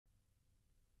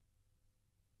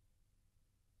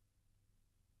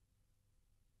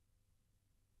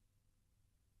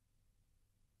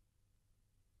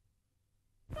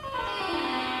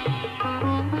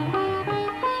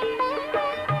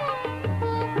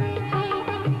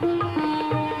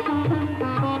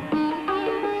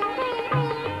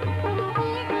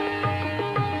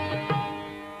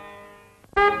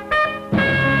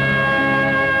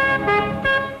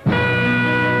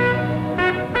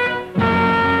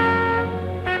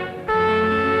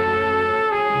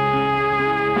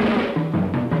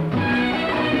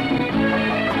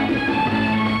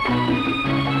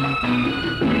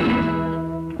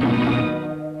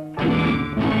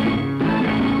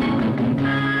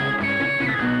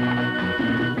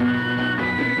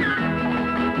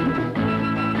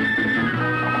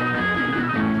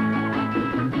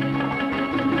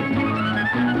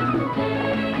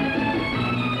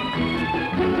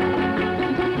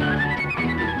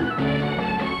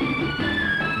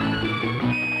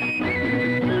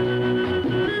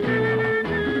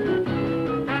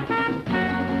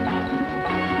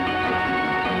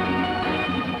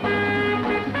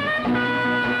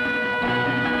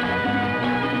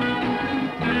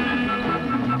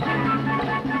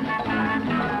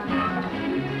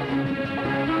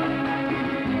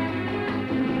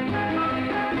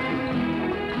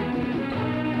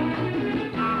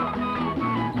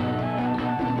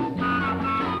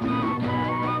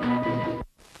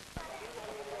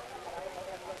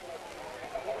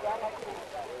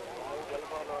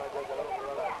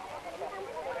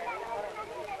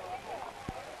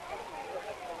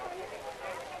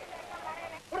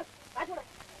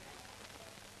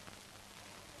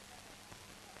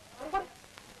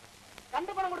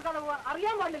കണ്ടു പണം കൊടുക്കാതെ പോവാൻ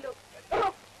അറിയാൻ പാടില്ലല്ലോ.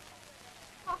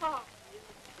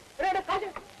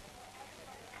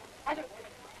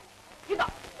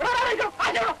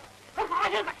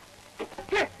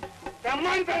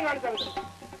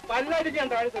 പല്ലടിക്കാൻ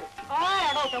താഴ്ത്തത്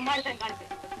ആരാടോ തെമ്മാടിത്തം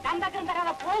കാണിച്ചത്? ചന്തക്കം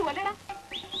തരാതെ പോവുമല്ലേടാ?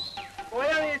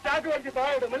 പോയാ നീ ചാക്ക് വലിച്ച്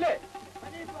താഴെ ഇടുമല്ലേ?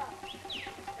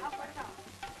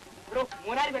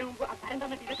 മൂന്നാല് പേര് മുമ്പ് ആ കരം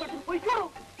തന്നിട്ട് ഇതൊക്കെ പോയിക്കോളൂ.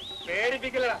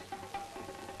 പേടിപ്പിക്കലടാ.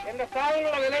 എന്റെ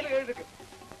സാധനങ്ങളുടെ വില എഴുതിക്കും.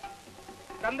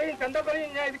 ചന്തയും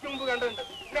ചന്തപ്പനിയും ഞാൻ ഇതിക്ക് മുമ്പ് കണ്ടിട്ടുണ്ട്.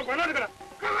 എന്നെ പണം എടുക്കണം.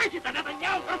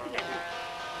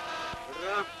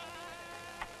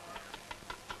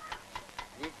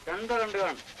 നീ ചന്ത കണ്ടു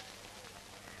കാണും,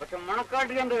 പക്ഷെ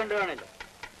മണക്കാട്ടിൽ കണ്ടു കാണില്ല.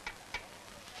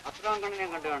 അസ്രാം കണ്ണ് ഞാൻ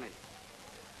കണ്ടു കാണില്ല.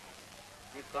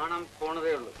 നീ കാണാൻ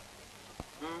പോണതേ ഉള്ളൂ.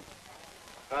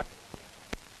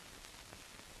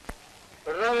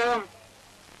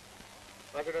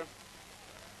 വേഗം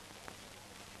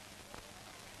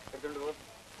എടുത്തോണ്ട് പോ.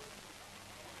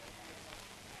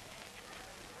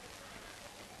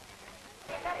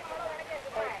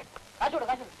 കാശോട്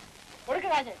കാശ് കൊടുക്ക.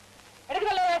 കാശ്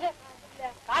എടുക്കണല്ലോ. കാശ്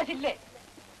കാശില്ലേ?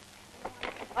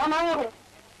 ആ മാങ്ങ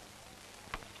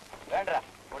വേണ്ട,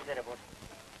 കൊടുത്തരാ.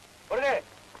 കൊടുക്കേ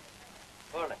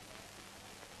പോടെ.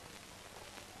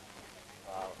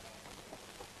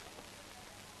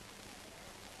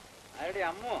 ആരുടെ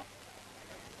അമ്മോ?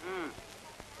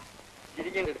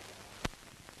 ചിരിക്കണ്ട.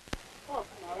 ഓ,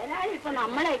 മുതലാളി ഇപ്പൊ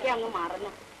നമ്മളെയൊക്കെ അങ്ങ് മറന്നു.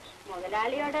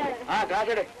 മുതലാളിയോട് ആ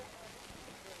കാശെടേ.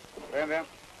 വേം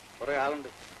കുറെ ആളുണ്ട്.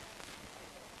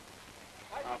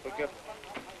 ആ പൊയ്ക്കോ.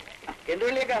 എന്ത്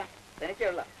വെള്ളിയേക്കാ?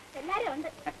 തനിക്കുള്ള എല്ലാരും ഉണ്ട്.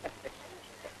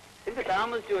 എന്ത്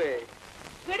താമസിച്ചു പോയേ?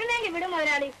 വിടുന്നെങ്കിൽ വിടും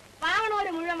മുതലാളി. വാങ്ങണോര്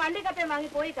മുഴുവൻ വണ്ടിക്കപ്പയും വാങ്ങി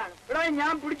പോയി കാണും. ഇവിടെ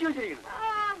ഞാൻ പിടിച്ചു വെച്ചിരിക്കുന്നു.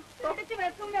 പിടിച്ച്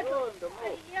വെക്കും.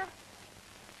 അയ്യോ,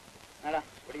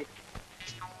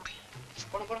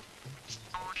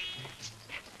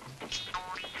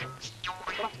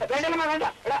 വേണ്ടല്ലമ്മ, വേണ്ട.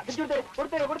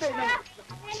 കൊടുത്തരോ. പിന്നെ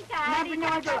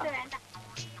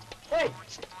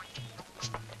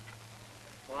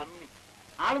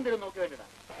ആളും തരും നോക്കി വേണ്ടടാ.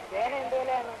 വേറെ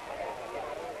എന്തോലാണ്?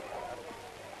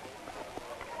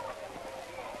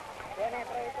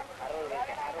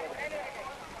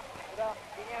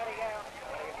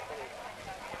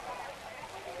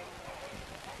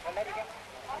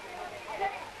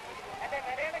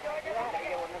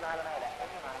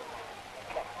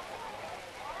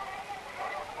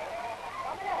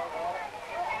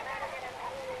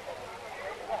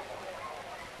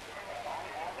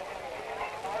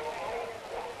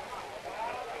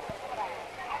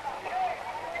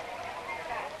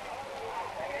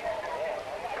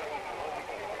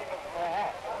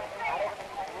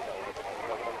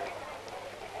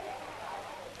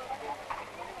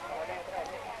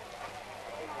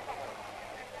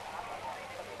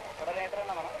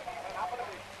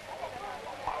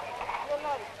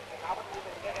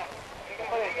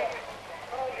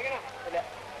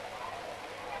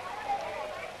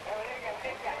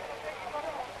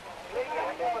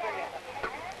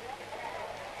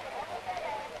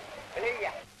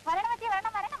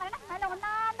 നല്ല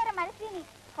ഒന്നാന്തര മരച്ചീനി.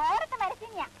 കോരത്ത്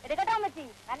മരച്ചീനിയാ. എടുക്കട്ടോ അമ്മച്ചി.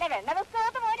 നല്ല വെണ്ണ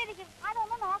പുസ്തകത്ത് പോലെ ഇരിക്കും.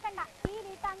 അതൊന്നും നോക്കണ്ട. ഈ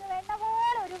വീട്ട് അങ്ങ് വെണ്ണ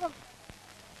പോലെ ഒരുങ്ങും.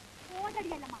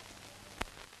 ഓട്ടടിയല്ലമ്മ.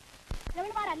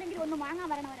 രവിമാരല്ലെങ്കിൽ ഒന്ന് വാങ്ങാൻ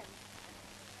വരണവരല്ല.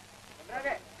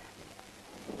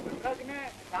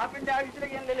 ഷാപ്പിന്റെ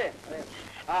ആവശ്യത്തിലേക്കല്ലേ?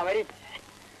 ആ വരി.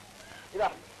 ഇതാ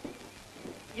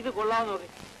ഇത് കൊള്ളാന്ന് നോക്കി.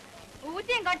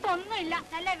 ഊറ്റിയും കട്ടും ഒന്നുമില്ല.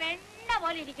 നല്ല വെണ്ണ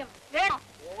പോലെ ഇരിക്കും. വേണോ?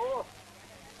 ഓ,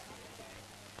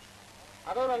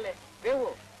 അതോടല്ലേ വേവോ?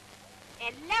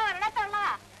 എല്ലാം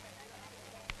ഒരിടത്തുള്ളതാ.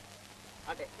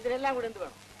 അതെ, ഇതിനെല്ലാം കൂടെ എന്ത്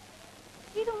വേണം?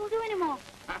 ഇത് മുഴുവനുമോ?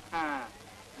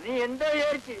 നീ എന്താ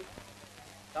വിചാരിച്ച്?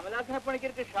 കമലാസന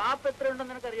പണിക്കർക്ക് ഷാപ്പ് എത്ര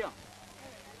ഉണ്ടെന്ന് നിനക്കറിയാം?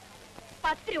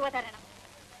 10 രൂപ തരണം.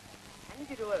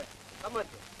 5 രൂപ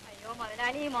സമ്മതിച്ചു. അയ്യോ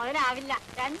മുതലാളി, മുതലാവില്ല.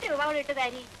 2 രൂപ കൂടെ ഇട്ട്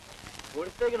തരി.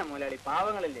 കൊടുത്തേക്കണം മുതലാളി,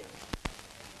 പാവങ്ങളല്ലേ.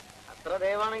 അത്ര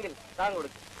ദയവാണെങ്കിൽ താൻ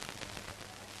കൊടുക്കും.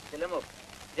 ചെല്ലുമ്പോ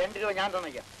 2 രൂപ ഞാൻ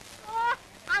തന്നേക്കാം. ഓ,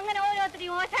 അങ്ങനെ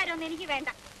ഓരോരുത്തരും ഓശാരൊന്നും എനിക്ക് വേണ്ട.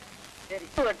 ശരി,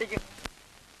 വെട്ടിക്കും.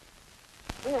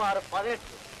 3, 6,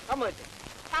 18 സമ്മതിച്ചു.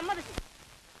 സമ്മതിച്ചു.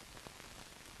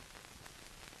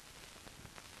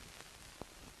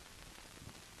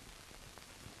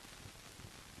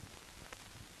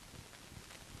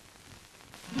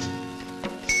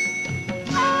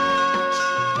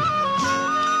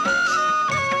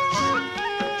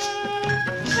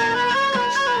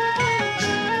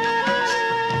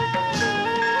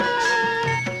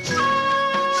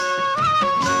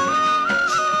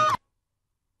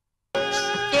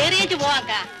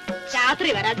 രാത്രി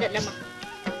വരാൻ ചെല്ലമ്മ.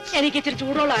 എനിക്ക് ഇച്ചിരി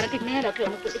ചൂടുള്ള അരക്ക് മേലൊക്കെ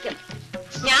ഒന്ന് പിടിക്കണം.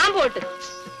 ഞാൻ പോട്ട്.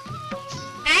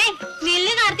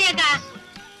 നില്ല് നടത്തിയേക്കാ.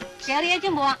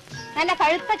 ചെറിയേച്ചും പോവാം. നല്ല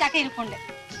പഴുത്ത ചക്ക ഇരിപ്പുണ്ട്.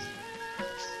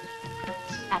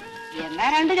 എന്നാ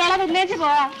 2 ചോള തിന്നേച്ച്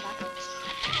പോവാം.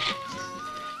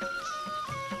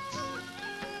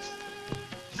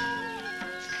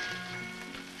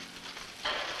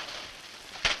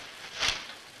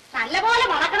 നല്ലപോലെ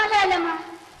മറക്കണല്ലോ അല്ലമ്മ.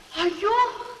 അയ്യോ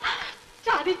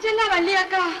ചതിച്ചല്ല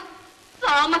വല്യക്ക.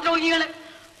 സാമദ്രോഹികള്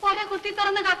പല കുത്തി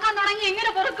തുറന്ന് കക്കാൻ തുടങ്ങി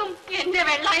എങ്ങനെ പൊറുക്കും എന്റെ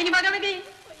വെള്ളായിനി ഭഗവതി.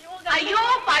 അയ്യോ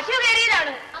പശു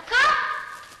കയറിയതാണ് അക്ക.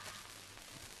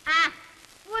 ആ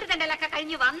ഊരുതണ്ടല്ലൊക്കെ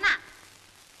കഴിഞ്ഞു വന്ന.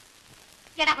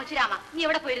 എടാ കൊച്ചുരാമ, നീ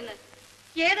എവിടെ പോയിരുന്നു?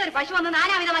 ഏതൊരു പശു വന്ന്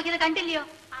നാനാവിധമാക്കിയത് കണ്ടില്ലയോ?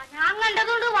 ഞാൻ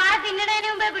കണ്ടതുകൊണ്ട് വാഴ തിന്നിടേന്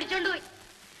മുമ്പേ പിടിച്ചോണ്ട് പോയി.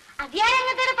 അതിയാൻ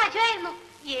അങ്ങനത്തെ ഒരു പശുവായിരുന്നു.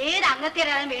 ഏത്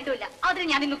അങ്ങത്തേരാനും വേണ്ടില്ല, അതിന്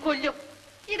ഞാൻ ഇന്ന് കൊല്ലും.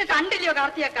 ഇത് കണ്ടില്ലയോ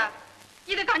കാർത്തിയക്ക?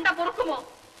 ഇത് കണ്ട പൊറുക്കുമോ?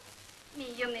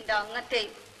 നീയും നിന്റെ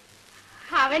അങ്ങത്തെയും.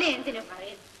 അവനെ എന്തിനു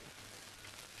പറയുന്നു?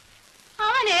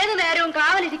 അവൻ ഏതു നേരവും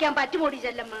കാവലിരിക്കാൻ പറ്റുമോടി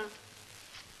ചെല്ലമ്മ?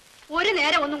 ഒരു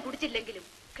നേരം ഒന്നും കുടിച്ചില്ലെങ്കിലും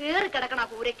കേറി കിടക്കണ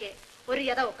കൂരയ്ക്ക് ഒരു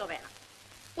യഥമൊക്കെ വേണം.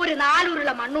 ഒരു 4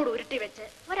 ഉരുള മണ്ണോട് ഉരുട്ടി വെച്ച്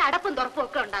ഒരടപ്പും തുറപ്പും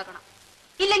ഒക്കെ ഉണ്ടാക്കണം.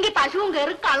 ഇല്ലെങ്കിൽ പശുവും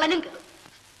കയറും കള്ളനും കയറും.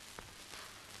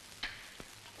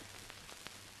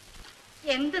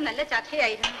 എന്ത് നല്ല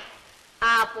ചക്കയായിരുന്നു.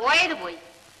 ആ പോയത് പോയി.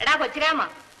 എടാ കൊച്ചുരാമ,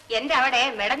 എന്റെ അവിടെ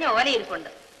മെടഞ്ഞ ഓല ഇരിപ്പുണ്ട്.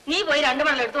 നീ പോയി 2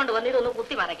 മണം എടുത്തുകൊണ്ട് വന്ന് ഇതൊന്ന്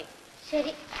കുത്തി മറയ്ക്കും.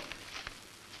 ശരി.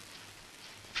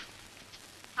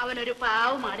 അവനൊരു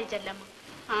പാവമാടി ചെല്ലമ്മ.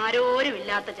 ആരോരും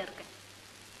ഇല്ലാത്ത ചെറുക്കൻ.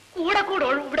 കൂടെ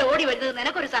ഇവിടെ ഓടി വരുന്നത്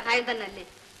നിനക്കൊരു സഹായം തന്നെ അല്ലേ?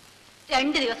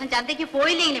 2 ദിവസം ചന്തയ്ക്ക്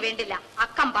പോയില്ലെങ്കിലും വേണ്ടില്ല.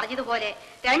 അക്കം പറഞ്ഞതുപോലെ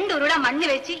 2 ഉരുള മണ്ണ്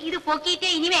വെച്ച് ഇത്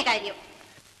പൊക്കിയിട്ടേ ഇനിമേ കാര്യം.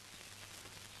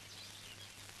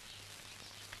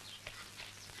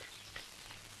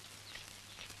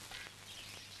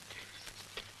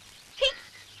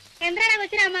 എന്താണ്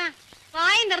കൊച്ചിരാമ്മ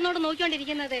വായും തുറന്നോട്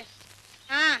നോക്കിക്കൊണ്ടിരിക്കുന്നത്?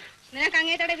 ആ നിനക്ക്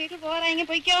അങ്ങേത്തോടെ വീട്ടിൽ പോകാറായെങ്കിൽ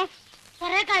പോയിക്കോ.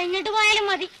 കുറെ കഴിഞ്ഞിട്ട് പോയാലും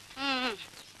മതി.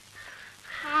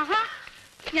 ആഹാ,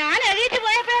 ഞാൻ എഴുതിയിട്ട്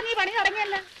പോയപ്പോഴാ നീ പണി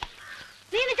തുടങ്ങിയല്ല.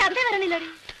 നീ ഇന്ന് ചന്ത വരണില്ലടി?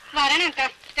 വരണക്ക.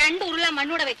 2 ഉരുള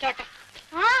മണ്ണൂടെ വെച്ചോട്ടെ.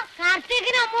 ആ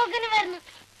കാർത്തികിന് അമ്മൂക്കിന് വരുന്നു.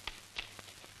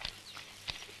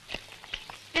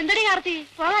 എന്തടി കാർത്തി,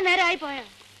 പോകാൻ നേരമായി പോയോ?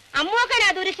 അമ്മൂക്കനാ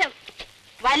ദുരിശം.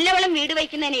 വല്ലവളും വീട്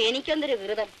വയ്ക്കുന്നതിന് എനിക്കൊന്നൊരു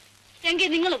വിരുദം. എങ്കിൽ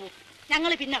നിങ്ങൾ പോകും,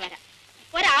 ഞങ്ങൾ പിന്നെ വരാം.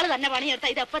 ഒരാള് തന്നെ പണിയെടുത്താ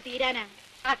ഇതെപ്പ തീരാനാ?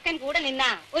 അക്കൻ കൂടെ നിന്നാ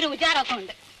ഒരു ഉജാറൊക്കെ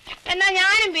ഉണ്ട്. എന്നാ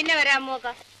ഞാനും പിന്നെ വരാം അമ്മൂക്ക.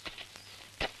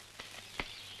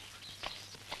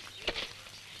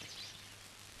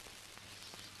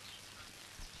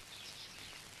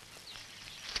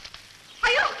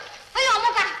 അയ്യോ അയ്യോ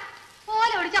അമ്മൂക്ക,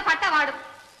 പോലെ ഒടിച്ച പട്ട പാടും.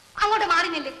 അങ്ങോട്ട്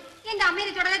മാറിഞ്ഞില്ലേ? എന്റെ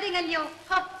അമ്മേനെ ചുടലത്തിങ്ങല്ലയോ?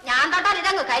 ഞാൻ തൊട്ടാൽ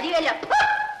ഇതങ്ങ് കരിയല്ലോ.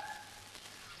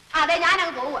 അതെ,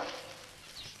 ഞാനങ്ങ് പോവുക.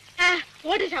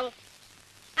 ഓടി ശവം.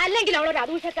 അല്ലെങ്കിൽ അവളൊരു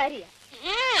അദൂഷക്കാരിയാ.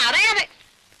 അറിയാതെ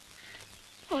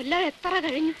കൊല്ലം എത്ര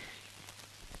കഴിഞ്ഞു.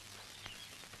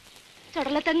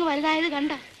 ചുടലത്തെങ്ങ് വലുതായത്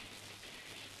കണ്ട.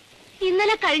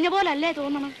 ഇന്നലെ കഴിഞ്ഞ പോലല്ലേ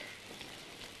തോന്നണം.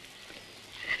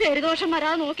 പേരുദോഷം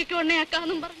വരാതെ നോക്കിക്കോണേ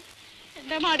അക്കാന്നും പറഞ്ഞു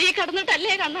എന്റെ മടിയിൽ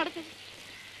കിടന്നിട്ടല്ലേ കണ്ണടച്ചത്.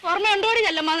 ഓർമ്മയുണ്ടോടി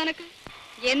ചെല്ലമ്മ നിനക്ക്?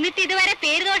 എന്നിട്ട് ഇതുവരെ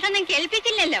പേരുദോഷം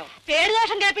കേൾപ്പിച്ചില്ലല്ലോ.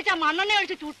 പേരുദോഷം കേൾപ്പിച്ചാ മണ്ണെണ്ണ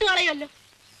ഒഴിച്ച് ചുട്ടുകളയല്ലോ.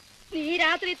 നീ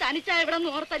രാത്രി തനിച്ചാ ഇവിടെ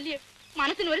നിന്ന് ഓർത്തല്ലേ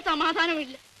മനസ്സിനൊരു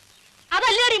സമാധാനമില്ല.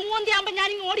 അതല്ലേ ഒരു മൂന്തിയാകുമ്പോ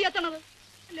ഞാനിങ്ങ് ഓടിയെത്തണത്.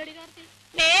 അല്ലേടി കാർത്തി?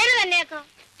 പേര് തന്നെയൊക്കെ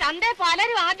ചന്ത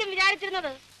പലരും ആദ്യം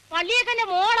വിചാരിച്ചിരുന്നത് വള്ളിയേക്കന്റെ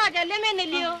മോളാ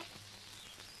ചെല്ലമ്മയെന്നില്ലയോ?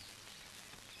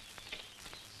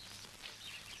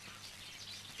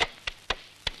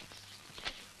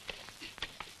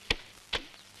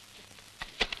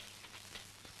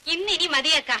 ഇന്നിനി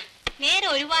മതിയേക്ക. നേരെ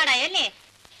ഒരുപാടായല്ലേ?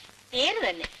 പേര്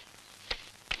തന്നെ.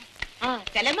 ആ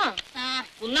ചെല്ലമ്മ,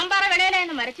 കുന്നമ്പാറ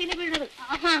വിളയിലായിരുന്നു മരച്ചീനി വീഴുന്നത്.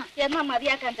 എന്നാ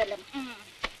മതിയാക്കാൻ ചെല്ലമ്മ.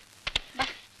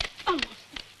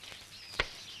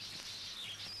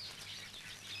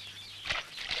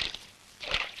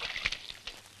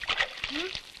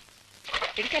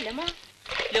 ചെല്ലമ്മ,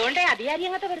 ലോണ്ടെ അധികാരി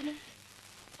അങ്ങത്തെ വരുന്നു.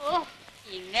 ഓ,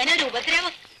 ഇങ്ങനെ ഒരു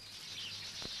ഉപദ്രവം.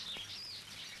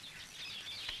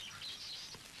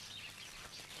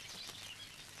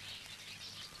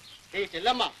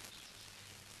 ചെല്ലമ്മ,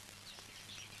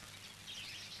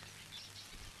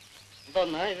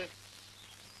 എന്തോന്നാ ഇത്?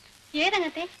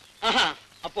 ഏതങ്ങത്തെ? ആഹാ,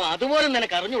 അപ്പൊ അതുപോലെ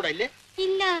നിനക്ക് അറിഞ്ഞൂടല്ലേ?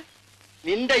 ഇല്ല.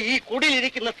 നിന്റെ ഈ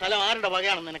കുടിലിരിക്കുന്ന സ്ഥലം ആരുടെ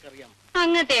വകയാണെന്ന് നിനക്കറിയാം?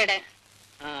 അങ്ങത്തേടെ.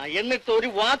 എന്നിട്ട് ഒരു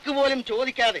വാക്ക് പോലും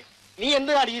ചോദിക്കാതെ നീ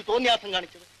എന്തിനാണ് ഈ തോന്നിയാസം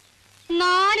കാണിച്ചത്?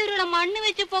 4 ഉരുള മണ്ണ്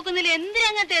വെച്ച് പോക്കുന്നില്ല.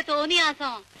 എന്തിനങ്ങത്തെ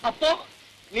തോന്നിയാസം? അപ്പോ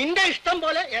നിന്റെ ഇഷ്ടം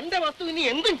പോലെ എന്റെ വസ്തു ഇനി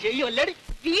എന്തും ചെയ്യും അല്ലേടി?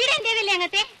 വീട് എന്റേതല്ലേ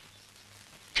അങ്ങത്തെ?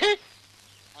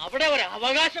 അവിടെ ഒരു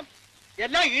അവകാശം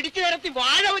എല്ലാം ഇടിച്ചു നിരത്തി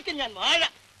വാഴ വെക്കും ഞാൻ, വാഴ.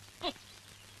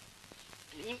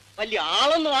 നീ വലിയ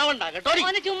ആളൊന്നും ആവണ്ട കേട്ടോ.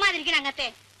 ഒന്ന് ചുമ്മാതിരിക്കണം അങ്ങത്തെ.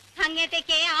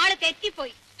 അങ്ങത്തേക്ക് ആള്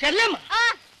തെറ്റിപ്പോയി. ചെല്ലമ്മ,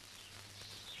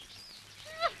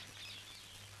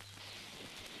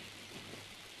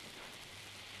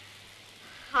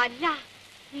 അല്ല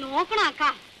നോക്കണം അക്ക,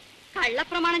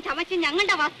 കള്ളപ്രമാണം ചമച്ച്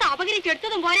ഞങ്ങളുടെ വസ്തു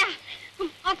അപകരിച്ചെടുത്തതും പോരാ.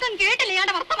 അക്കം കേട്ടില്ല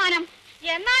ഇയാളുടെ വർത്തമാനം.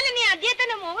 എന്നാലും നീ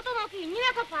അദ്ദേഹത്തിന്റെ മുഖത്ത് നോക്കി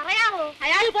ഇങ്ങനെയൊക്കെ പറയാവോ?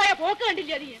 അയാൾ പോയ പോക്ക്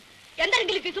കണ്ടില്ല നീ?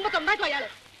 എന്തെങ്കിലും കിട്ടുമ്പോ ഉണ്ടാക്കും അയാള്.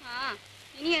 ആ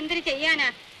ഇനി എന്തിനു ചെയ്യാനാ?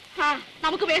 ആ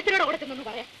നമുക്ക് വേസ്റ്റിനോട് കൊടുക്കുന്നെന്ന്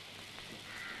പറയാം.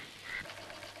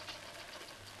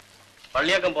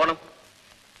 പള്ളിയൊക്കെ പോണം.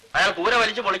 അയാൾ കൂര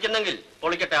വലിച്ചു പൊളിക്കുന്നെങ്കിൽ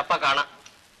പൊളിക്കട്ടെ, അപ്പ കാണാം.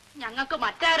 ഞങ്ങൾക്ക്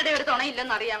മറ്റാരുടെ ഒരു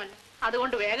തുണയില്ലെന്ന് അറിയാമല്ലോ,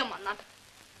 അതുകൊണ്ട് വേഗം വന്നാട്ടെ.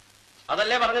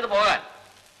 അതല്ലേ പറഞ്ഞത് പോകാൻ.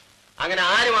 അങ്ങനെ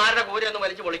ആരും ആരുടെ കൂരയൊന്നും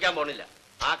വലിച്ചു പൊളിക്കാൻ പോണില്ല.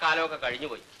 ആ കാലമൊക്കെ കഴിഞ്ഞു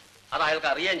പോയി. അത് അയാൾക്ക്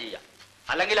അറിയാൻ ചെയ്യാം,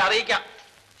 അല്ലെങ്കിൽ അറിയിക്കാം.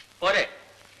 പോരെ?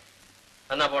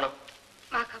 എന്നാ പോണം.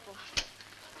 വാക്കാ പോ.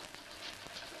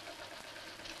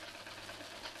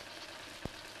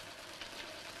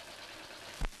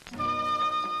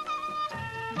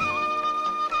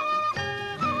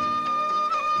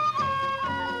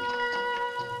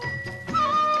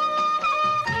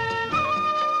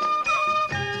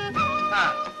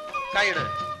 കൈയിട്.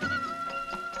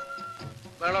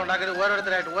 വെള്ളം ഉണ്ടാക്കരുത്.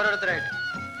 ഓരോരുത്തരായിട്ട്.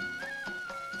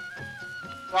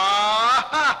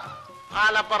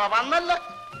 ആലപ്പുറ വന്നല്ലോ.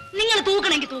 നിങ്ങൾ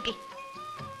തൂക്കണമെങ്കിൽ തൂക്കി.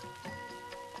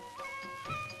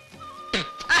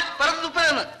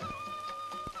 തുപ്പതെന്ന്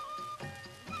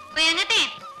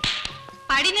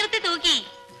പടി നിർത്തി തൂക്കി.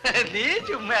 നീ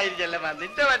ചുമ്മാ ആയിരിക്കല്ലമ്മ,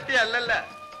 നിന്റെ വട്ടി അല്ലല്ല.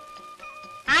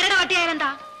 ആരുടെ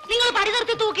വട്ടിയായാലെന്താ? നിങ്ങൾ പടി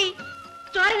നിർത്തി തൂക്കി.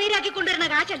 ചോര നീരാക്കി കൊണ്ടുവരുന്ന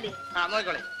കാശല്ലേ? ആ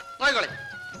നോക്കോളെ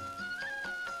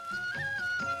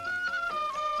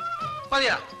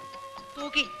മതിയാ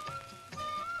തൂക്കി.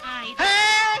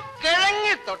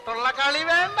 കിഴങ്ങി തൊട്ടുള്ള കളി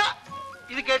വേണ്ട.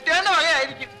 ഇത് കെട്ടിയവന്റെ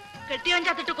വകയായിരിക്കും. കെട്ടിയവൻ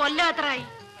ചത്തിട്ട് കൊല്ലം എത്രയായി?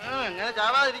 എങ്ങനെ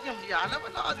ചാവാതിരിക്കും? ഈ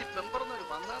അലവലാതി പെമ്പറന്നൊരു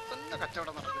വന്നാൽ തന്നെ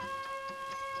കച്ചവടം നടക്കും.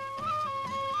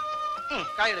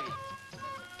 കായെടുക്കി.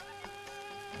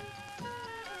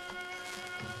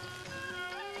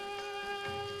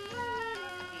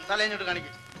 തലേഞ്ഞോട്ട്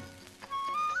കാണിക്കും.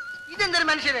 ഇതെന്തൊരു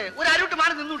മനുഷ്യരെ, ഒരു അരുട്ട്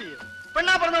മാറി നിന്നൂടിയോ?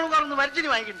 പെണ്ണാ പറഞ്ഞോളൂ മരിച്ചിന്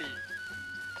വാങ്ങിക്കണ്ടേ?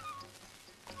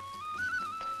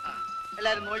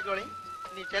 എല്ലാരും നോക്കിക്കോളി.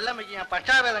 ഇനി ചെല്ലമ്മയ്ക്ക് ഞാൻ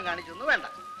പക്ഷാഭേദം കാണിച്ചൊന്നും വേണ്ട.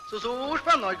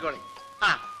 സുസൂക്ഷ്മം നോക്കിക്കോളി. ആ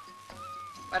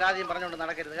പരാതിയും പറഞ്ഞോണ്ട്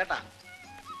നടക്കരുത് കേട്ടാ.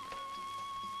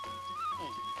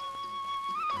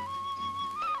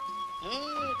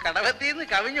 കടവത്തിന്ന്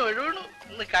കവിഞ്ഞ് ഒഴുകണു.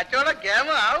 ഇന്ന് കച്ചവടം കേമ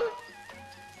ആവും.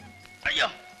 അയ്യോ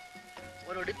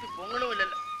ഒരൊടിപ്പി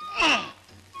പൊങ്ങണമില്ലല്ലോ.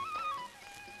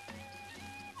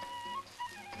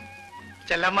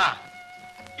 ചെല്ലമ്മ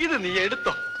ഇത് നീ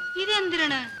എടുത്തോ.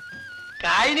 ഇതെന്തിനാണ്?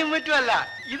 കായിനും പറ്റുമല്ല,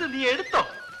 ഇത് നീ എടുത്തോ.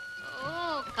 ഓ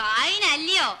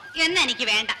കായിനല്ലയോ? എന്നെനിക്ക്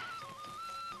വേണ്ട.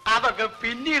 അതൊക്കെ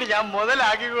പിന്നീട് ഞാൻ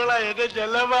മുതലാക്കിക്കോളാം എന്റെ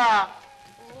ചെല്ലമ്മ.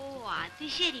 ഓ അത്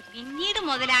ശരി, പിന്നീട്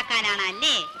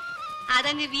മുതലാക്കാനാണല്ലേ?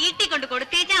 അതങ്ങ് വീട്ടിൽ കൊണ്ട്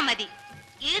കൊടുത്തേച്ചാ മതി.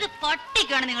 ഏത്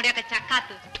പൊട്ടിക്കാണ് നിങ്ങളുടെയൊക്കെ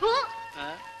ചക്കാത്ത്.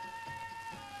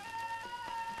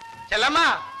 ചെല്ലമ്മ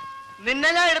നിന്നെ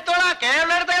ഞാൻ എടുത്തോളാം.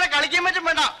 കേരള എടുത്തങ്ങനെ കളിക്കാൻ പറ്റും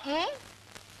വേണ്ട.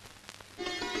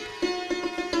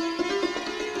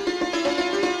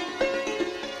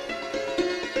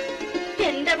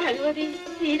 എന്റെ ഭഗവതി,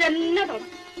 നീ തന്നെ തൊട.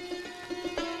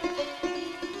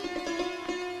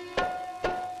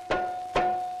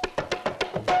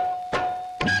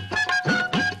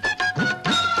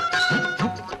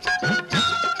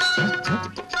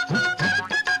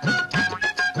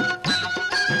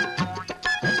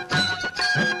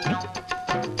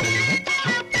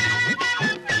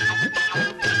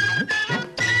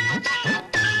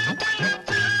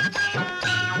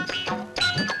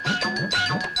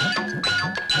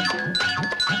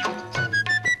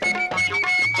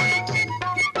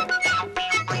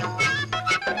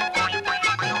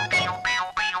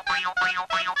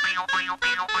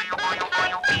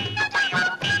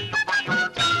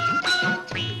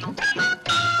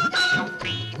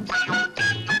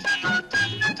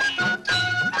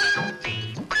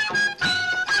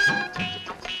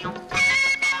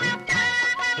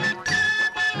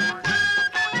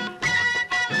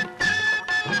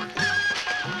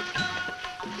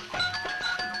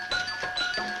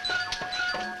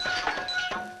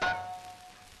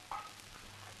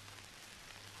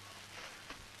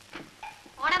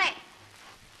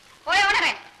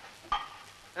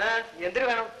 എന്തിനു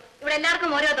വേണം? ഇവിടെ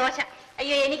എല്ലാവർക്കും ഓരോ ദോശ.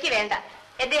 അയ്യോ എനിക്ക് വേണ്ട,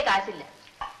 എന്റെ കാശില്ല.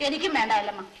 എനിക്കും വേണ്ട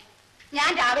അല്ലമ്മ. ഞാൻ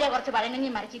രാവിലെ കുറച്ച് പഴങ്ങഞ്ഞി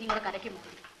മരച്ചിരിയും കൂടെ കലയ്ക്കും.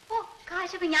 ഓ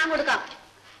കാശൊക്കെ ഞാൻ കൊടുക്കാം.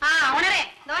 ആ ഓണറേ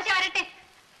ദോശ വരട്ടെ.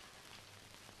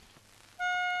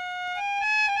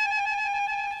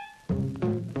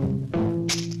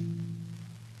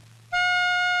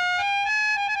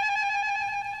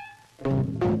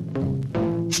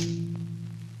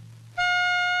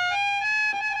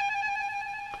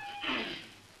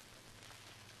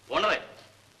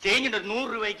 ചേഞ്ചിന്റെ 100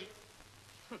 രൂപയ്ക്ക്.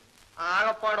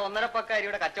 ആകപ്പാട് 1.5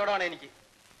 പക്കാരിയുടെ കച്ചവടമാണ് എനിക്ക്.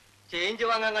 ചേഞ്ച്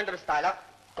വാങ്ങാൻ കണ്ടൊരു സ്ഥലം.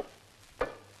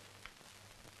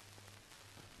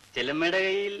 ചെല്ലമ്മയുടെ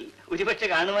കയ്യിൽ ഒരുപക്ഷെ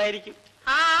കാണുമായിരിക്കും.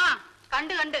 ആ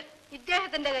കണ്ട് കണ്ട്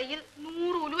ഇദ്ദേഹത്തിന്റെ കയ്യിൽ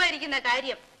 100 ഉലുവായിരിക്കുന്ന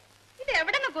കാര്യം. ഇത്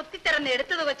എവിടെ നിന്ന് കൊത്തിത്തിറന്ന്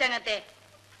എടുത്തത് കൊച്ചങ്ങത്തെ?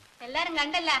 എല്ലാരും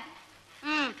കണ്ടല്ല.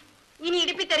 ഇനി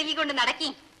ഇടിപ്പിത്തെറുകിക്കൊണ്ട് നടക്കി.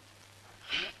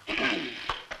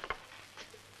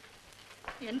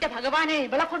 എന്റെ ഭഗവാനെ,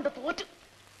 ഇവളെ കൊണ്ട് തോറ്റു.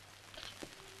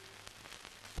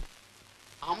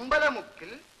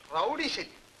 അമ്പലമുക്കിൽ റൗഡി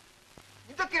ശല്യം.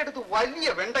 ഇതൊക്കെ എടുത്ത് വലിയ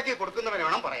വെണ്ടയ്ക്ക് കൊടുക്കുന്നവനെ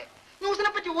വേണം പറയാൻ. ന്യൂസിനെ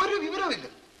പറ്റി ഒരു വിവരവും ഇല്ല.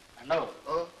 കണ്ടോ,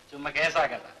 ചുമ്മാ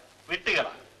കേസാക്കണ്ട, വിട്ടുകള,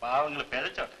 പാവങ്ങൾ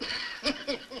പിഴച്ചോട്ടെ.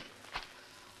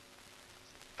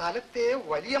 സ്ഥലത്തെ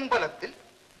വലിയമ്പലത്തിൽ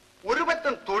ഒരു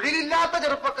പറ്റം തൊഴിലില്ലാത്ത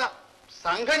ചെറുപ്പക്കാർ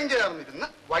സംഘം ചേർന്നിരുന്ന്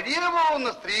വഴിയെ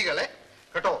പോകുന്ന സ്ത്രീകളെ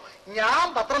കേട്ടോ, ഞാൻ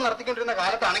പത്രം നടത്തിക്കൊണ്ടിരുന്ന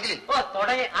കാലത്താണെങ്കിൽ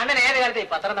തുടങ്ങി. അണ്ണൻ ഏത് കാലത്ത്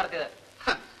പത്രം നടത്തിയത്?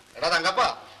 എടാ തങ്കപ്പ,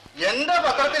 എന്റെ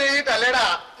പത്രത്തിൽ എഴുതിയിട്ടല്ലേടാ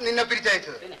നിന്നെ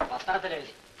പിരിച്ചയച്ചത്. പത്രത്തിൽ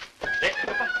എഴുതി.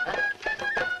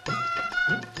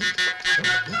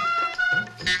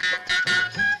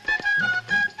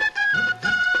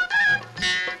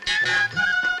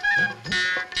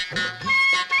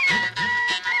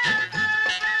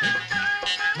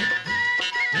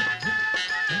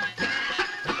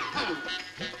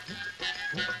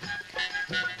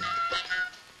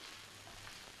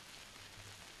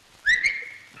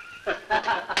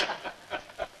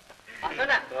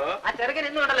 ആ ചെറുക്കൻ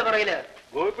ഇന്നുണ്ടല്ലോ പറയില്.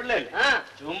 ഗോപിപ്പിള്ളല്ലേ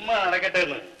ചുമ്മാ നടക്കട്ടെ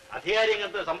എന്ന് അധികാരി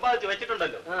അങ്ങനത്തെ സമ്പാദിച്ചു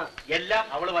വെച്ചിട്ടുണ്ടല്ലോ. എല്ലാം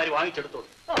അവളുമാര് വാങ്ങിച്ചെടുത്തോളൂ.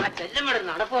 ആ ചെല്ലമ്മയുടെ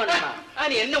നടപ്പാണ്.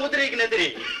 അനി എന്നെ ഉദ്രവിക്കുന്ന എന്തിനേ?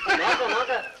 നോക്ക്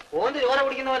നോക്ക്, ഓന്ത് ചോര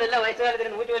കുടിക്കുന്ന പോലെയല്ല വയസ്സുകാലത്തിന്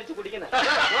 100 വലിച്ചു കുടിക്കുന്നത്.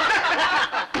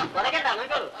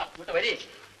 ഇങ്ങോട്ട് വരി.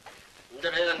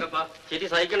 ശരി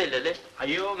സഹിക്കണില്ലല്ലേ?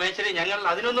 അയ്യോ മേശ്ശേരി, ഞങ്ങൾ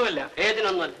അതിനൊന്നുമല്ല.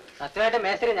 ഏതിനൊന്നുമല്ല. സത്യമായിട്ട്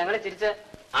മേസ്ത്രി ഞങ്ങളെ ചിരിച്ച്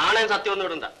ആണേം സത്യം ഒന്നും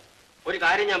ഇടണ്ട. ഒരു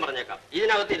കാര്യം ഞാൻ പറഞ്ഞേക്കാം.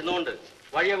 ഇതിനകത്ത് ഇരുന്നുകൊണ്ട്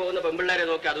വഴിയെ പോകുന്ന പെമ്പിള്ളേരെ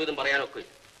നോക്കി അതും ഇതും പറയാനൊക്കെ.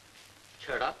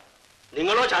 ചേടാ,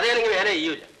 നിങ്ങളോ ചതയാണെങ്കിൽ വേല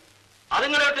ചെയ്യൂല.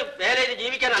 അതുങ്ങളോട്ട് വേല ചെയ്ത്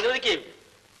ജീവിക്കാൻ അനുവദിക്കുകയും.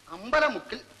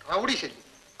 അമ്പലമുക്കിൽ റൗഡി ശല്യം,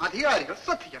 അധികാരികൾ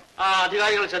ശ്രദ്ധിക്കണം. ആ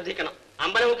അധികാരികൾ ശ്രദ്ധിക്കണം.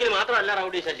 അമ്പലമുക്കിൽ മാത്രമല്ല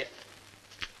റൗഡി ശല്യം.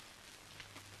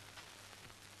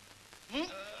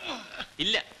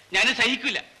 ഇല്ല, ഞാനും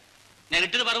സഹിക്കില്ല. ഞാൻ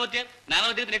ഇട്ടത് പർവ്വത്യ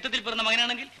നാനാവധ്യത്തിന് എട്ടത്തിൽ പിറന്ന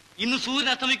മകനാണെങ്കിൽ ഇന്ന് സൂര്യൻ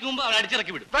അസ്തമിക്കുമ്പോ അവൾ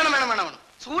അടിച്ചിറക്കി വിടും. വേണം വേണം വേണം വേണം.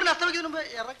 സൂര്യൻ അസ്തമിക്കുന്നതിന് മുമ്പ്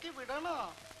ഇറക്കി വിടണോ?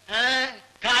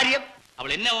 കാര്യം അവൾ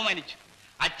എന്നെ അവമാനിച്ചു,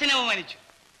 അച്ഛനെ അവമാനിച്ചു,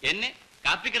 എന്നെ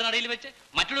കാപ്പിക്കട നടയിൽ വെച്ച്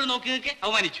മറ്റുള്ളവർ നോക്കി നിൽക്കെ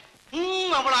അവമാനിച്ചു.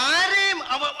 അവൾ ആരെയും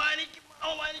അവമാനിക്കും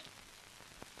അവമാനിക്കും.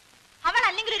 അവൾ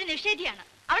അല്ലെങ്കിൽ ഒരു നിഷേധിയാണ്.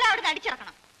 അവളെ അവിടെ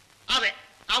അടിച്ചിറക്കണം. അതെ,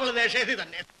 അവള് നിഷേധി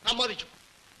തന്നെ, സമ്മതിച്ചു.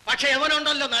 പക്ഷെ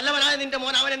എവനുണ്ടല്ലോ നല്ലവനായ നിന്റെ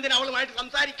മോൻ, അവൻ എന്തിനാ അവളുമായിട്ട്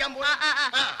സംസാരിക്കാൻ പോവാ?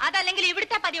 അതല്ലെങ്കിൽ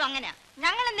ഇവിടുത്തെ പതിവ് അങ്ങനെ.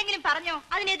 ഞങ്ങൾ എന്തെങ്കിലും പറഞ്ഞോ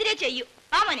അതിനെതിരെ ചെയ്യൂ.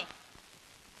 ആ മോനെ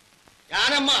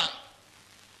ഞാനമ്മ,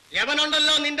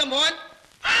 എവനുണ്ടല്ലോ നിന്റെ മോൻ,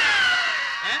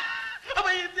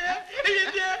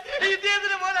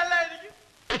 മോനല്ലായിരിക്കും.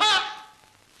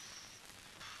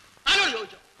 ആരോട്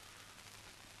ചോദിച്ചോ?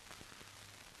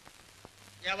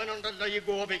 എവനുണ്ടല്ലോ ഈ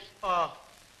ഗോപി,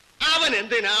 അവൻ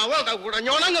എന്തിനാ അവളുടെ കൂടെ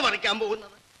ഞൊണങ്ങ് പറിക്കാൻ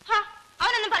പോകുന്നത്?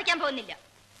 അവനൊന്നും പറിക്കാൻ പോകുന്നില്ല.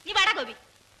 നീ വാടാ ഗോപി.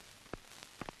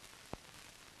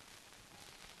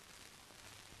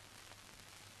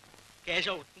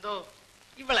 കേശവ്, എന്തോ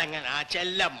ഇവളെങ്ങനാ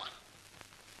ചെല്ലമ്മ?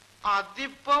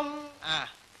 അതിപ്പം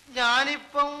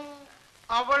ഞാനിപ്പം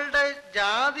അവളുടെ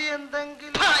ജാതി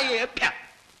എന്തെങ്കിലും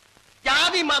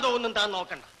ജാതി മതമൊന്നും താൻ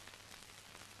നോക്കണ്ട.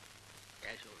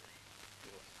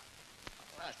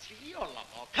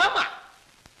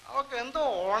 അവക്ക് എന്തോ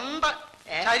ഉണ്ട്.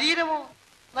 ശരീരമോ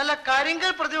നല്ല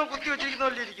കരിങ്കൽ പ്രതിമ കുത്തി വെച്ചിരിക്കുന്ന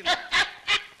പോലെ ഇരിക്കുന്നു.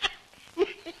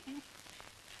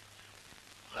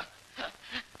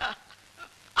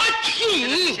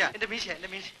 എന്റെ മീശ എന്റെ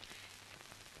മീശ.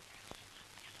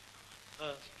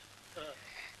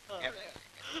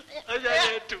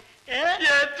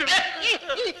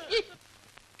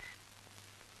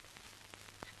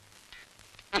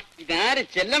 ഇതാര്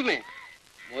ചെല്ലമ്മേ?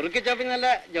 മുറുക്കി ചോപ്പി നല്ല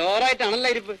ജോറായിട്ടാണല്ലോ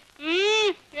ഇരിപ്പ്.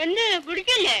 എന്ത്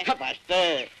പിടിക്കല്ലേ? പക്ഷേ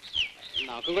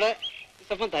നമുക്കും കൂടെ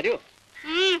സ്വപ്നം തരുമോ?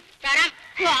 തരാം.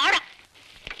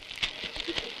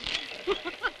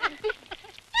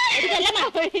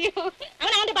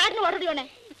 അവൻ അവന്റെ പാട്ടിന് ഓടോടിയോണേ.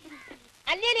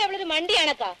 അല്ലേലും അവളൊരു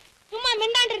മണ്ടിയാണക്കാ. ചുമ്മാ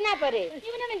മിണ്ടാണ്ടിരുന്നാ പോരെ.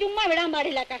 ഇവനൊന്നും ചുമ്മാ വിടാൻ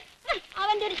പാടില്ലക്ക.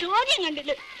 അവന്റെ ഒരു ചോദ്യം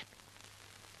കണ്ടില്ല.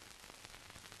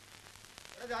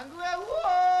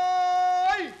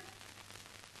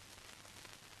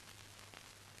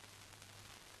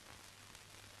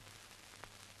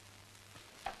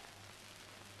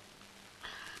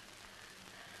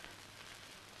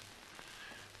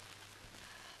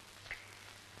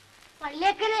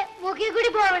 പള്ളിയേക്കല് മൂക്കി കൂടി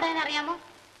പോവിടാൻ അറിയാമോ?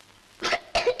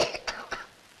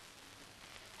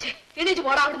 എണീച്ച്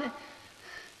പോടാ അവിടുന്ന്.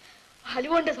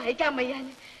 അലുകൊണ്ട് സഹിക്കാൻ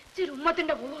വയ്യാന് ഇച്ചിരി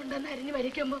ഉമ്മത്തിന്റെ പൂവുണ്ടെന്ന് അരിഞ്ഞു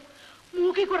വരയ്ക്കുമ്പോ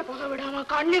മൂക്കിൽ കൂടെ പുക വിടാമോ,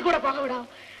 കണ്ണിൽ കൂടെ പുക വിടാമോ?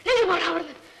 എനിക്ക് പോടാ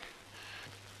അവിടുന്ന്.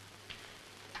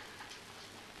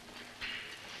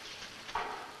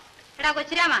 എടാ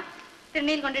കൊച്ചിരാമ,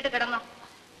 തിണ്ണിയിൽ കൊണ്ടിട്ട് കിടന്നോ.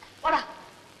 പോടാ.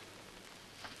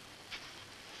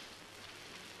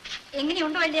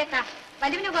 എങ്ങനെയുണ്ട് വലിയേക്ക?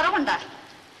 വലിവിന് കുറവുണ്ടോ?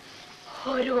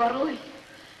 ഒരു കുറവും.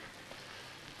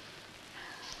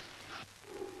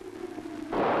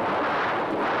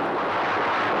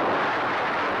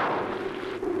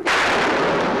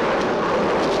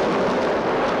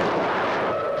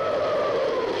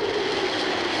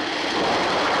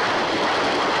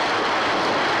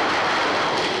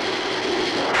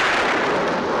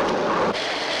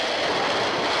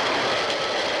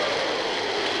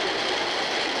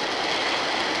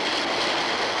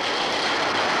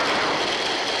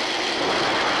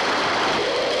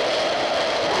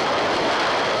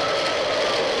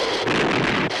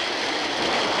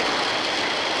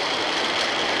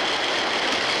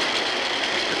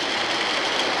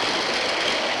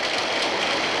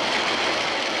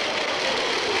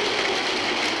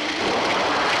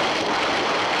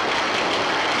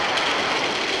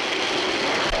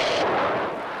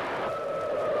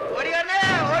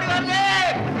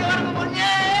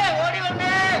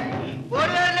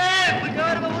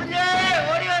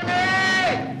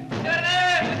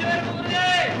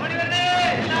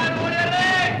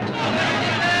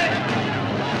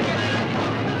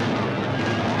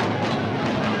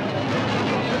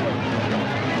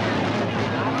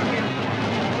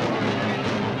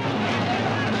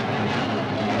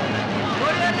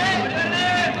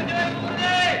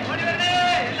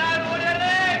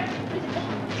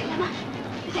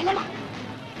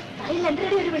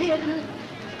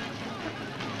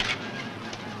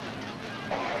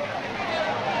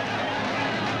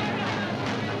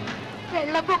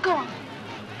 വെള്ളപ്പൊക്കമാണ്.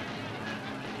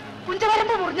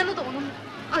 കുഞ്ചവരമ്പ് മുറിഞ്ഞെന്ന് തോന്നുന്നു.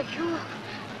 അയ്യോ,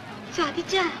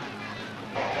 ചതിച്ച.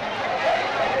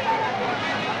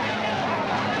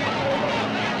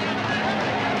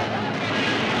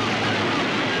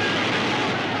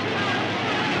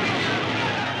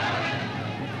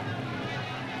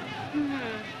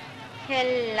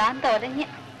 എല്ലാം തൊലഞ്ഞ്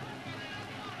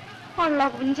ഉള്ള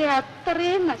പുഞ്ച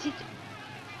അത്രയും നശിച്ചു.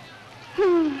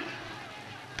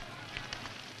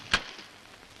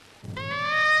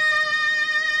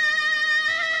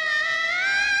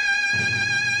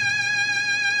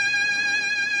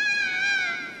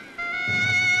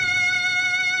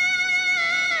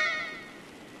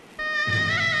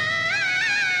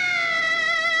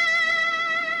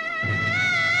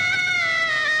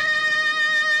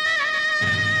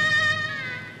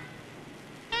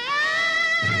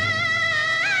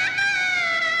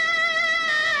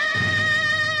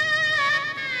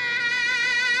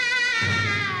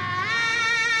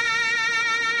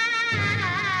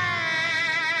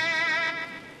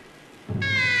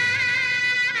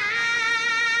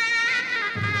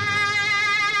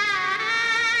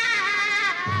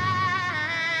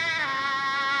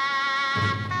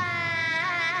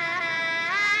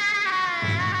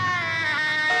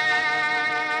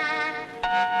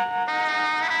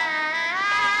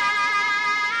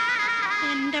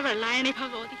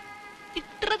 ഭഗവതി,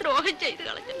 ഇത്ര ദ്രോഹം ചെയ്ത്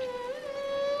കളഞ്ഞു.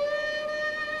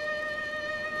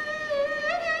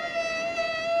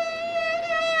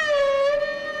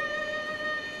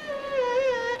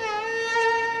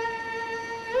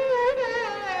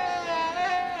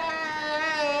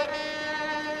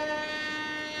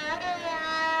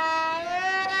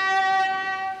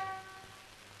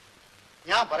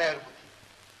 ഞാൻ പറയാ ഒരു ബുദ്ധി,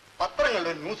 പത്രങ്ങളിൽ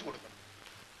ഒരു ന്യൂസ് കൊടുക്കണം.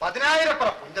 10,000 പറ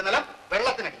പുഞ്ചനിലം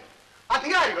വെള്ളത്തിനടി,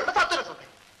 അധികാരികളുടെ സത്വര ശ്രദ്ധ.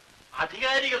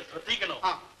 അധികാരികൾ ശ്രദ്ധിക്കണോ?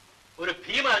 ഒരു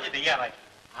ഭീമാർജി തയ്യാറാക്കി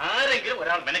ആരെങ്കിലും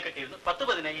ഒരാൾ മെനക്കെട്ടിരുന്നു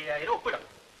 10-15,000 ഒപ്പിടണം.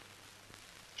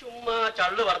 ചുമ്മാ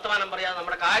ചള്ളു വർത്തമാനം പറയാതെ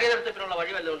നമ്മുടെ കാര്യനിർത്തിപ്പിനുള്ള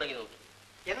വഴി വല്ലതും ഉണ്ടെങ്കിൽ നോക്കി.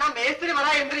 എന്നാ മേസ്ത്രി പറ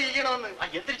എന്തിന് ചെയ്യണമെന്ന്.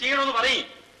 എന്തിന് ചെയ്യണമെന്ന് പറയും.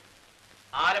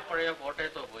 ആലപ്പുഴയോ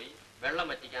കോട്ടയത്തോ പോയി വെള്ളം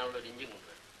വറ്റിക്കാനുള്ള ഒരു ഇഞ്ചിൻ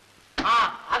കൊണ്ടുവരും.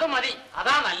 അത് മതി,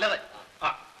 അതാ നല്ലത്.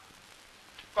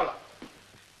 കൊള്ളാം.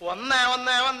 1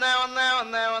 1 1 1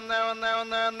 1 1 1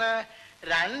 1 1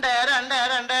 2 2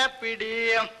 2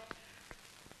 പിടിയും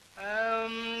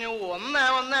 1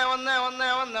 1 1 1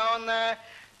 1 1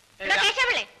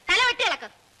 തലവെട്ടിളക്ക.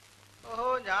 ഓഹോ,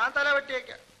 ഞാൻ തല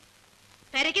വെട്ടിയേക്കാം.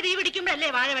 പെരക്ക് തീ പിടിക്കുമ്പോഴല്ലേ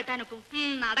വാഴ വെട്ടാനൊക്കും.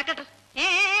 നടക്കട്ടെ.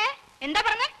 എന്താ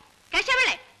പറഞ്ഞ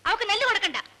കേശവളെ? അവക്ക് നെല്ല്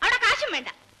കൊടുക്കണ്ട, അവിടെ കാശും വേണ്ട.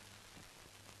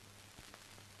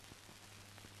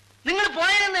 നിങ്ങൾ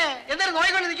പോയെന്ന് എന്തായാലും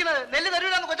നോയിക്കൊണ്ട് നിൽക്കുന്നത്. നെല്ല്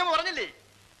തരൂലെന്ന് കൊച്ചമ്മ പറഞ്ഞില്ലേ?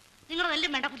 നിങ്ങൾ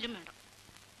നെല്ലും വേണ്ട പുല്ലും വേണ്ട.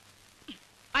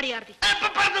 അറിയാർത്തി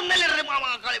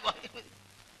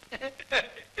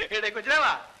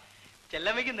കൊച്ചിനാവാ,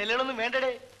 ചെല്ലമ്മയ്ക്ക് നെല്ലുകളൊന്നും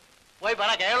വേണ്ടടേ. പോയി പറ,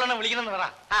 കേരളം വിളിക്കണമെന്ന് പറ.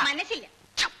 മനസ്സില്ല.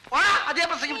 അതേ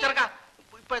പ്രസംഗം ചേർക്കാം.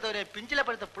 ഇപ്പോഴത്തെ ഒരു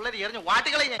പിഞ്ചിലപ്പെടുത്ത പിള്ളേർ എറിഞ്ഞ്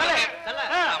വാട്ടുകളെ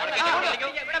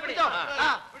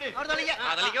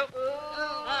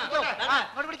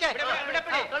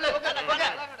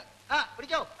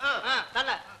പിടിച്ചോ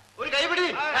ഒരു കൈ പിടി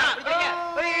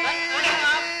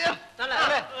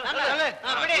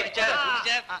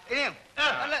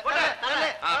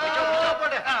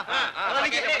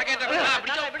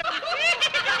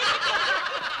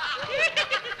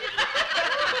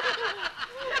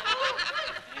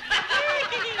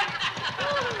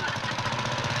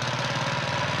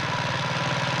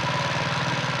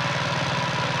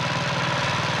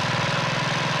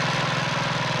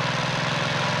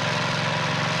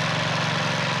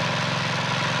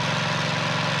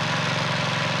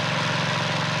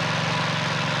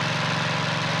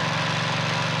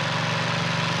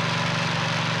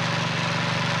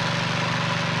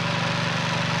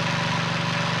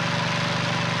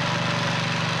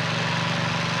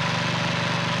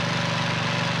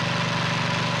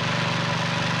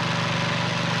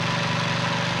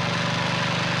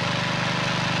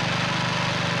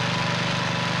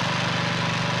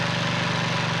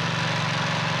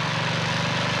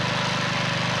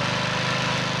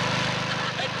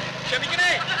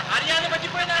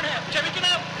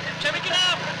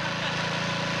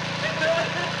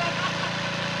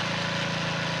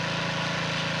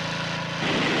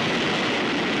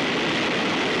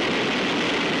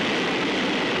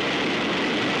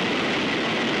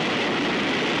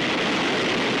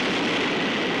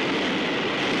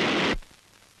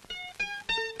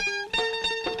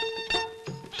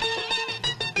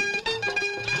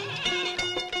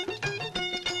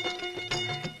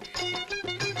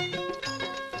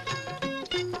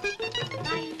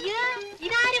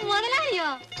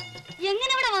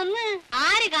ഇനിയും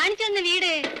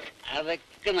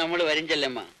അതൊക്കെ നമ്മൾ വരും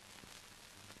ചെല്ലമ്മ.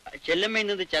 ചെല്ലമ്മ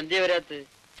ഇന്നത് ചന്ത വരാത്ത്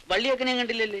വള്ളിയൊക്കെ ഞാൻ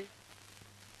കണ്ടില്ലല്ലേ.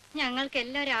 ഞങ്ങൾക്ക്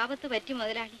എല്ലാരും ആപത്ത് പറ്റി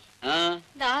മുതലാളി. ആ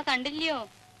ദാ കണ്ടില്ലയോ?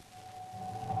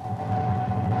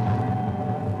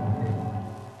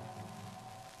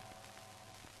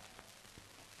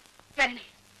 വരണേ,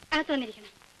 അകത്ത്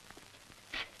വന്നിരിക്കണം.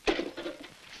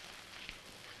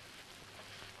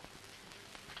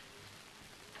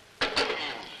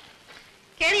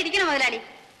 കേറിയിരിക്കണം മുതലാളി.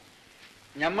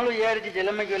 നമ്മൾ വിചാരിച്ച്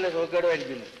ചെല്ലമ്മയ്ക്ക് വല്ല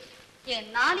സോക്കേടുമായിരിക്കുന്നു.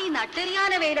 എന്നാൽ ഈ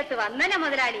നട്ടെറിയാന വെയിലത്ത് വന്നല്ല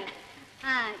മുതലാളി.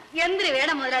 എന്തിന്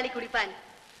വേണം മുതലാളി കുടിപ്പാൻ?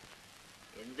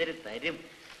 എന്തൊരു തരും.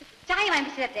 ചായ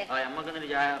വാങ്ങിച്ചു തരട്ടെ? നമ്മക്കെന്തിന്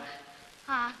ചായ?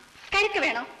 കരുക്ക്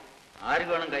വേണോ?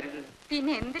 ആർക്ക് വേണം കരുക്ക്?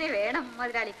 പിന്നെ എന്തിന് വേണം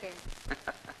മുതലാളിക്ക്?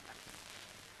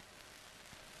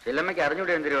 ചെല്ലമ്മയ്ക്ക്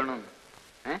അറിഞ്ഞൂടെ എന്തിനു വേണം?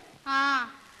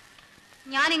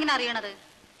 ഞാനിങ്ങനെ അറിയണത്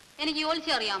എനിക്ക്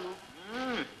യോലിച്ച് അറിയാമോ?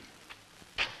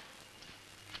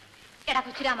 എടാ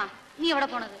കൊച്ചുരാമ, നീ എവിടെ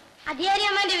പോണത്?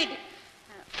 അധികാരിയമ്മന്റെ വീട്ടിൽ.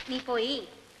 നീ പോയി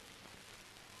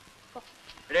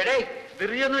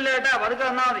ധൃതിയൊന്നുമില്ല കേട്ടാ, പതുക്കെ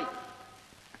വന്നാ മതി.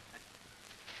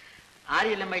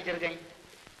 ആരെയെല്ലാം വായിച്ചെടുക്കാൻ?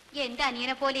 എന്റെ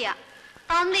അനിയനെ പോലെയാ.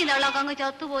 തന്നില്ലൊക്കെ അങ്ങ്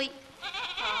ചത്തുപോയി.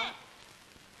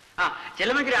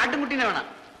 ചെല്ലമ്മയ്ക്ക് ആട്ടുംകുട്ടീനെ വേണം.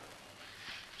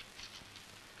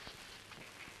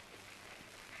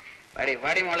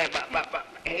 പാടി മോളെ,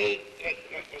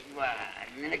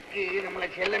 നിനക്ക് നമ്മളെ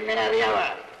ചെല്ലമ്മേനെ അറിയാവാ?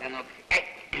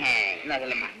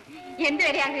 എന്ത്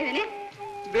വരെയാണ് ഇതിന്?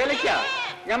 വിലക്കാ?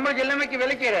 നമ്മൾ ചെല്ലമ്മയ്ക്ക്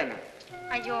വിലക്ക് തരാന്?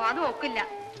 അയ്യോ, അത് ഒക്കില്ല.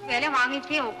 വില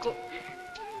വാങ്ങിച്ചേ ഒക്കൂ.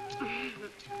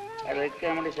 അതൊക്കെ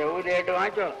നമ്മുടെ സൗകര്യമായിട്ട്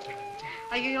വാങ്ങിച്ചോ.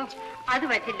 അയ്യോ, അത്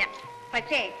പറ്റില്ല.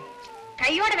 പക്ഷേ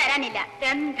കൈയോടെ വരാനില്ല.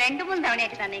 2-3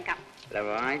 തവണയായിട്ട് തന്നേക്കാം. അല്ല,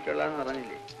 വാങ്ങിച്ചോളാന്ന്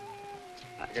പറഞ്ഞില്ലേ.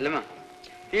 ചെല്ലമ്മ,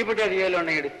 തീപ്പെട്ടി അധികം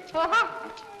ഉണ്ടെങ്കിൽ ഓഹോ,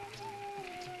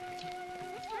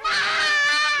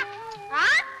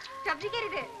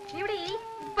 ശബ്ദിക്കരുത്. ഇവിടെ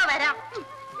ഇപ്പൊ വരാം.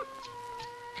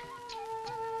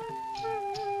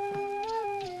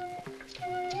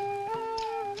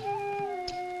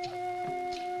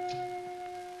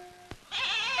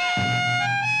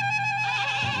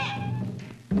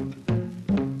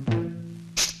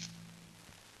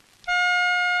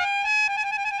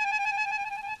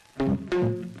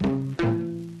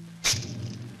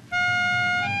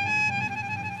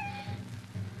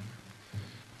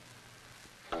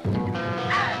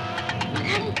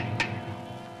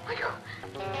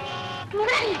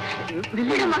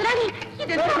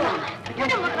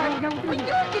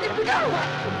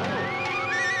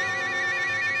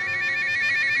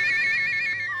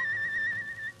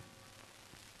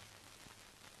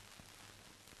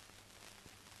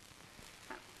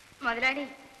 മുതലാളി,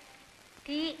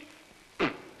 തീ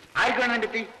ആർക്കാണ് എന്റെ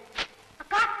തീ?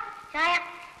 അക്ക, ചായ.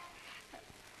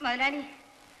 മുതലാളി,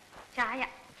 ചായ.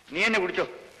 നീ എന്നെ കുടിച്ചോ.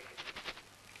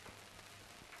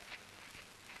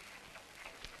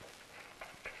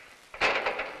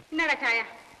 ഇന്നടാ ചായ.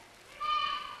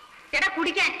 എടാ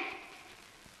കുടിക്കാൻ.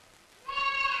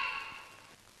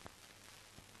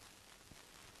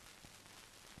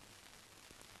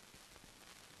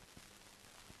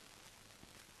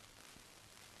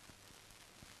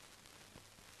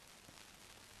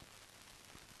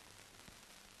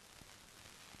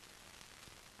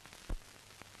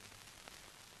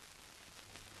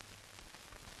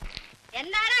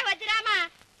 എന്താടാ വജ്രാമ,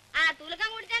 ആ തുലുക്കം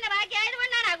കുടിച്ചതിന്റെ ബാക്കി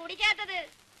ആയതുകൊണ്ടാണാ കുടിക്കാത്തത്?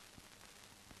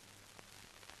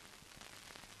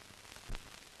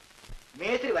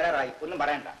 മേശ്രി വരാറായി, ഒന്നും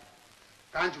പറയണ്ട.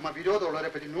 താൻ ചുമ്മാ വിരോധമുള്ളവരെ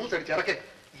പറ്റി ന്യൂസ് അടിച്ചിറക്കേ.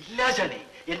 ഇല്ല ചാണി,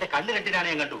 എന്റെ കണ്ണ് കെട്ടിനാണ്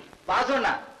ഞാൻ കണ്ടു. വാസുണ്ണ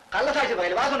കള്ളസാക്ഷി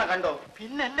പറയില്ല, വാസുണ്ണ കണ്ടോ?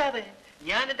 പിന്നല്ലാതെ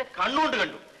ഞാൻ എന്റെ കണ്ണുകൊണ്ട്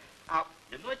കണ്ടു.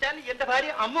 എന്ന് വെച്ചാൽ എന്റെ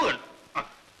ഭാര്യ അമ്മു കണ്ടു.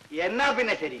 എന്നാ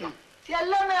പിന്നെ ശരി.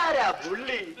 ചെല്ലമ്മയാരാ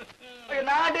പുള്ളി?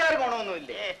 നാട്ടുകാർ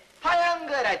ഗുണമൊന്നുമില്ലേ?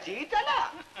 ഭയങ്കര ചീറ്റല.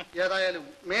 ഏതായാലും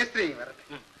മേസ്ത്രിയും വരട്ടെ.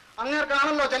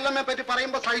 അങ്ങേർക്കാണല്ലോ ചെല്ലമ്മയെ പറ്റി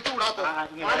പറയുമ്പോ സഹിച്ചുകൂടാത്ത.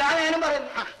 അതാണ് ഞാനും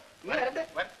പറയുന്നത്. വരട്ടെ.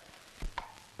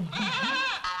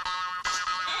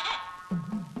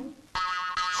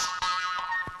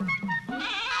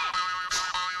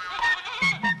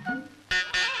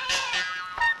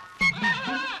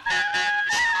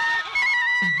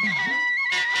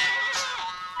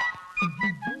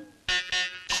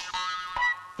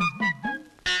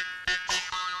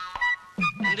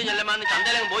 എന്ത് ചെല്ലമ്മ,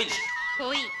 ചന്തയിലും പോയില്ലേ?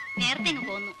 പോയി, നേരത്തെ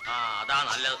പോന്നു. ആ, അതാ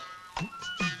നല്ലത്.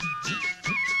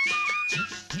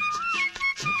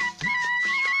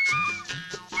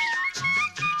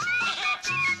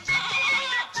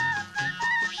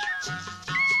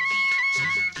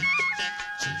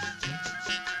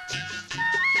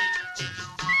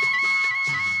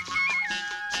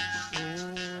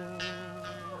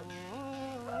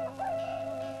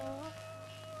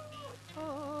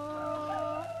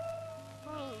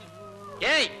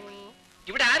 ഏയ്,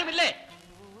 ഇവിടെ ആരുമില്ലേ?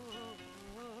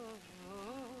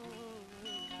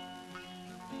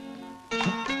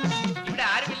 ഇവിടെ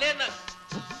ആരുമില്ലേ എന്ന്?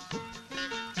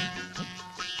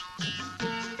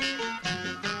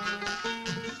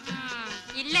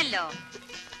 ഇല്ലല്ലോ.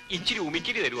 ഇച്ചിരി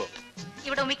ഉമിക്കരി തരുവോ?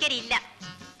 ഇവിടെ ഉമിക്കരി ഇല്ല.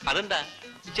 അതെന്താ?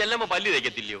 ചെല്ലമ്മ പല്ല്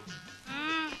തേക്കത്തില്ലയോ?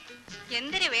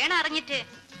 എന്തിനു വേണം അറിഞ്ഞിട്ട്?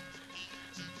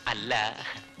 അല്ല,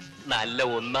 നല്ല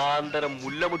ഒന്നാന്തരം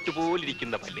മുല്ലമുട്ട്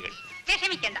പോലിരിക്കുന്ന പല്ലുകൾ.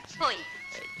 വിഷമിക്കണ്ട, പോയി.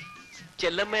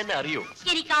 ചെല്ലമ്മേനെ അറിയോ?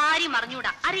 എനിക്കാരും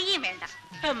അറിഞ്ഞൂടാ, അറിയുകയും വേണ്ട.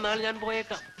 എന്നാൽ ഞാൻ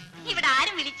പോയേക്കാം. ഇവിടെ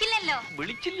ആരും വിളിച്ചില്ലല്ലോ.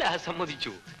 വിളിച്ചില്ല,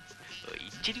 സമ്മതിച്ചു.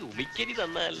 ഇച്ചിരി ഉമിക്കരി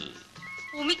തന്നാൽ.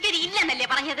 ഉമിക്കരി ഇല്ലെന്നല്ലേ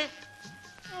പറഞ്ഞത്?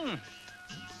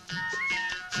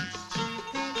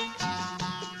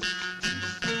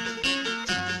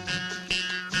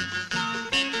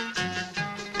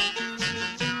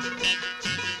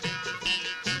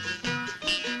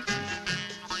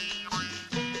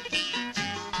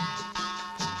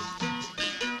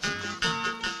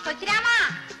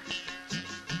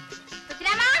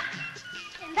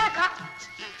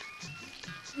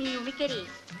 നീ ഉമിക്കരി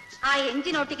ആ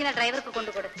എഞ്ചിൻ ഓട്ടിക്കുന്ന ഡ്രൈവർക്ക്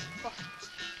കൊണ്ടുകൊടു.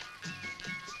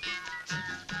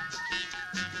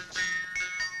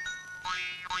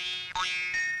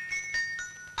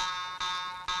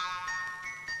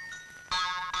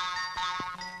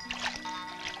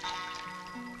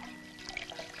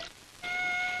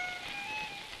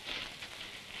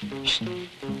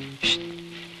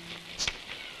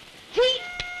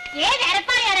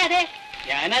 ഏതരപ്പായാണത്?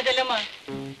 ഞാനാ ചെല്ലമ്മ.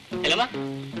 ചെല്ലമ്മ,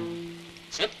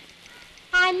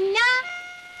 അല്ല,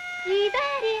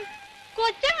 ഇതാര്?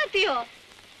 കൊച്ചങ്ങത്തിയോ?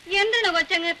 എന്താണ്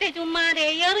കൊച്ചങ്ങത്തെ ചുമ്മാതെ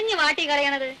എറിഞ്ഞു വാട്ടി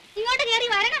കളയണത്? ഇങ്ങോട്ട് കയറി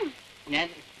വരണം.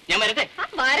 ഞാൻ വരട്ടെ?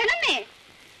 വരണന്നേ.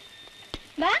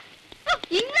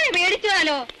 ഇങ്ങനെ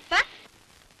പേടിച്ചാലോ?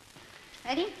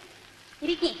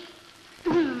 ഇരിക്കേ.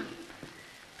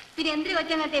 പിന്നെ എന്തിനു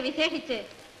കൊച്ചങ്ങത്തെ വിശേഷിച്ച്?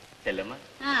 ചെല്ലമ്മ,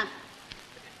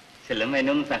 ചെല്ലമ്മ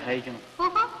എന്നെ ഒന്ന് സഹായിക്കണം.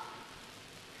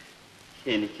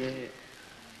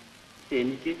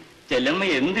 എനിക്ക് ചെല്ലമ്മ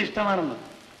എന്ത് ഇഷ്ടമാണെന്ന്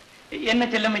എന്നെ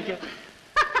ചെല്ലമ്മയ്ക്കോ?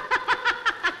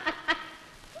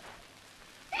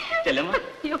 ചെല്ലമ്മ,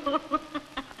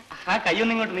 ആ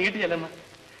കയ്യൊന്നും ഇങ്ങോട്ട് നീട്ടി ചെല്ലമ്മ.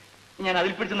 ഞാൻ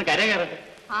അതിൽ പിടിച്ചൊന്ന് കര കയറട്ടെ.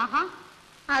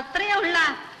 അത്രയാ ഉള്ള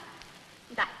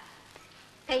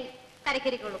കൈ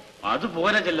കരക്കരിക്കുള്ളൂ.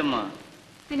 അതുപോലെ ചെല്ലമ്മ.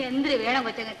 പിന്നെ എന്തിനു വേണം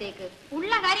കൊച്ചങ്ങത്തേക്ക്?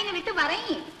 ഉള്ള കാര്യങ്ങൾ വിട്ടു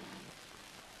പറയേ.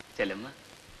 ചെല്ലമ്മ,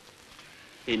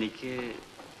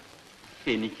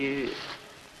 എനിക്ക്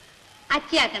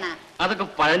അച്ചിയാക്കണ അതൊക്കെ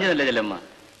പഴഞ്ഞതല്ലേ ചെല്ലമ്മ?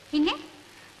 പിന്നെ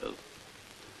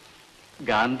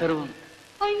ഗാന്ധർവം.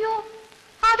 അയ്യോ,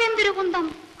 അതെന്തൊരു കുന്തം!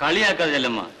 കളിയാക്കാതെ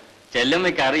ചെല്ലമ്മ,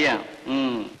 ചെല്ലമ്മയ്ക്ക് അറിയാം.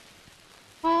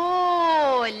 ഓ,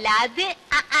 അത്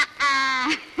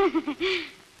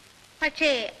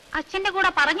പക്ഷേ അച്ഛന്റെ കൂടെ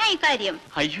പറഞ്ഞ ഈ കാര്യം?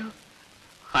 അയ്യോ,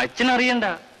 അച്ഛനറിയണ്ട.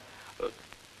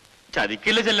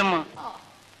 ചതിക്കില്ല ചെല്ലമ്മ.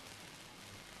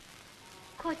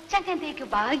 കൊച്ചങ്ങത്തേക്ക്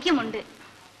ഭാഗ്യമുണ്ട്.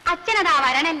 അച്ഛനതാ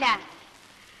വരണല്ല.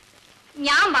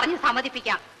 ഞാൻ പറഞ്ഞു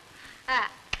സമ്മതിപ്പിക്കാം.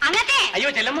 അങ്ങത്തെ. അയ്യോ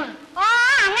ചെല്ലമ്മ. ഓ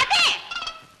അങ്ങത്തെ.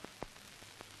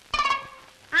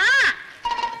 ആ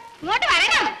ഇങ്ങോട്ട്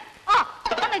വരണം. ഓ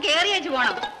ഒന്ന് കേറി വെച്ച്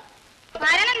പോണം.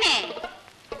 വരണന്നേ.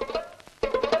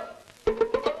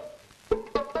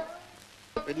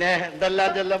 പിന്നെ എന്തെല്ലാം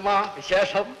ചെല്ലമ്മ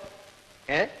വിശേഷം?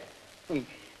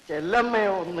 ചെല്ലമ്മയെ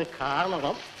ഒന്ന്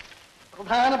കാണണം,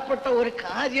 പ്രധാനപ്പെട്ട ഒരു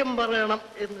കാര്യം പറയണം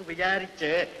എന്ന്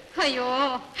വിചാരിച്ച്. അയ്യോ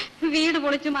വീട്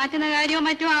പൊളിച്ചു മാറ്റുന്ന കാര്യമോ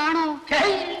മറ്റോ ആണോ?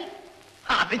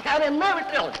 അത് ഞാൻ എന്നാ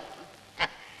വിട്ടോ?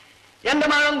 എന്റെ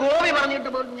മകൻ ഗോപി പറഞ്ഞിട്ട്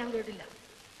പോലും ഞാൻ കേട്ടില്ല.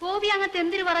 ഗോപി അങ്ങത്തെ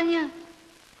എന്തിനു പറഞ്ഞു?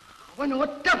 അവൻ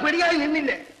ഒറ്റ പിടിയായി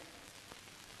നിന്നില്ലേ?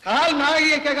 കാൽ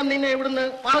നാഴികയ്ക്കകം നിന്നെ ഇവിടുന്ന്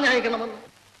പറഞ്ഞയക്കണമെന്ന്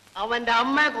അവന്റെ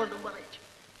അമ്മയെ കൊണ്ടും പറയിച്ചു.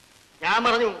 ഞാൻ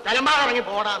പറഞ്ഞു തലമ്പാ ഇറങ്ങി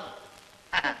പോടാന്ന്.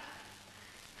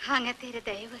 അങ്ങത്തെ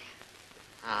ദയവ്.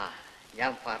 ആ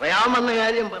ഞാൻ പറയാമെന്ന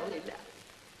കാര്യം പറഞ്ഞില്ല.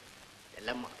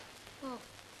 ചെല്ലമ്മ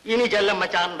ഇനി ചെല്ലമ്മ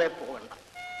ചാന്തേ പോകണ്ട.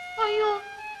 അയ്യോ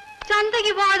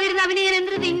ചന്തയ്ക്ക് പോകാതിരുന്ന അവനെ ഞാൻ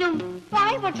എന്തിനു തിന്നും?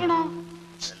 വായി പൊട്ടണോ?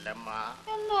 ചെല്ലമ്മ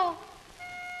എന്തോ?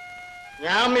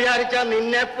 ഞാൻ വിചാരിച്ച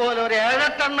നിന്നെ പോലെ ഒരു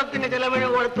 7-8 എണ്ണത്തിന് ചിലവിന്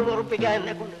കൊടുത്ത് ഉറപ്പിക്കാൻ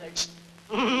എന്നെ കൊണ്ട് കഴിച്ചു.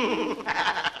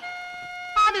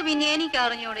 അത് പിന്നെ എനിക്ക്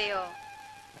അറിഞ്ഞൂടെയോ?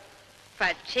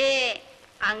 പക്ഷേ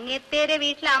അങ്ങത്തേരെ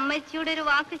വീട്ടിലെ അമ്മച്ചിയുടെ ഒരു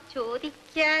വാക്ക്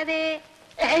ചോദിക്കാതെ.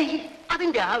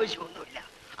 അതിന്റെ ആവശ്യമൊന്നുമില്ല.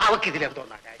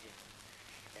 അവക്കിതിലെന്തോന്നാ കാര്യം?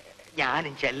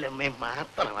 ഞാനും ചെല്ലമ്മയും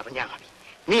മാത്രം അറിഞ്ഞാൽ മതി.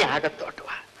 നീ അകത്തോട്ട്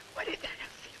വാ.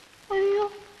 അയ്യോ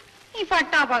ഈ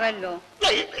പട്ടാപ്പകല്ലോ.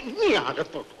 നീ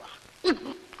അകത്തോട്ട് വാ.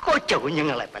 കൊച്ച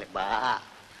കുഞ്ഞുങ്ങളെ പോലെ വാ.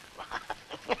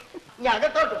 നീ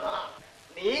അകത്തോട്ട് വാ.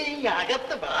 നീ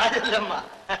അകത്ത് വാരല്ലമ്മ.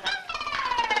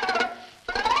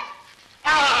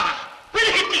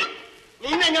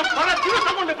 നിന്നെ ഞാൻ പല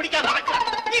ദിവസം കൊണ്ട് പിടിക്കാൻ നടക്കുക.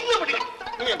 ഇന്ന് പിടിക്കാം.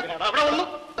 നീ എന്തിനാണ് അവിടെ വന്നു?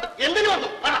 എന്തിനു വന്നു?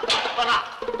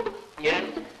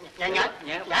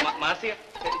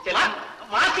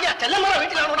 മാസിക ചെല്ലമ്മ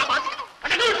വീട്ടിലാണോടാ മാസിക?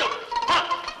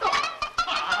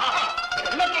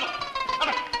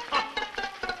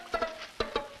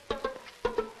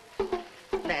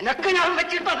 നിനക്ക് ഞാൻ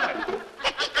വെച്ചിട്ടുണ്ട്.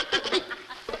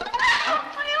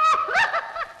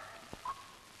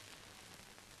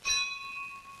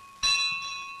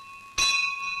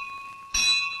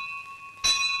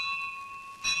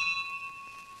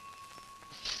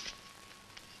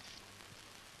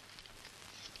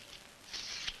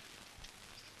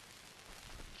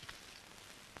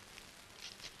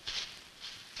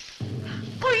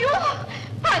 അയ്യോ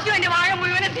പശുവിന്റെ വാഴ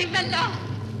മുഴുവനും തിന്നല്ലോ.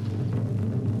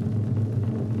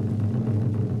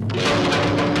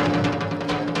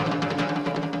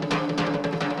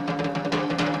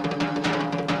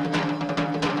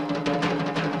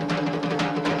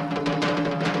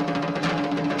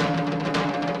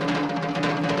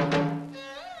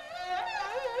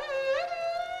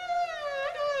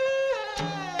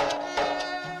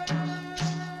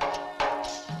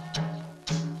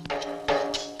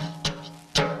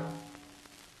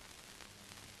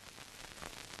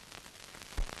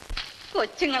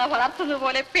 കൊച്ചുങ്ങളെ വളർത്തുന്നത്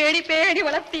പോലെ പേടി പേടി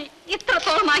വളർത്തി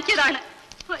ഇത്രത്തോളം ആക്കിയതാണ്.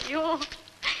 അയ്യോ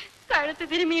കഴുത്ത്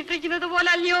തിരുമിയിട്ടിരിക്കുന്നത് പോലെ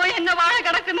അല്ലയോ എന്നെ വാഴ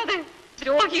കിടക്കുന്നത്.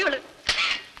 ദ്രോഹികള്,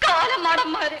 കാലം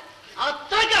മടന്മാര്.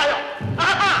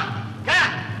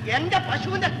 എന്റെ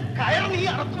പശുവിന്റെ കയർ നീ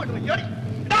അറത്തുകൊണ്ട് വയ്യോടി.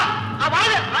 ആ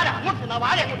വാഴ അങ്ങോട്ട്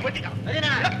വാഴ അങ്ങോട്ട് വെട്ടിക്കണം.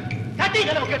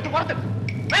 കെട്ട് പുറത്ത്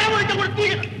വേറെ വിളിച്ചും കൂടി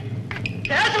തീരണം.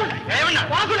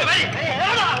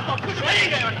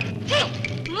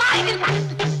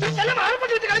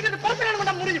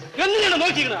 എന്തിനാണ്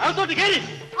നോക്കിക്കുന്നത്? അകത്തോട്ട് കയറി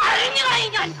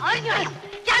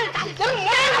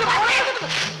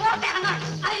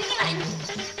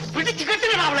പിടിച്ചു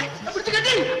കെട്ടിടാ അവളെ. പിടിച്ചു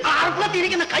കെട്ടി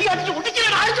ആർപ്പത്തിരിക്കുന്ന കൈ അടിച്ച്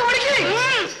ഒട്ടിച്ചിടാ. അടിച്ചു ഓടിക്കേ.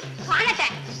 കാണട്ടെ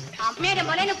അമ്മയുടെ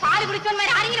മുലന് പാല് കുടിച്ചവന്മാർ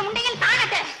ആരെങ്കിലും ഉണ്ടെങ്കിൽ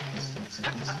കാണട്ടെ.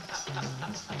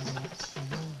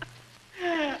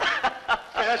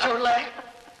 ശേഷമുള്ള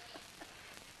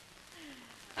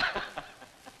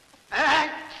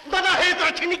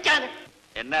ക്ഷണിക്കാൻ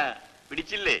എന്നാ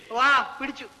പിടിച്ചില്ലേ? വാ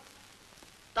പിടിച്ചു.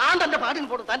 താൻ തന്റെ പാട്ടിന്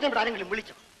പോടും. തന്റെ ഇവിടെ ആരെങ്കിലും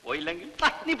വിളിച്ചോ? പോയില്ലെങ്കിൽ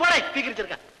നീ പോടേ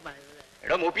സ്വീകരിച്ചെടുക്കാം.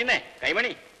 എടോ മൂപ്പിന്നെ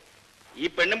കൈമണി, ഈ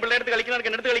പെണ്ണും പിള്ളേർത്ത് കളിക്കുന്നവർക്ക്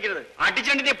എന്റെ അടുത്ത് കളിക്കരുത്.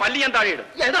 അടിച്ചണ്ടിന്റെ പല്ലി ഞാൻ താഴെ ഇടും.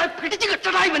 ഏതാ പിടിച്ചു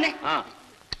കെട്ടടാ ഇവനെ. ആ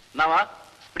എന്നാ വാ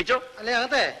പിടിച്ചോ. അല്ലേ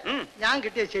അകത്തെ ഞാൻ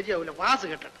കിട്ടിയത് ശരിയാവൂല. വാസ്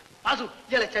കെട്ടട്ടെ. വാസു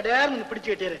ഇയാളെ ചെടേർന്ന് പിടിച്ചു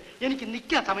കെട്ടിയത് എനിക്ക്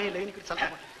നിൽക്കാൻ സമയമില്ല. എനിക്കൊരു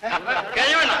സ്ഥലം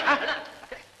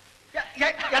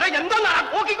എടാ എന്തൊന്നാ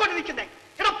നോക്കിക്കൊണ്ടിരിക്കുന്നേ?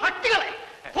 എടാ പട്ടികളെ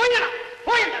പോയിടാ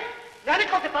പോയില്ല.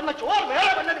 ഞാനിക്കൊക്കെ തന്ന ചോറ്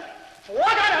വേറെ വല്ലത്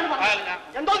പോകാനാണ് പറഞ്ഞത്.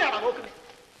 എന്തോന്നാണ് നോക്കുന്നത്?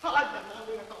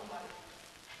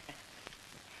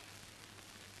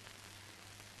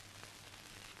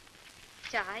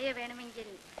 ചായ വേണമെങ്കിൽ.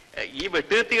 ഈ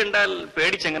വെട്ടുകത്തി കണ്ടാൽ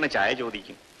പേടിച്ചെങ്ങനെ ചായ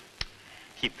ചോദിക്കും?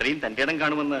 ഇത്രയും തന്റെ ഇടം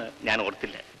കാണുമെന്ന് ഞാൻ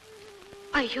ഓർത്തില്ല.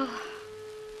 അയ്യോ,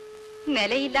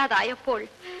 നിലയില്ലാതായപ്പോൾ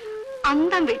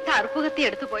അന്തം വിട്ട് അറുപ്പുകത്തി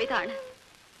എടുത്തു പോയതാണ്.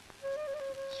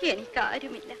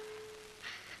 എനിക്കാരുമില്ല.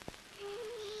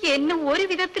 എന്നെ ഒരു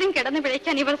വിധത്തിലും കിടന്നു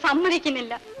പിഴയ്ക്കാൻ ഇവർ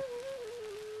സമ്മതിക്കുന്നില്ല.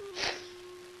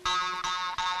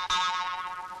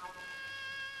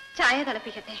 ചായ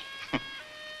തിളപ്പിക്കട്ടെ?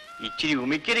 ഇച്ചിരി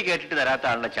ഉമിക്കരി കേട്ടിട്ട് തരാത്ത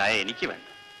ആളുടെ ചായ എനിക്ക് വേണ്ട.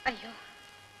 അയ്യോ,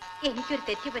 എനിക്കൊരു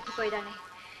തെറ്റ് പറ്റിപ്പോയതാണ്,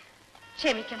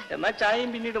 ക്ഷമിക്കണം. എന്നാ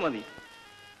ചായയും പിന്നീട് മതി.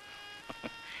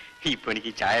 ഇപ്പൊ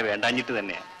എനിക്ക് ചായ വേണ്ടാഞ്ഞിട്ട്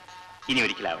തന്നെയാ. ഇനി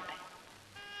ഒരിക്കലാവട്ടെ.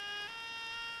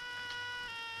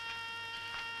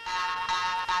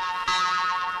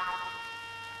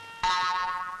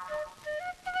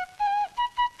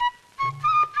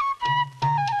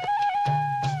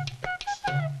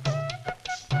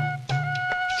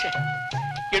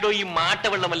 എടോ, ഈ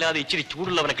മാട്ടവെള്ളമല്ലാതെ ഇച്ചിരി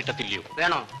ചൂടുള്ളവനെ കിട്ടത്തില്ലയോ?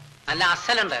 വേണോ? നല്ല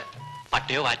അസലുണ്ട്.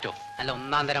 പട്ടയോ വാറ്റോ? നല്ല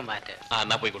ഒന്നാം തരം വാറ്റ്.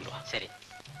 എന്നാ പോയി കൊണ്ടുപോവാ. ശരി.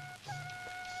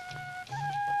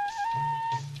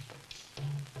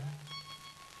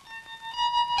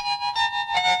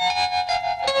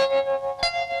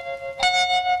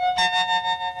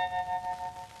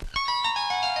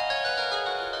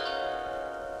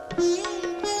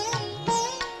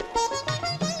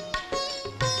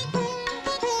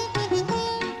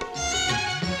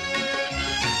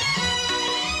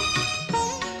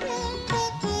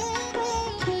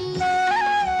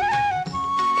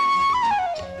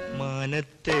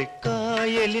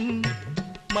 കായലിൻ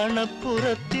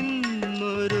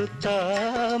മണപ്പുറത്തിന്നൊരു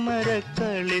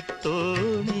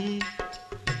താമരക്കളിത്തോണി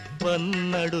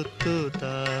വന്നടുത്തു.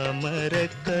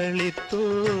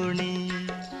 താമരക്കളിത്തോണി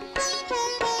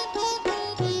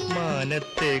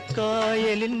മാനത്തെ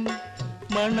കായലിൻ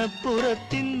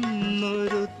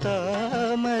മണപ്പുറത്തിന്നൊരു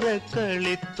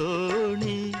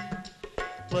താമരക്കളിത്തോണി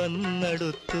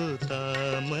വന്നടുത്തു.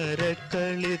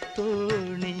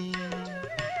 താമരക്കളിത്തോണി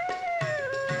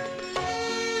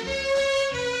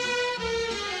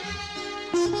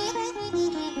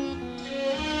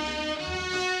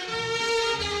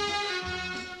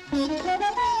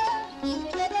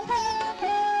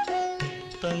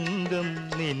തങ്കം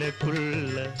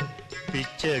നിനക്കുള്ള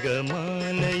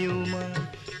പിച്ചകമാലയുമായി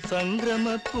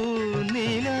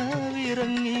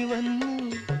സംക്രമപ്പൂനിലാവിറങ്ങി വന്നു.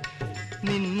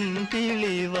 നിൻ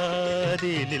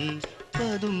കിളിവാതിലിൽ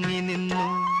പതുങ്ങി നിന്നു.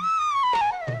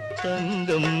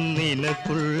 തങ്കം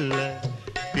നിനക്കുള്ള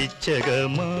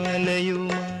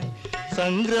പിച്ചകമാലയുമായി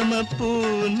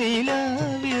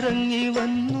സംക്രമപ്പൂനിലാവിറങ്ങി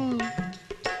വന്നു.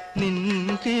 നിൻ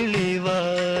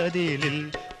കിളിവാതിലിൽ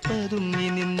പതുങ്ങി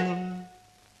നിന്നു.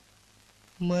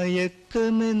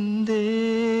 മയക്കമെന്തേ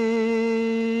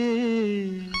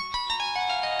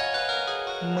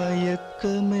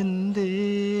മയക്കമെന്തേ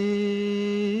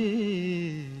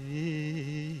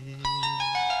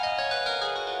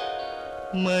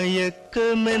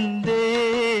മയക്കമെന്തേ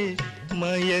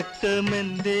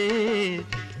മയക്കമെന്തേ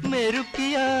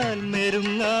മെരുക്കിയാൽ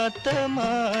മെരുങ്ങാത്ത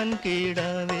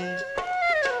മാൻകിടാവേ.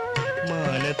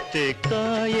 മാനത്തെ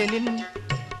കായലിൻ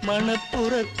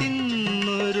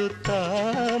മണപ്പുറത്തിന്നൊരു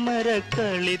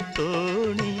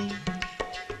താമരക്കളിത്തോണി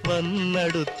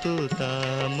വന്നടുത്തു.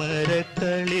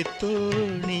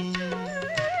 താമരക്കളിത്തോണി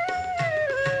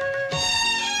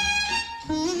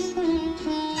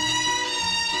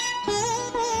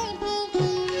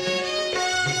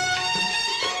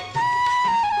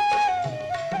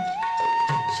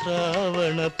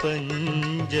ശ്രാവണ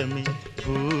പഞ്ചമി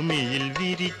ഭൂമിയിൽ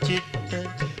വിരിച്ചിട്ട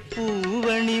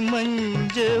പൂവണി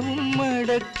മഞ്ചവും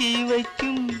മടക്കി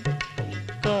വയ്ക്കും.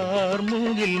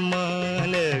 കാർമുകിൽ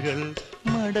മാലകൾ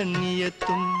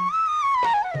മടങ്ങിയെത്തും.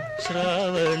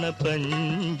 ശ്രാവണ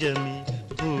പഞ്ചമി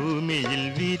ഭൂമിയിൽ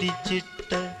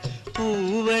വിരിച്ചിട്ട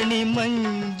പൂവണി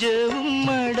മഞ്ചവും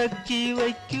മടക്കി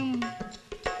വയ്ക്കും.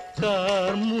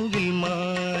 കാർമുകിൽ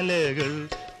മാലകൾ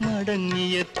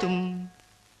മടങ്ങിയെത്തും.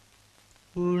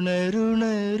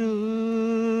 ഉണരുണരൂ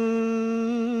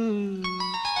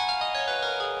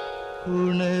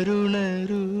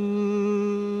ഉണരുണരൂ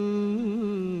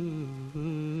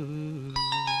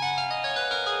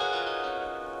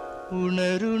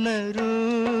ഉണരുണരൂ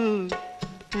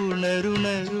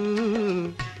ഉണരുണരൂ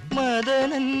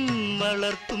മദനൻ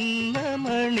വളർത്തുന്ന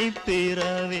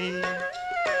മണിപ്പിറവേ.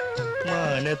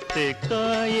 മാനത്തെ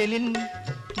കായലിൻ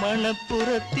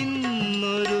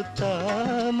മണപ്പുറത്തിന്നൊരു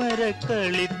താമരക്കളിത്തോണി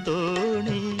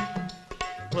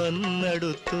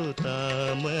വന്നടുത്തു.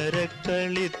 താമരക്കളിത്തോണി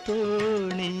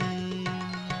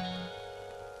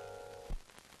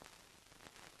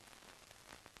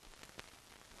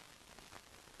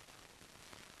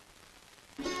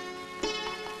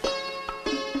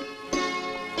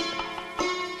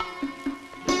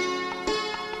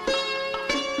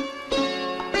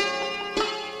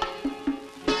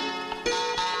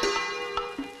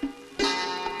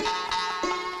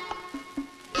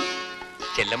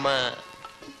ചെല്ലമ്മ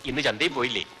ഇന്ന് ചന്തയിൽ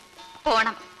പോയില്ലേ?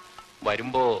 പോണം.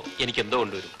 വരുമ്പോ എനിക്ക് എന്തോ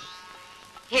കൊണ്ടുവരും.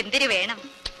 എന്തിനു വേണം?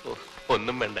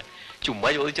 ഒന്നും വേണ്ട, ചുമ്മാ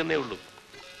ചോദിച്ചെന്നേ ഉള്ളൂ.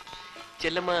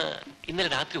 ചെല്ലമ്മ ഇന്നലെ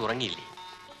രാത്രി ഉറങ്ങിയില്ലേ?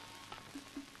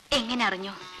 എങ്ങനെ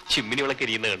അറിഞ്ഞു? ചിമ്മിനി വിളക്ക്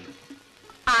എരിയുന്ന കണ്ടു.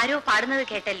 ആരോ പാടുന്നത്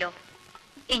കേട്ടല്ലോ,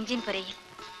 എഞ്ചിൻ പുരയിൽ.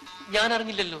 ഞാൻ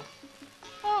അറിഞ്ഞില്ലല്ലോ.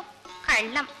 ഓ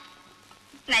കള്ളം,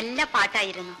 നല്ല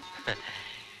പാട്ടായിരുന്നു.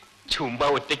 ചുമ്മാ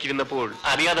ഒറ്റയ്ക്കിരുന്നപ്പോൾ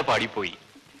അറിയാതെ പാടിപ്പോയി.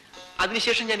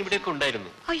 അതിനുശേഷം ഞാൻ ഇവിടെയൊക്കെ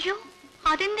ഉണ്ടായിരുന്നു. അയ്യോ,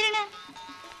 അതെന്തിനാണ്?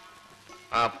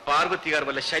 ആ പാർവതികാർ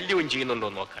വല്ല ശല്യവും ചെയ്യുന്നുണ്ടോ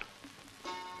നോക്കാൻ.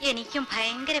 എനിക്കും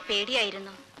ഭയങ്കര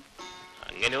പേടിയായിരുന്നു.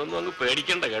 അങ്ങനെ ഒന്നും അങ്ങ്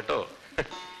പേടിക്കണ്ട കേട്ടോ.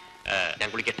 ഞാൻ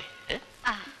കുളിക്കട്ടെ.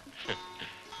 ആ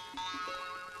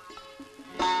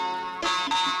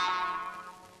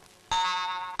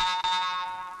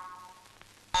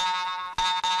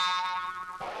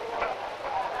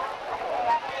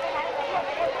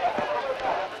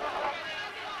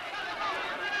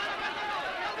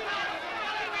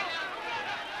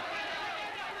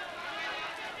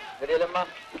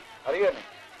അറിയാനേ?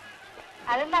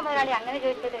 അതെന്താ മുതലാളി അങ്ങനെ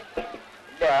ചോദിച്ചത്?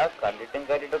 ഇല്ല, കണ്ടിട്ടും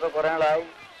കേട്ടിട്ടൊക്കെ കുറെ നാളായി.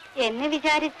 എന്നെ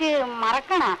വിചാരിച്ച്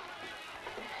മറക്കണ?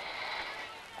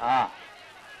 ആ,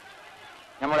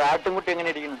 നമ്മുടെ ആട്ടുംകുട്ടി എങ്ങനെ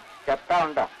ഇരിക്കുന്നു? ചത്ത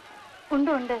ഉണ്ടാ?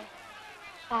 ഉണ്ട് ഉണ്ട്,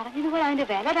 പറഞ്ഞതുപോലെ അതിന്റെ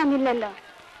വില തന്നില്ലല്ലോ.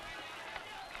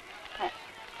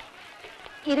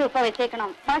 ഇത് ഇപ്പൊ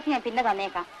വെച്ചേക്കണം, ബാക്കി ഞാൻ പിന്നെ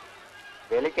തന്നേക്കാം.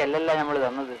 വിലക്കല്ലല്ല നമ്മൾ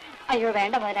തന്നത്. അയ്യോ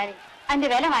വേണ്ട മുതലാളി, അതിന്റെ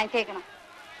വില വാങ്ങിച്ചേക്കണം.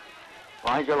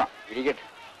 വാങ്ങിച്ചോളാം, ഇരിക്കട്ടെ.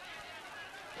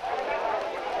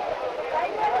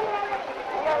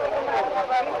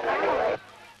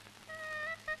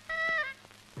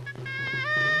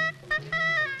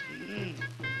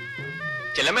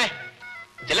 ചെല്ലമ്മേ,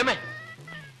 ചെല്ലമ്മേ,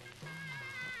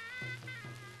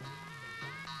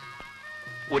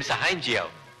 ഒരു സഹായം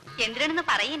ചെയ്യാവോ? എന്തിനാണെന്ന്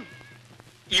പറയിൻ.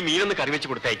 ഈ മീനൊന്ന് കറി വെച്ച്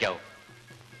കൊടുത്തയക്കാവോ?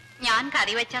 ഞാൻ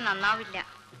കറി വെച്ചാൽ നന്നാവില്ല,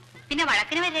 പിന്നെ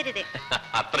വഴക്കിന് വരരുത്.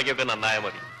 അത്രയ്ക്കൊക്കെ നന്നായ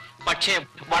മതി. പക്ഷേ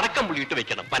വടക്കം പുളിയിട്ട്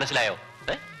വെക്കണം, മനസ്സിലായോ?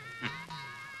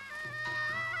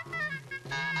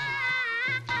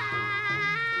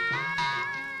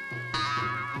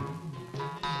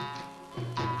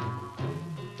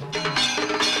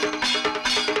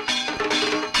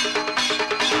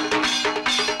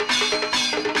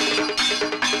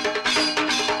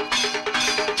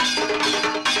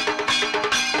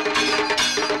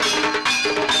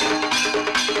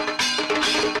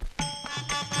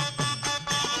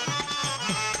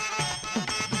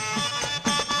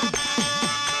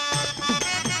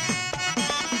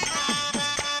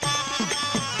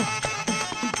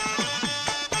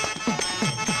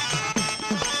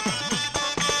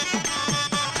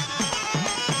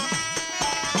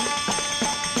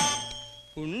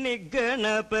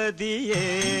 ഗണപതിയേ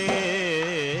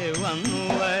വന്നു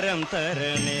വരം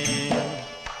തരണേ,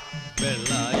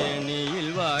 വെള്ളായണിയിൽ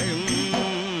വാഴും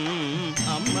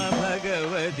അമ്മ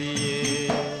ഭഗവതിയേ.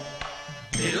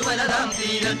 തിരുമലതാം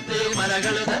തീരത്ത്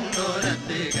മലകൾ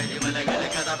തന്നോരത്ത് കരിമലകൾ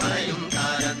കഥ പറയും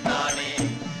കാലത്താണേ.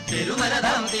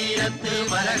 തിരുമലതാം തീരത്ത്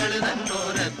മലകൾ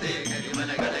തന്നോരത്ത്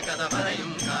കരിമലകൾ കഥ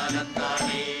പറയും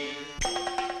കാലത്താണേ.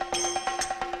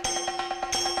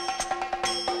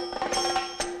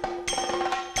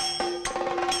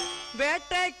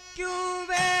 വേട്ടയ്ക്കു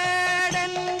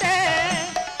വേടന്റെ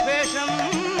വേഷം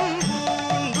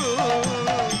പൂണ്ടു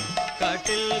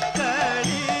കാട്ടിൽ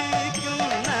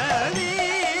കളിക്കുന്ന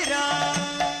വീരാ,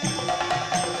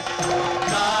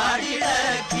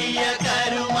 കാടിളക്കിയ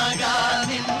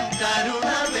കരുമകാനിൻ കരുണ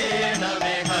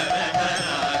വേണമേ ഹര ഹര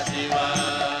ശിവ.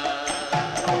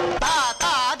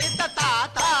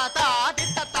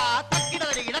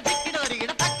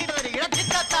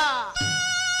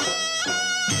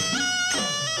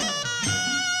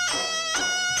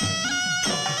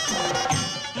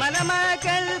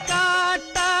 മലമകൾ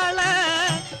കാട്ടാള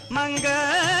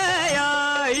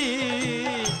മങ്കയായി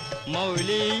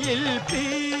മൗലിയിൽ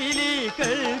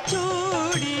പീലികൾ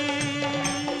ചൂടി,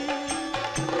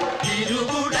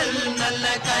 തിരുവുടൽ നല്ല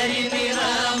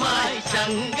കരിനിറമായി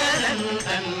ശങ്കരൻ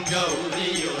തൻ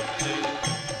ഗൗരിയൊത്ത്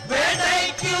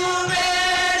വേടയ്ക്കു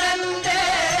വേടന്റെ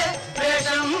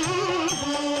വേഷം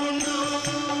പൂണ്ടു.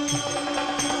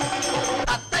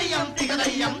 തത്തയ്യം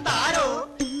തികതയ്യം താരോ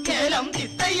കേലം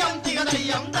തിത്തയ്യം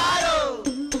തികതയ്യം താരോ.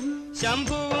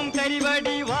 ശംഭുവും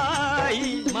കരിവടിവായി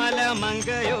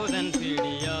മലമങ്കയോധൻ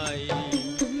പിടിയായി,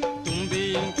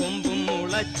 തുമ്പിയും കൊമ്പും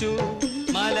മുളച്ചു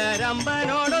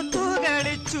മലരമ്പനോടൊത്തു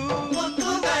കളിച്ചു,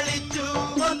 ഒത്തുകളിച്ചു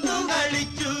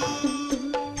ഒത്തുകളിച്ചു.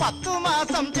 10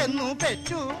 മാസം ചെന്നു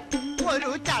പെറ്റു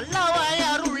ഒരു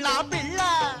ചള്ളവയറുള്ള പിള്ള,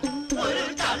 ഒരു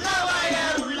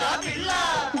ചള്ളവയറുള്ള പിള്ള.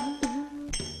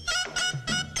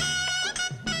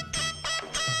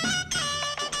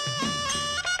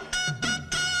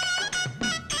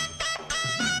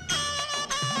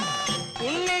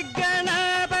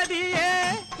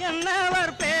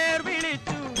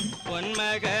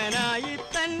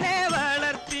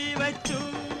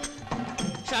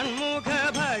 ആറുമുഖ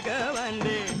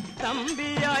ഭഗവന്റെ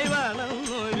തമ്പിയായി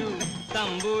വളർന്നൊരു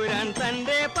തമ്പുരാൻ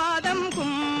തന്റെ പാദം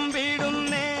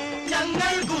കുമ്പിടുന്നേ,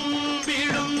 ഞങ്ങൾ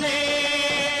കുമ്പിടുന്നേ.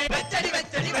 വെച്ചടി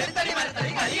വെച്ചടി വെളുത്തടി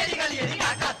മരത്തടി കളിയടി കളിയടി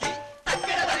കാക്കാത്തി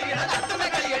തക്കിട തരികിട തട്ടുമ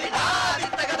കളിയടി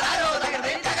താരോ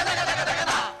തകർന്നേ തകതക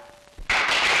തകതകതാ.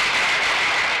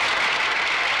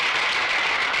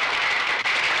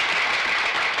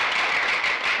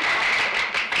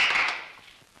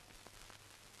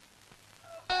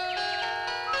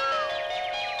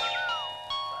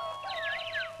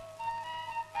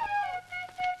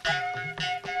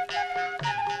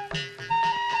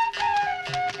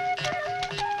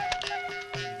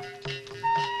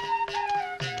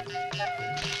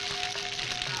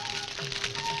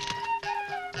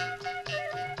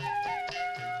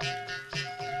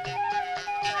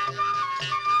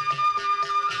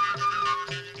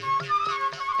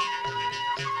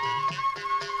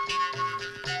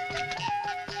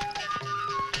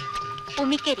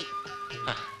 ഉമിക്കരി.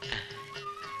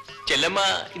 ചെല്ലമ്മ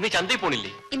ഇന്ന് ചന്തയിൽ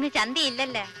പോണില്ലേ? ഇന്ന്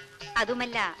ചന്തയില്ലല്ലേ.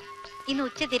 അതുമല്ല, ഇന്ന്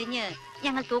ഉച്ച തിരിഞ്ഞ്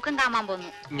ഞങ്ങൾ തൂക്കം കാമാൻ പോന്നു.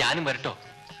 ഞാനും വരട്ടോ?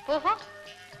 ഓഹോ,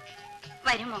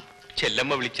 വരുമോ?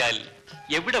 ചെല്ലമ്മ വിളിച്ചാൽ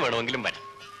എവിടെ വേണമെങ്കിലും വരാം.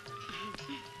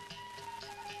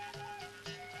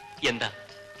 എന്താ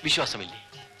വിശ്വാസമില്ലേ?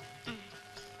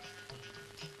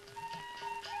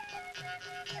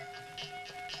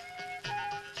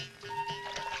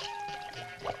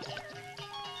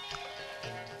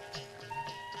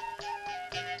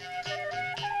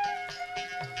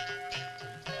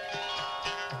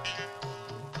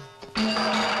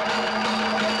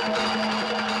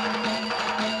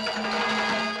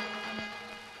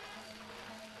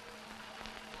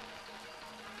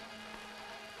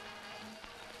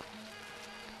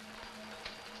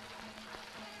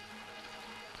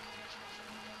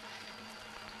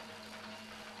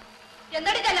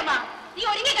 എന്താണ് ചെല്ലമ്മ, നീ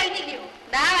ഒരുങ്ങി കഴിഞ്ഞില്ലയോ?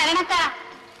 ദാ വരണക്ക.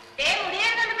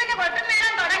 മുടിയാൻ പിന്നെ കൊട്ടും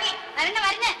വേണം തുടങ്ങി. വരണ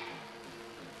വരുന്നേ.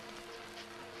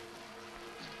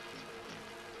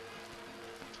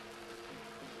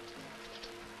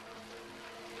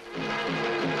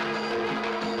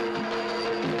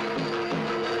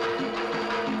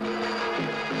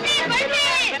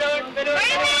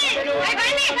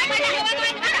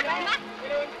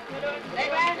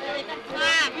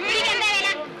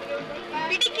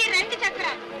 പിടിക്ക് 2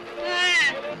 ചക്രം.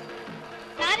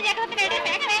 4 ചക്രത്തിന്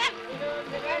വേഗം വേഗം.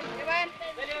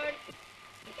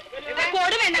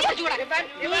 കോട് വേണ്ട കുറച്ചുകൂടെ.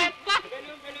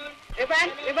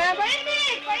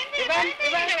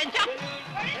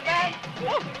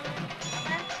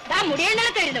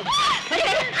 മുടിയെണ്ണത്തരുന്നു.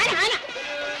 ആന ആന.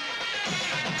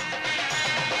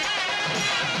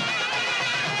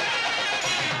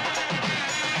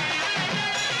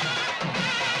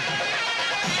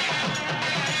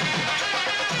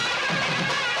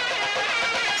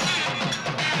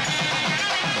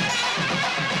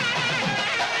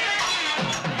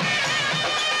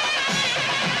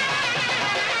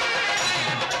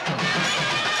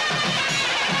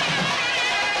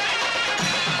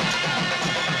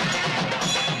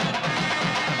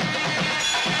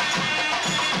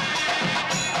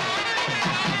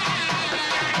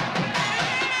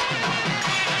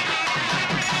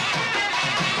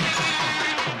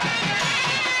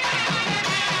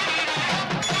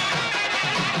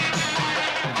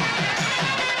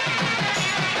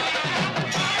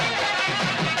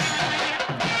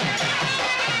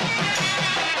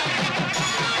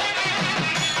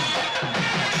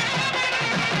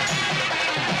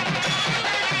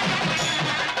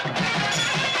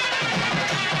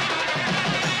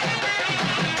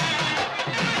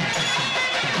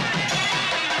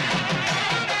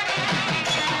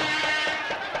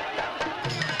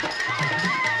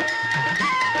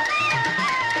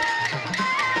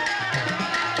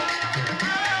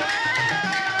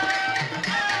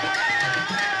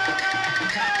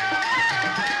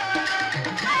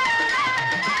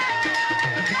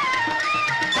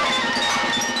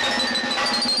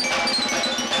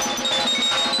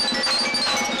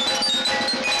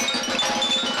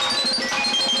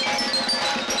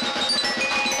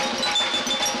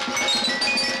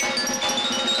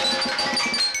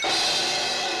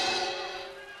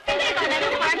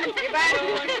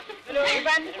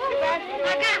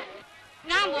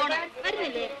 ഞാൻ പോണം.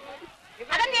 വരുന്നില്ലേ?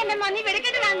 അതെന്നെ എന്റെ നീ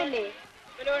വെടിക്കെട്ട് കാണുന്നില്ലേ?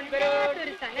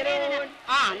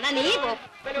 ആ എന്നാ നീ പോ.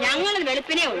 ഞങ്ങൾ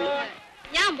വെളുപ്പിനേ ഉള്ളൂ.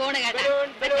 ഞാൻ പോണ കേട്ടാ.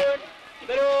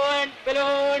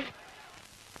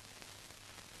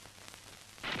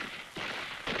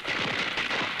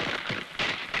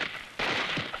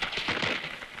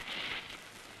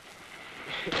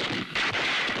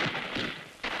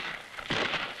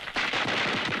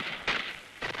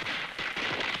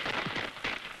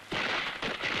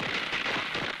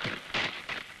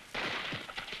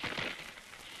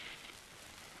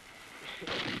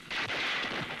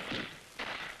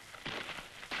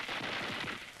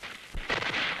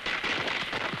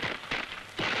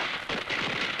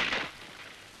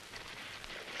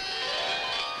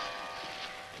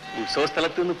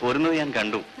 ഉത്സവസ്ഥലത്ത് നിന്ന് പോരുന്നത് ഞാൻ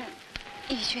കണ്ടു.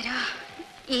 ഈശ്വര,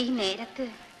 ഈ നേരത്ത്?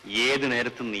 ഏത്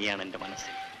നേരത്തും നീയാണ് എന്റെ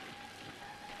മനസ്സിൽ.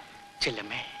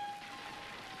 ചെല്ലമ്മേ,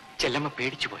 ചെല്ലമ്മ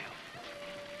പേടിച്ചു പോയോ?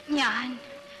 ഞാൻ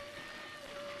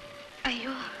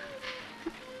അയ്യോ,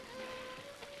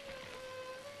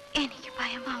 എനിക്ക്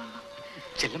ഭയമാവുന്നു.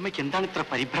 ചെല്ലമ്മയ്ക്ക് എന്താണ് ഇത്ര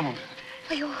പരിഭ്രമം?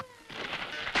 അയ്യോ,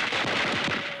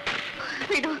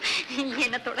 വിടൂ,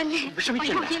 എന്നെ തുടങ്ങി.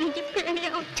 എനിക്ക്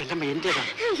പേടിയാവും. ചെല്ലമ്മ എന്റേതാ,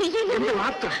 എന്റെ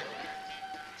മാത്രം.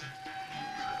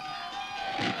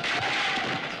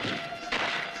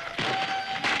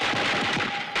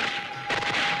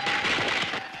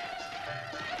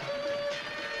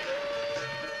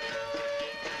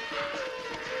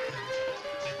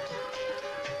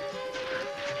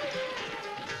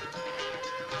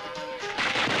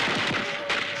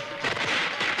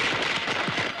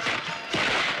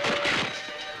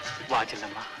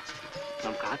 ചെല്ലമ്മ,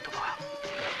 നമുക്ക് അകത്ത് പോകാം.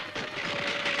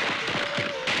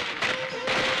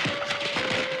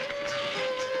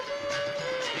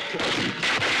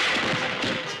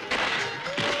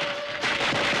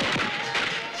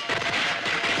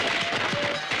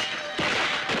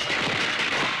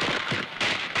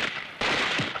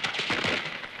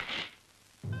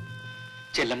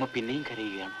 ചെല്ലമ്മ പിന്നെയും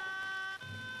കരയുകയാണ്.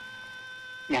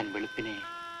 ഞാൻ വെളുപ്പിനെ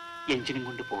എഞ്ചിനും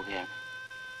കൊണ്ട് പോവുകയാണ്.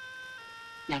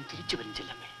 ഞാൻ തിരിച്ചു വരും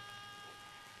ചെല്ലമ്മേ.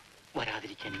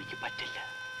 വരാതിരിക്കാൻ എനിക്ക് പറ്റില്ല.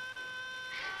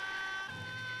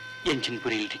 എഞ്ചിൻ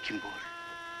പുരയിലിരിക്കുമ്പോൾ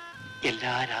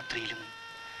എല്ലാ രാത്രിയിലും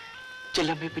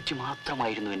ചെല്ലമ്മയെ പറ്റി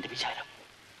മാത്രമായിരുന്നു എന്റെ വിചാരം.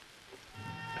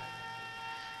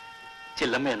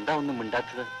 ചെല്ലമ്മ എന്താ ഒന്നും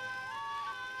മിണ്ടാത്തത്?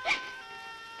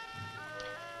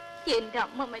 എന്റെ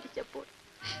അമ്മ മരിച്ചപ്പോൾ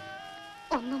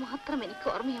ഒന്നു മാത്രം എനിക്ക്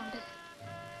ഓർമ്മയുണ്ട്.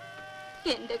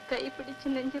 എന്റെ കൈ പിടിച്ച്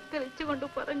നെഞ്ചത്ത് വെച്ചുകൊണ്ട്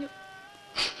പറഞ്ഞു,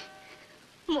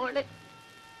 മോളെ,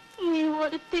 നീ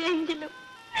ഒരുത്തിയെങ്കിലും.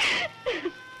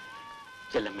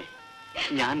 ചെല്ലമ്മേ,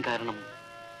 ഞാൻ കാരണം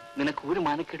നിനക്ക് ഒരു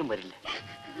മാനക്കേടും വരില്ല.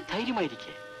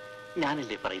 ധൈര്യമായിരിക്കേ,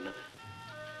 ഞാനല്ലേ പറയുന്നത്.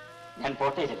 ഞാൻ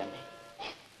പോട്ടെ ചെല്ലമ്മേ.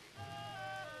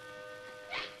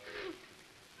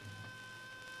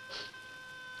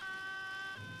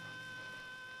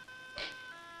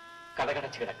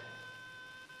 കടകടച്ച് കിടക്ക്.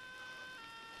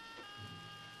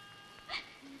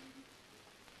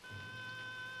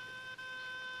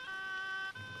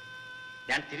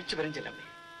 ഞാൻ തിരിച്ചു വരും ചെല്ലമ്മേ,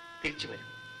 തിരിച്ചു വരും.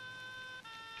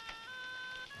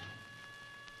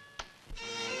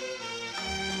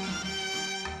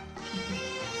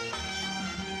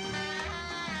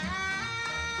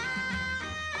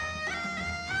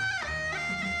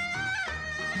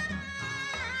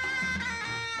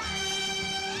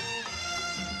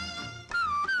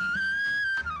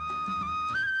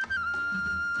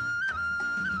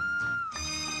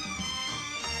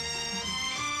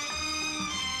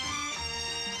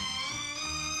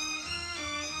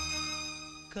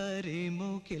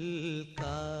 കരിമുകിൽ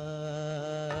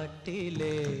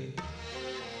കാട്ടിലെ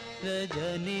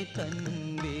രജനി തൻ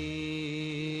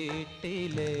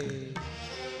വീട്ടിലെ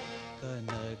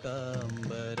കനകാംബരങ്ങൾ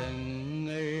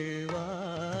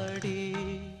വാടി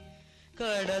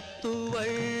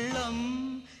കടത്തുവള്ളം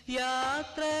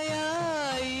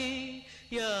യാത്രയായി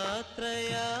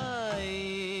യാത്രയായി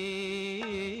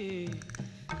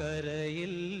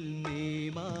കരയിൽ നീ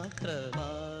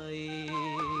മാത്രമായി.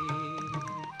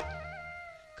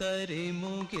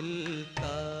 കരിമുകിൽ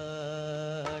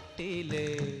കാട്ടിലെ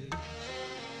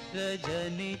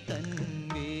രജനി തൻ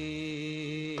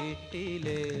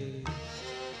വീട്ടിലെ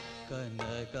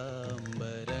കനകാംബരങ്ങൾ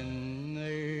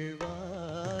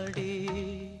വാടി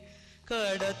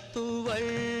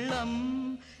കടത്തുവള്ളം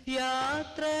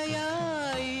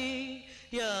യാത്രയായി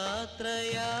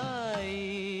യാത്രയായി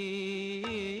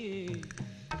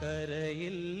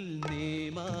കരയിൽ നീ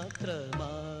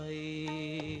മാത്രമായി.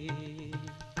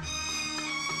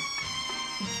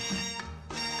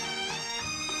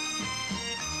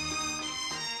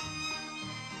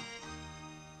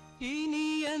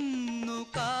 ഇനിയെന്നു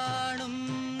കാണും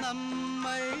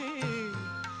നമ്മൾ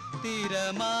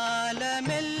തിരമാല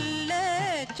മെല്ലെ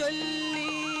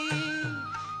ചൊല്ലി.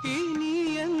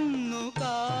 ഇനിയെന്നു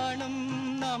കാണും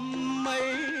നമ്മൾ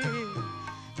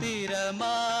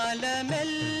തിരമാല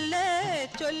മെല്ലെ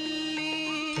ചൊല്ലി.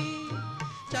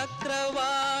 ചക്രവാളമാകെ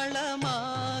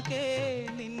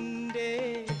നിന്റെ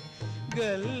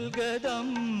ഗൽഗതം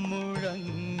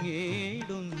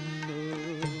മുഴങ്ങിടുന്നു.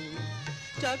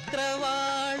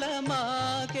 ചക്രവാളമാകെ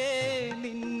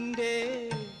നിന്റെ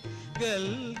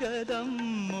ഗൽഗതം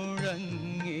മുഴങ്ങിടുന്നു.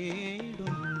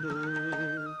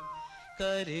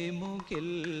 കരിമുകിൽ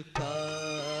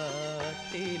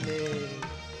കാട്ടിലെ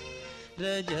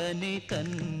രജനി തൻ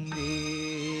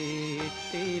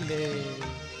വീട്ടിലെ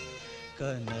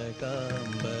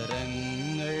കനകാംബരങ്ങൾ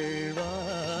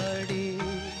വാടി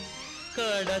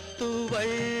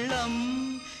കടത്തുവള്ളം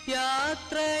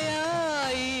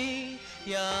യാത്രയായി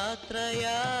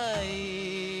യാത്രയായി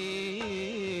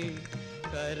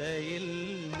കരയിൽ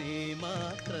നീ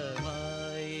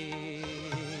മാത്രമായി.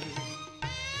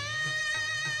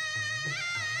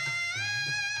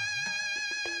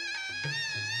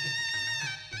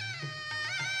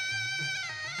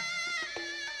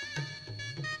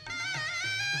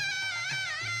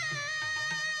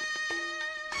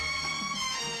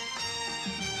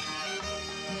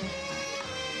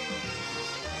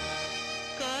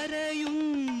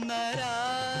 കരയുന്ന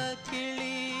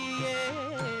രാക്കിളിയെ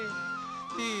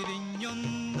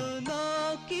തിരിഞ്ഞൊന്നു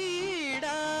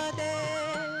നോക്കിയിടാതെ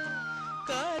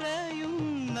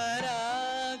കരയുന്ന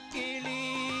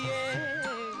രാക്കിളിയെ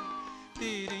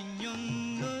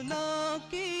തിരിഞ്ഞൊന്നു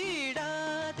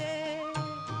നോക്കിയിടാതെ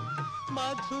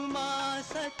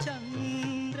മധുമാസ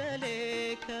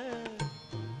ചന്ദ്രലേഖ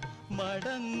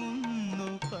മടങ്ങുന്നു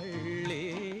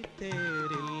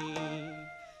പള്ളിത്തേരിൽ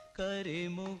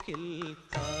കരിമുകിൽ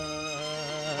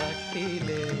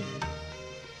കാട്ടിലെ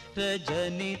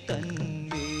രജനി തൻ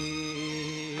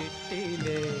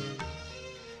വീട്ടിലെ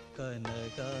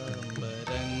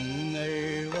കനകാംബരങ്ങൾ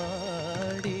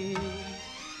വാടി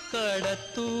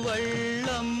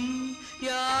കടത്തുവള്ളം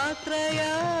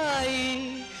യാത്രയായി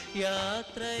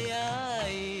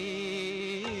യാത്രയായി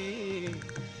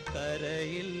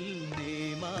കരയിൽ നീ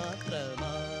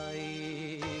മാത്രമായി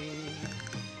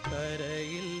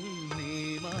കരയിൽ നീ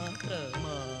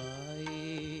മാത്രമായി.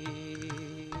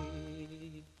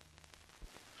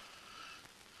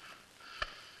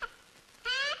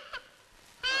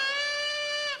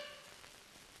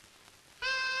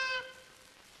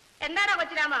 എന്താണോ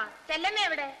കൊച്ചിരാമ? ചെല്ലമ്മ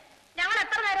എവിടെ? ഞങ്ങൾ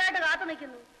എത്ര നേരമായിട്ട് കാത്തു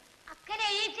നിൽക്കുന്നു. അക്കനെ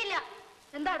എഴുതിച്ചില്ല.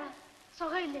 എന്താണ്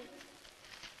സുഖമില്ലേ?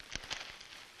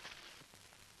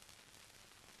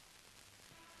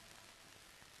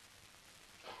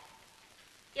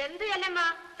 എന്ത് ചെല്ലമ്മ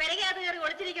പെരകത്ത് കയറി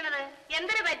ഒളിച്ചിരിക്കണത്?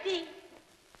 എന്തിനു പറ്റി?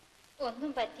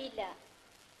 ഒന്നും പറ്റിയില്ല,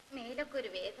 മേലൊക്കെ ഒരു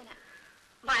വേദന.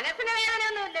 മനസ്സിന്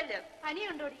വേദനയൊന്നും ഇല്ലല്ലോ.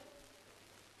 പനിയുണ്ടോടി?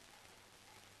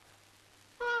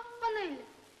 ഒന്നുമില്ല.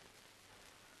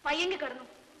 പയ്യങ്കി കിടന്നു,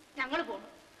 ഞങ്ങൾ പോണു.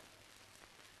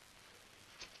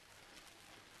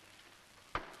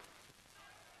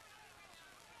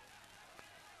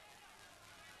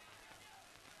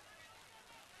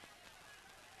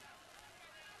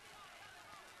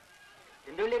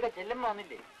 എന്റെ ഉള്ളിയൊക്കെ ചെല്ലമ്മ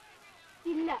വന്നില്ലേ?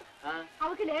 ഇല്ല,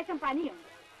 അവൾക്ക് ലേശം പനിയുണ്ട്.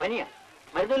 പനിയാ?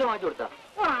 മരുന്നെല്ലാം വാങ്ങിച്ചു കൊടുത്താ?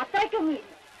 ഓ, അത്രയ്ക്കൊന്നും ഇല്ല.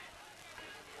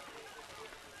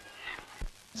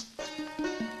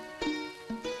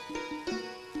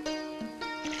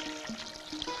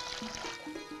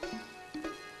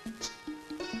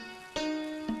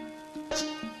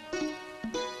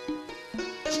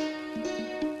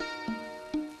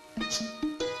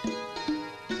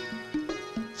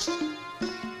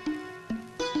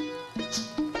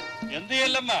 എന്ത്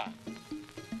ചെല്ലമ്മ,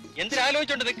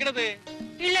 എന്തിനാലോചിച്ചോണ്ട് നിക്കണത്?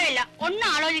 ഇല്ല ഇല്ല, ഒന്നും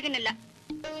ആലോചിക്കുന്നില്ല.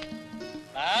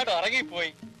 നാട്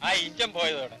ഉറങ്ങിപ്പോയി ആ ഇഞ്ചം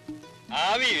പോയതോടെ.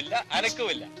 ആവിയില്ല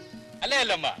അനക്കുമില്ല, അല്ലേ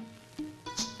അല്ലമ്മ?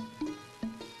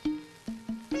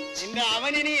 നിന്റെ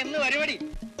അവനിനി എന്ന് പരിപാടി?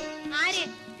 ആര്?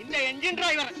 നിന്റെ എഞ്ചിൻ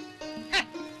ഡ്രൈവർ.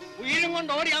 ഉയരും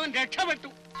കൊണ്ട് ഓടി അവൻ രക്ഷപ്പെട്ടു.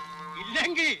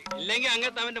 ഇല്ലെങ്കിൽ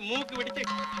അങ്ങനത്തെ അവന്റെ മൂക്ക് പിടിച്ച്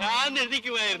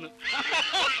കാന്നെഴുതിക്കുമായിരുന്നു.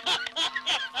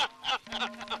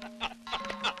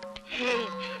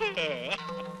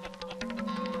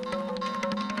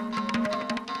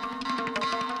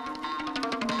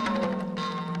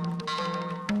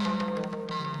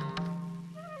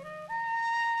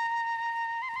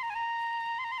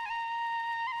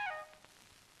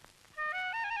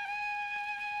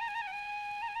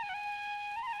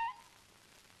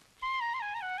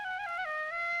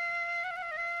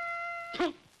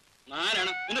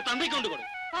 ആരാണ് നിന്നെ തന്തയ്ക്ക് കൊണ്ട്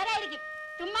കൊടുക്കും? ആരായിരിക്കും?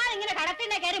 ചുമ്മാ ഇങ്ങനെ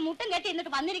കടത്തിന്റെ കയറി മുട്ടും കെട്ടി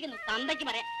എന്നിട്ട് വന്നിരിക്കുന്നു. തന്തയ്ക്ക്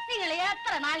പറയാം, നിങ്ങൾ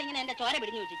എത്ര നാൾ ഇങ്ങനെ എന്റെ ചോര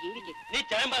പിടിഞ്ഞു വെച്ച് ജീവിക്കും? നീ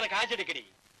ചേമ്പാതെ കാശെടുക്കടി.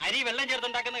 അരി വെള്ളം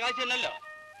ചേർത്തുണ്ടാക്കുന്ന കാശല്ലല്ലോ.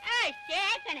 ഏയ്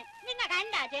ചേക്കണ്, നിങ്ങ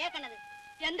കണ്ടാ ചേക്കണത്?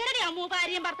 എന്തിനടി അമ്മൂ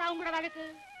ഭാര്യയും ഭർത്താവും കൂടെ വഴക്ക്?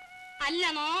 അല്ല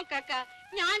നോക്കക്ക,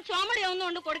 ഞാൻ ചുമടി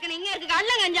ഒന്നുകൊണ്ട് കൊടുക്കണ ഇങ്ങനെ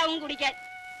കള്ളം കഞ്ചാവും കുടിക്കാൻ.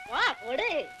 ഓ കൊട്,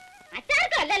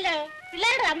 അച്ചാർക്കും അല്ലല്ലോ,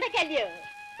 പിള്ളേരുടെ തന്തയ്ക്കല്ലയോ?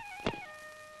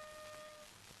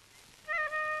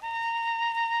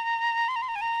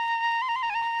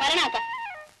 വരണാക്ക.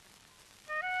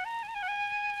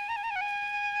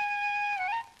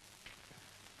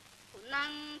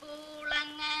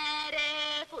 കുന്നംകുളങ്ങരെ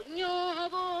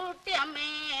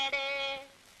കുഞ്ഞുകൂട്ടിയമ്മേടെ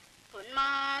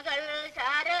പൊന്മകൾ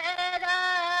ശാരദ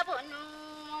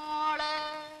പൊന്നുമോള്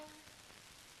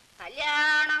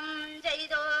കല്യാണം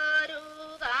ചെയ്തോരു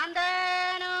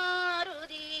കാന്തനോരു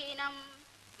ദീനം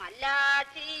മല്ല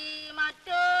അഭിലാഷി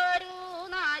മറ്റൊരു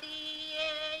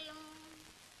നാരിയെയും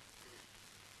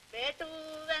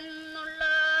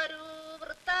കേട്ടുവെന്നുള്ളൊരു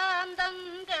വൃത്താന്തം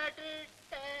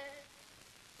കേട്ടിട്ട്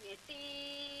ഞെട്ടി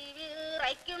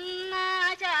വിറയ്ക്കുന്ന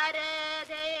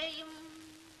ശാരദയും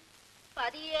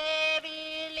പതിയെ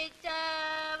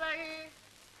വിളിച്ചവൾ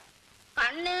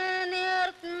കണ്ണ്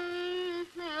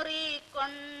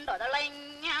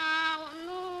നീറിക്കൊണ്ടൊതളഞ്ഞ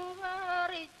ഒന്നു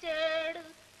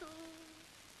പറിച്ചെടുത്തു.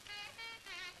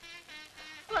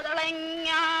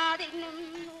 ഒതളഞ്ഞാതിന്നു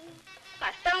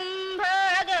കഷ്ടം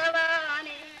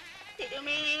ഭഗവാനെ,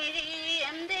 തിരുമേഴി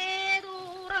എന്തേ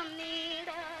ദൂരം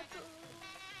നീടാത്തു.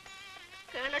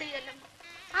 കേളടിയല്ലോ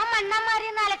ആ മണ്ണന്മാരി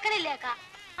അലക്കണില്ലേക്ക?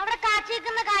 അവിടെ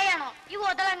കാച്ചിരിക്കുന്ന കായാണോ ഈ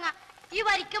ഒതളങ്ങ, ഈ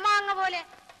വരിക്കുമാങ്ങ പോലെ?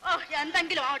 ഓ,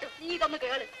 എന്തെങ്കിലും ആവട്ടെ, നീ ഇതൊന്ന്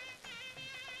കേള്.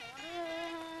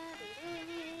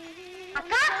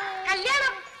 അക്ക,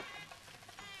 കല്യാണം.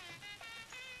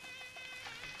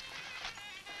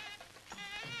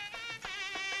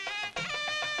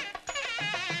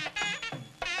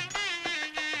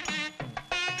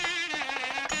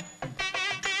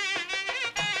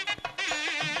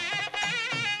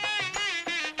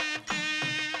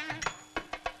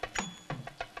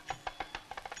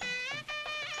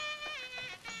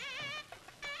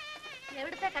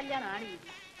 എവിടുത്തെ കല്യാണമാണ് ഇത്?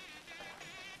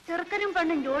 ചെറുക്കനും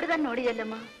പെണ്ണും ജോഡി തന്നെ ഓടി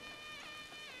ചെല്ലമ്മ.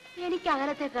 എനിക്ക്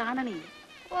അകലത്തെ കാണണില്ല.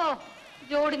 ഓ,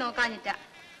 ജോഡി നോക്കാഞ്ഞിട്ട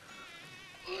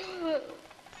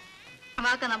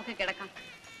വാക്ക നമുക്ക് കിടക്കാം.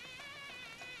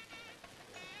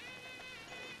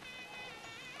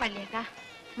 പള്ളിയേക്ക,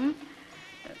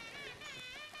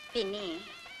 പിന്നെ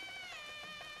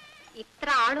ഇത്ര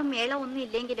ആളും മേളം ഒന്നും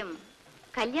ഇല്ലെങ്കിലും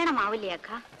കല്യാണമാവില്ലേക്ക?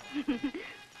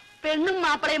 പെണ്ണും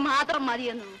മാപ്പിളയും മാത്രം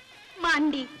മതിയെന്നു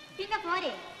മണ്ടി. പിന്നെ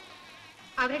പോരെ,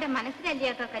 അവരുടെ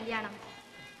മനസ്സിലല്ലേക്ക കല്യാണം?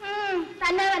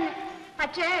 തന്നെ തന്നെ.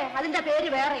 പക്ഷേ അതിന്റെ പേര്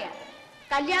വേറെയാ,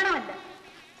 കല്യാണമല്ല.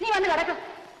 നീ വന്ന് കിടക്ക.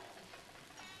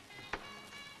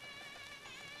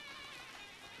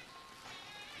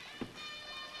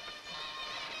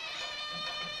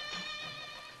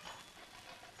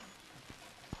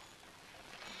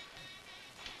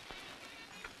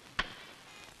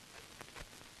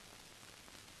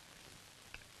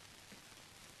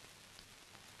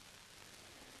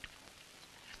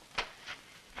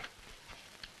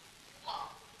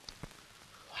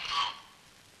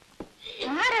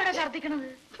 ആരാണ് ഛർദിക്കണത്?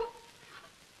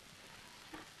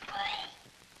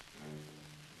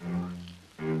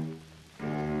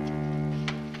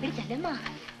 ചെല്ലമ്മ,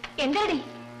 എന്താടി?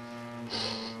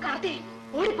 കാർത്തി,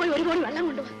 ഓടിപ്പോയി ഒരു കോടി വെള്ളം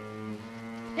കൊണ്ടുവാ.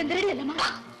 എന്തരടി അല്ലമ്മ?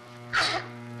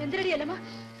 എന്തരടി അല്ലമ്മ?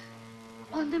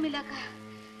 ഒന്നുമില്ല,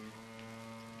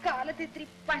 കാലത്ത് ഇത്തിരി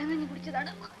പഴങ്ങഞ്ഞു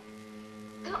കുടിച്ചതാണ്.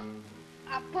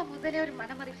 അപ്പൊ മുതലേ ഒരു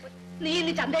മനമറിപ്പ്. നീ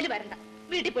ഇന്ന് ചന്തയിൽ വരണ്ട,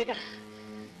 വീട്ടിൽ പോയി കിട.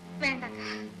 വേണ്ട,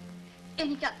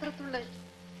 എനിക്ക്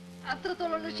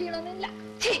അത്രത്തോളം ക്ഷീണമൊന്നുമില്ല.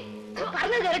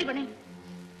 പറഞ്ഞത് കേരടി പണി.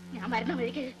 ഞാൻ മരുന്ന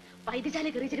വഴിക്ക് വൈദ്യശാല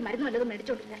കയറിച്ചിട്ട് മരുന്ന് വല്ലതും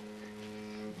മേടിച്ചോണ്ടില്ല.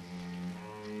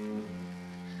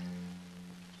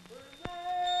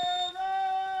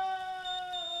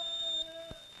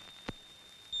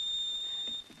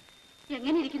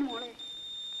 എങ്ങനെ ഇരിക്കുന്നു മോളെ?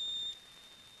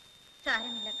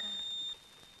 സാരമില്ലക്ക,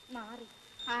 മാറി.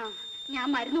 ആ, ഞാൻ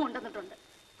മരുന്ന് കൊണ്ടുവന്നിട്ടുണ്ട്.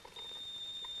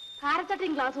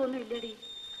 കാരച്ചട്ടയും ഗ്ലാസ്സും ഒന്നും ഇല്ലേടി?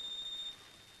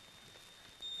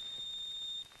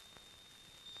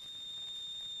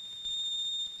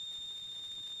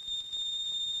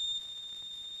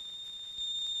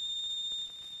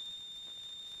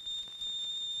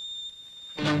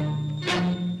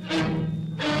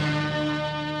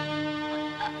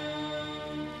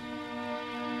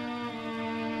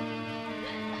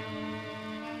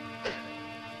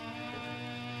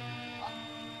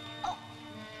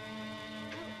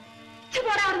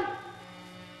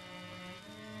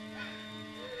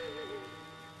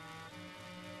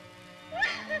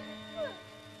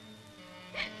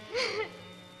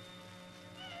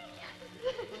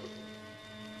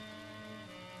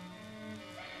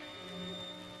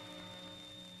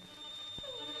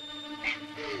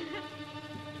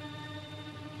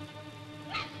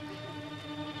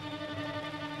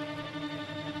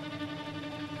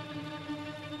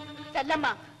 ചെല്ലമ്മ,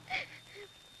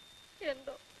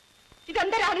 എന്തോ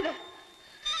ഇതെന്തരാണിത്?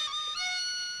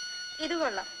 ഇത്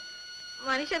കൊള്ളാം.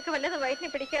 മനുഷ്യർക്ക് വല്ലത് വയറ്റിനെ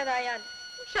പിടിക്കാതായാൽ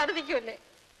ഛർദിക്കൂല്ലേ?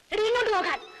 എടി, ഇങ്ങോട്ട്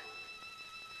നോക്കാൻ.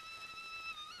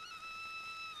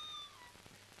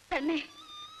 പെണ്ണെ,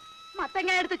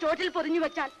 മത്തങ്ങ എടുത്ത് ചോറ്റിൽ പൊതിഞ്ഞു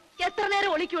വെച്ചാൽ എത്ര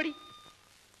നേരം ഒളിക്കോടി?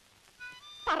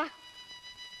 പറ,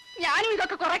 ഞാനും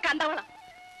ഇതൊക്കെ കുറെ കണ്ടവളാ.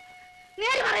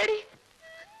 നേര് പറയടി.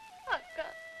 അക്ക,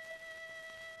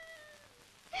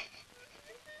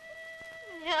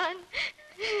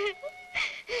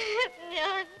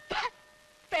 ഞാൻ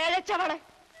പേഴ പിച്ചവളെ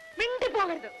മിണ്ടി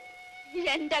പോകരുത്.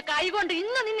 എന്റെ കൈ കൊണ്ട്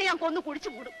ഇന്ന് നിന്നെ ഞാൻ കൊന്നു കുടിച്ചു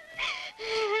മൂടും.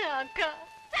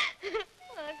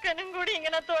 അക്കനും കൂടി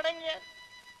ഇങ്ങനെ തുടങ്ങിയ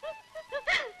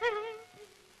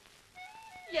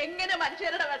എങ്ങനെ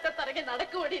മനുഷ്യരുടെ വെട്ടത്തിറങ്ങി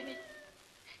നടക്കുവടി നീ?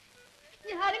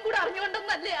 ഞാനും കൂടെ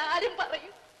അറിഞ്ഞുകൊണ്ടെന്നല്ലേ ആരും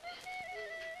പറയും.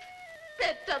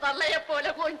 പെറ്റ തള്ളയെ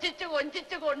പോലെ കൊഞ്ചിച്ചു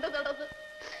കൊഞ്ചിച്ചു കൊണ്ടു നടന്ന്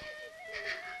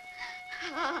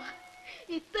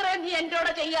ഇത്ര നീ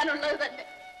എന്നോട് ചെയ്യാനുള്ളത് തന്നെ.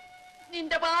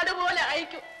 നിന്റെ പാടുപോലെ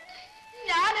അയക്കും.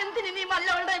 ഞാൻ എന്തിന് നീ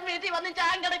മല്ലവളുടെ വീട്ടിൽ വന്ന്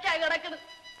ചാങ്കടക്കായി കിടക്കുന്നു?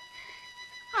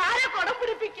 ആരെ കുടം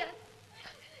പിടിപ്പിക്കാൻ?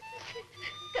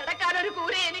 കിടക്കാനൊരു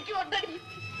കൂര എനിക്കും ഉണ്ടടി.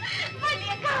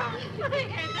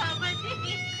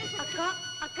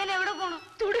 അക്കൻ എവിടെ പോണു?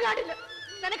 ചൂടുകാടില്ല.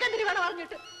 നിനക്കെന്തിനു വേണം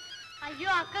പറഞ്ഞിട്ട്? അയ്യോ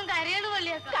അക്കൻ കരയണു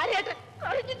വല്യക്ക. കരയട്ടെ,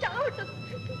 കഴിഞ്ഞു ചാവട്ടു.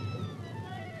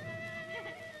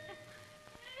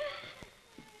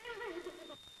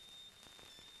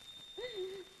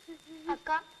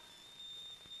 അക്ക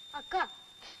അക്ക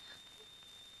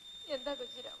എന്താ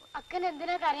കൊച്ചിരാമ? അക്കൻ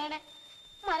എന്തിനാ കരയണേ?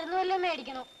 മരുന്ന് വല്ലതും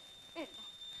മേടിക്കണോ?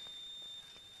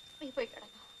 നീ പോയി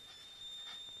കിടന്നോ.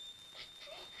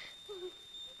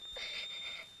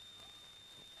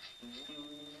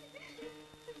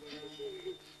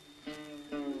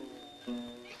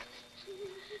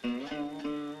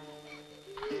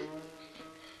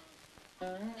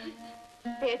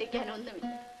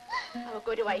 പേടിക്കാനൊന്നുമില്ല.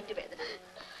 അവക്കൊരു വയറ്റ് വേദന.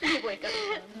 നീ പോയി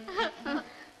കിടന്നോ.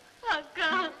 അക്ക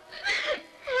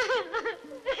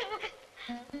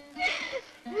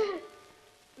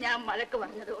ഞാൻ മഴക്ക്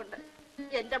പറഞ്ഞതുകൊണ്ട്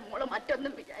എന്റെ മോള്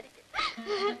മറ്റൊന്നും വിചാരിക്കും.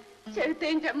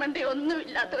 ചെഴുത്തയും ചെമ്മണ്ടയും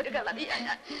ഒന്നുമില്ലാത്ത ഒരു കളവിയാണ്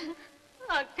ഞാൻ.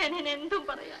 അക്കനെ എന്തും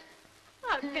പറയാം.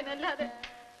 അക്കനല്ലാതെ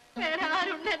വേറെ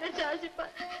ആരുണ്ട് എന്നെ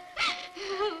ശാസിപ്പാൻ?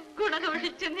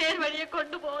 ഗുണദോഷിച്ച് നേർവഴിയെ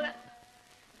കൊണ്ടുപോകാൻ.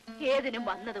 ഏതിനും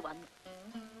വന്നത് വന്നു.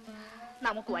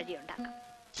 നമുക്ക് വഴിയുണ്ടാക്കാം.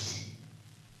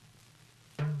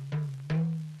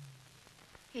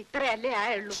 ഇത്രയല്ലേ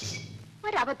ആയുള്ളൂ.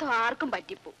 ഒരബദ്ധം ആർക്കും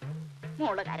പറ്റിപ്പോ.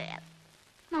 മോള് കരയാതെ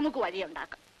നമുക്ക്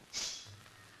വഴിയുണ്ടാക്കാം.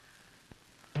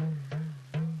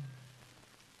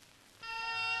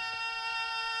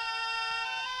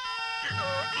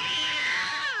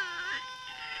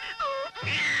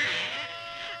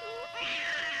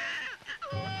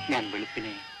 ഞാൻ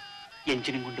വെളുപ്പിനെ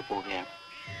എഞ്ചിനും കൊണ്ട് പോവുകയാണ്.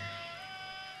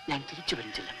 ഞാൻ തിരിച്ചു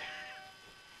വരും ചെല്ലമ്മേ.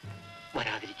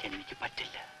 വരാതിരിക്കാൻ എനിക്ക്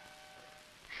പറ്റില്ല.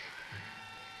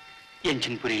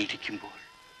 എഞ്ചിൻ പുരയിലിരിക്കുമ്പോൾ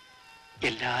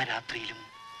എല്ലാ രാത്രിയിലും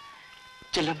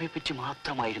ചെല്ലമ്മയെ പറ്റി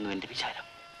മാത്രമായിരുന്നു എന്റെ വിചാരം.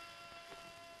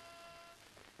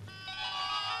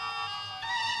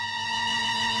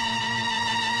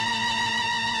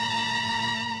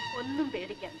 ഒന്നും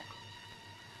പേടിക്കണ്ട.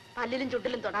 പല്ലിലും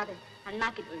ചുണ്ടിലും തൊടാതെ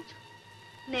അണ്ണാക്കിൽ ഒഴിച്ചു.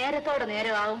 നേരത്തോടെ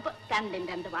നേരമാകുമ്പോ രണ്ടും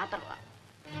രണ്ട് പാത്രമാണ്.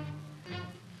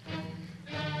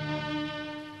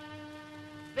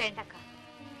 വേണ്ടക്ക,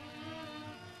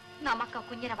 നമുക്ക് ആ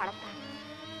കുഞ്ഞിനെ വളർത്താൻ.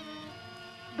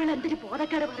 ഇവളെന്തിന്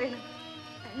ബോധക്കേട് പറയണ?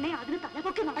 പെണ്ണെ അതിന്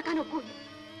തലപൊക്കി നടക്കാനൊക്കൂല.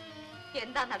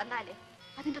 എന്താ നടന്നാല്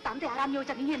അതിന്റെ തന്ത ആരാന്ന്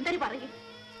ചോദിച്ചാൽ നീ എന്തൊരു പറയും?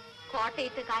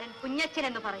 കോട്ടയത്തുകാരൻ കുഞ്ഞച്ചൻ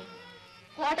എന്ന് പറയും.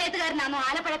 കോട്ടയത്തുകാരനാണോ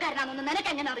ആലപ്പുഴക്കാരനാണോ എന്ന്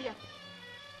നിനക്ക് എങ്ങനെ അറിയാം?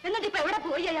 എന്നിട്ട് ഇപ്പൊ എവിടെ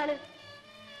പോയി അയാള്?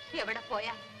 എവിടെ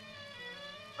പോയാ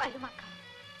വരുമക്ക?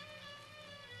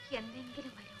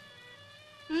 എന്തെങ്കിലും വരും.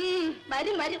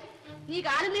 വരും വരും. നീ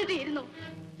കാലം നീട്ടിയിരുന്നു.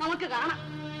 നമുക്ക് കാണാം.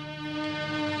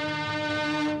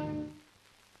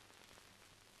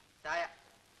 ചായ.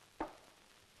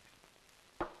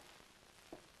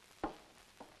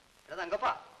 തങ്കപ്പ,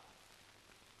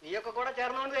 നീയൊക്കെ കൂടെ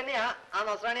ചേർന്നുകൊണ്ട് തന്നെയാ ആ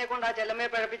നസ്രാണിയെ കൊണ്ട് ആ ചെല്ലമ്മയെ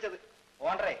പഴപ്പിച്ചത്.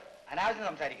 ഓണ്ടറേ, അനാവശ്യം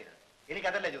സംസാരിക്കരുത്.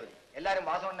 എനിക്കതല്ല ജോലി. എല്ലാരും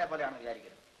വാസവണ്ണനെ പോലെയാണ്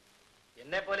വിചാരിക്കരുത്.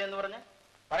 എന്നെ പോലെ എന്ന് പറഞ്ഞ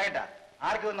പറയട്ട,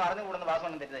 ആർക്കും ഒന്നും അറിഞ്ഞുകൂടുന്ന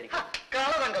വാസവണ്ണൻ തെറ്റിദ്ധരിക്കും.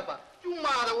 കള തങ്കപ്പ,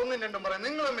 ചുമ്മാതെ ഒന്നും രണ്ടും പറയാം.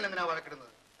 നിങ്ങൾ തമ്മിൽ എന്തിനാ വഴക്കിടുന്നത്?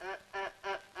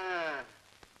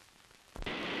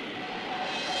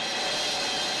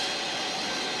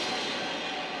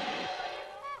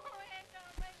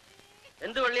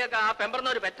 എന്ത് വെള്ളിയൊക്കെ ആ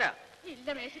പെമ്പറന്നൊരു പെറ്റ?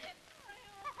 ഇല്ല മേശ,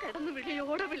 കിടന്ന്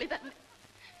വിളിയോടെ വിളി തന്നെ.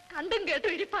 കണ്ടും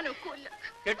കേട്ടും ഇരിപ്പാനൊക്കുമില്ല.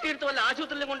 കെട്ടിയെടുത്ത് വല്ല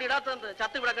ആശുപത്രിയിലും കൊണ്ട് ഇടാത്തത്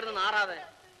ചത്ത് ഇവിടെ കിടന്ന് നാറാതെ.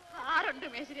 ആരുണ്ട്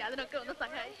മേശരി അതിനൊക്കെ ഒന്ന്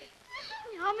സഹായിക്കും?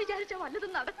 ഞാൻ വിചാരിച്ച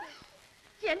വല്ലതും നടക്കും.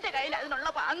 എന്റെ കയ്യിൽ അതിനുള്ള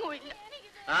പാങ്ങുമില്ല.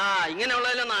 ആ,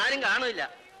 ഇങ്ങനെയുള്ളതിലൊന്നും ആരും കാണില്ല.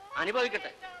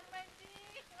 അനുഭവിക്കട്ടെ.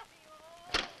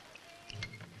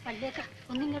 വല്യേക്ക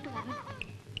ഒന്നിങ്ങോട്ട് വരണം.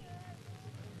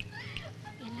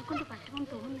 എന്നെ കൊണ്ട് പറ്റുമെന്ന്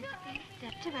തോന്നുന്നു.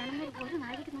 രക്ഷ വേണമെങ്കിൽ ഒരു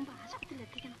നാഴിക്ക് മുമ്പ് ആശുപത്രിയിൽ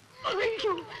എത്തിക്കണം.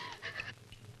 അയ്യോ,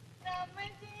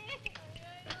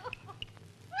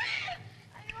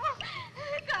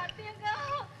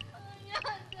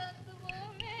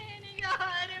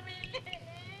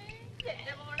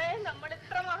 നമ്മൾ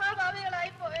ഇത്ര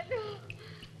മഹാഭാവികളായി പോയല്ലോ.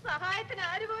 സഹായത്തിന്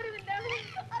ആര് പോലും ഇല്ലാതെ.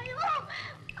 അയ്യോ,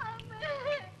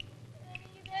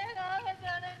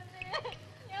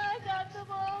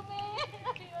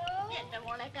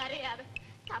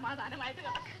 സമാധാനമായിട്ട്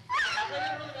കിടക്കും.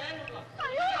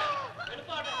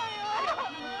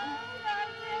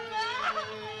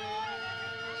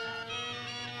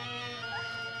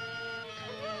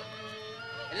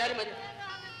 എല്ലാരും വരും.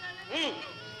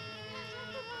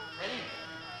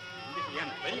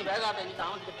 വേഗാട്ടെ, ഇനി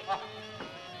താമസിക്കട്ടെ.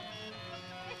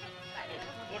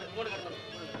 ഇങ്ങോട്ട് കിടന്നു.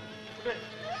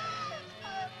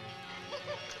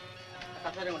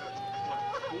 കസേര കൊണ്ട്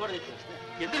ഇങ്ങോട്ട് നിൽക്കും.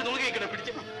 എന്തിനു നോക്കി നിൽക്കണേ?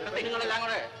 പിടിച്ച് നിങ്ങളെല്ലാം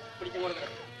കൂടെ പിടിച്ചിങ്ങോട്ട്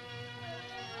കിടക്കും.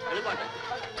 എളുപ്പാട്ടെ.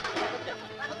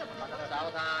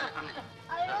 സാവധാനം അങ്ങനെ.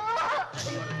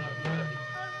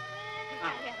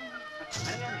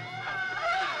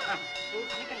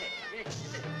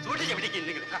 സൂക്ഷിച്ച പിടിക്കും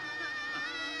നിങ്ങൾ.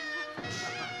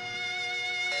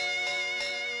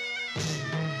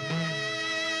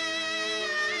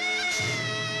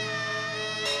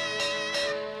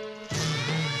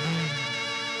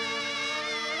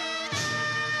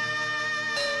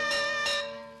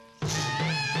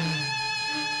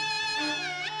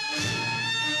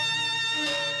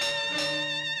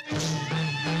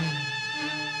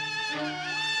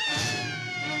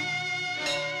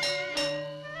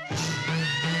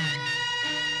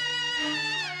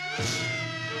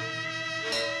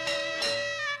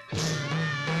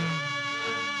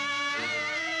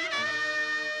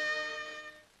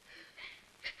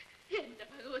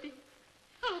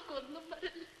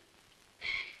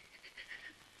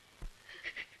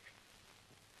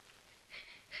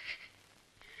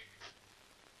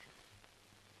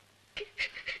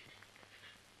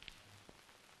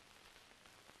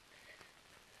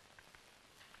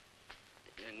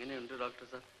 എങ്ങനെയുണ്ട് ഡോക്ടർ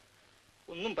സാർ?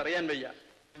 ഒന്നും പറയാൻ വയ്യ.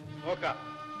 നോക്കാം.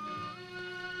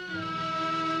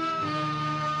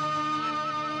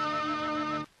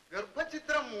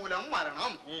 ഗർഭഛിദ്രം മൂലം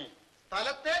മരണം.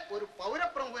 സ്ഥലത്തെ ഒരു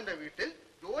പൗരപ്രമുഖന്റെ വീട്ടിൽ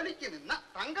ജോലിക്ക് നിന്ന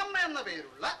തങ്കമ്മ എന്ന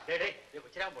പേരുള്ള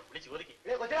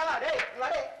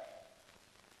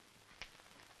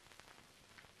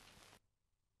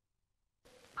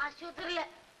ആശുപത്രിയില്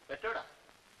പെട്ടോടാ.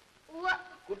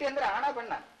 കുട്ടി എന്താ ആണാ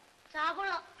പെണ്ണ?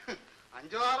 ചാകുളം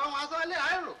 5-6 മാസമല്ലേ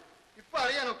ആയുള്ളൂ. ഇപ്പൊ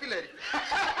അറിയാൻ ഒക്കില്ലായിരിക്കും.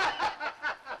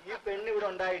 ഈ പെണ്ണ് ഇവിടെ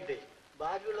ഉണ്ടായിട്ട്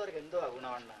ബാക്കിയുള്ളവർക്ക് എന്തോ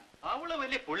ഗുണമണ്ണ? അവള്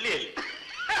വലിയ പുള്ളിയല്ലേ?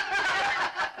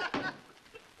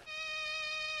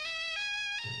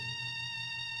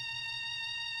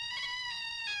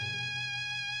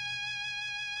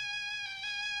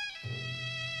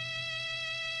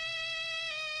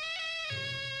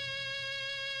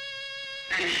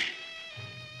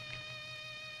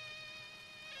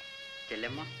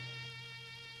 ചെല്ലമ്മ,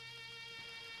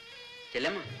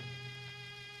 ചെല്ലമ്മ,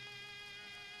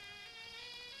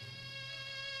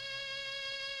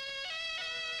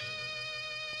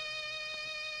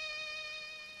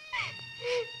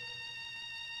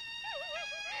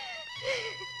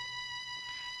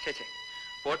 ചേച്ചേ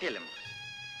പോട്ടിയല്ലമ്മ,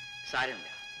 സാരമില്ല.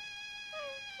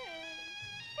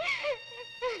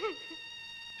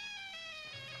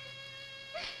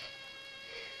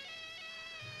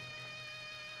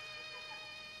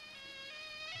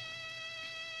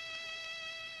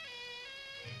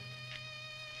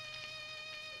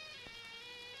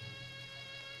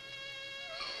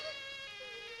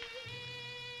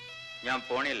 ഞാൻ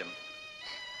പോണിയല്ലോ,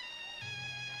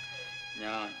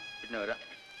 ഞാൻ പിന്നെ വരാം.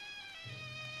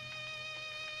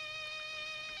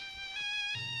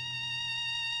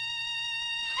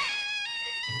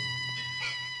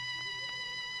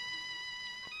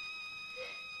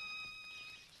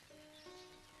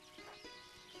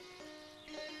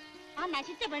 ആ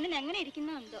നശിച്ച പെണ്ണിന് എങ്ങനെ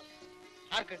ഇരിക്കുന്നോ എന്തോ.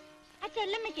 ആർക്ക്? ആ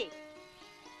ചെല്ലമ്മയ്ക്ക്.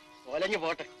 ഒലഞ്ഞു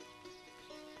പോട്ടെ.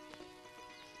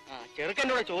 ആ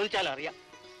ചെറുക്കനോട് ചോദിച്ചാൽ അറിയാം.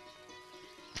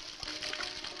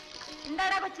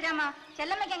 എന്താടാ കൊച്ചിരാമ്മ,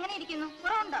 ചെല്ലമ്മയ്ക്ക് എങ്ങനെ ഇരിക്കുന്നു?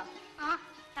 കുറവുണ്ടോ? ആ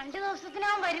 2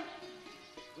 ദിവസത്തിനകം വരും.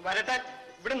 വരട്ടെ,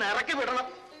 ഇവിടുന്ന് ഇറക്കി വിടണം.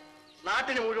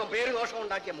 നാട്ടിന് മുഴുവൻ പേര് ദോഷം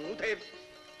ഉണ്ടാക്കിയ മൂധയും.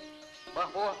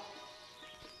 പോവാ.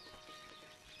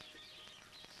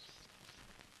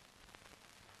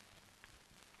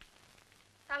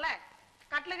 തള്ളേ,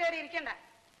 കട്ടില് കയറി ഇരിക്കണ്ട.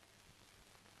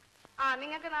 ആ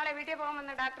നിങ്ങൾക്ക് നാളെ വീട്ടിൽ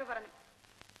പോകാമെന്ന് ഡോക്ടർ പറഞ്ഞു.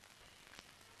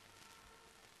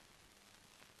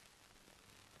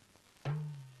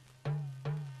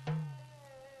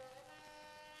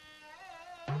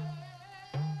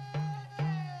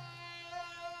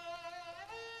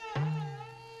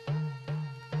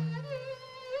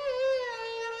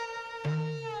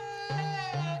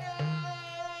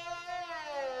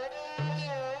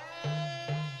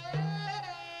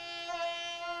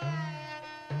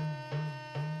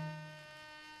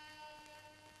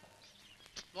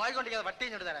 നോയിക്കൊണ്ടിരിക്കാതെ പട്ടി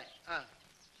ഇങ്ങോട്ട് തരാൻ.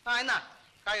 ആ എന്നാ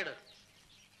കായിട്.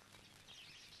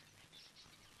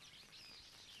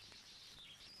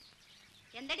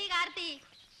 എന്തടി കാർത്തി,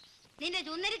 നിന്റെ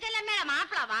ചുന്നരിച്ചെല്ലമ്മയുടെ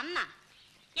മാപ്പിള വന്ന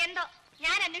എന്തോ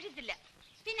ഞാൻ അന്വേഷിച്ചില്ല.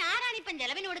 പിന്നെ ആരാണിപ്പം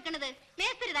ചെലവിന് കൊടുക്കണത്?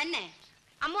 മേസ്തിരി തന്നെ.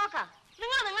 അമ്മോക്ക,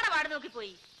 നിങ്ങൾ നിങ്ങളുടെ പാട്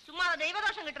നോക്കിപ്പോയി. ചുമ്മാ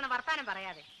ദൈവദോഷം കിട്ടുന്ന വർത്താനം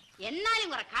പറയാതെ. എന്നാലും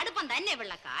കുറെ കടുപ്പം തന്നെ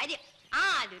ഇവളുടെ കാര്യം.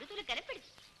 ആദ്യൊരു തുലുക്കരെ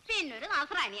പിടിച്ചു, പിന്നൊരു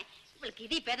നസ്രാണിയെ. ഇവൾക്ക്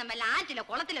ഇതിപ്പേദം വല്ല ആറ്റിലോ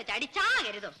കുളത്തിലോ ചടിച്ചാ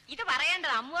കരുതോ. ഇത്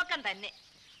പറയേണ്ടത് അമ്മൂക്കൻ തന്നെ.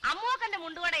 അമ്മൂക്കന്റെ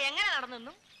മുണ്ടുകൂടെ എങ്ങനെ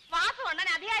നടന്നെന്നും വാസു കൊണ്ടൻ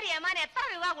അധികാരി ഏമാൻ എത്ര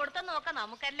രൂപ കൊടുത്തെന്നും ഒക്കെ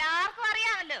നമുക്ക് എല്ലാവർക്കും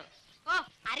അറിയാമല്ലോ. ഓ,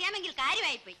 അറിയാമെങ്കിൽ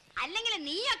കാര്യമായിപ്പോയി. അല്ലെങ്കിൽ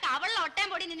നീയൊക്കെ അവളുടെ ഒട്ടേം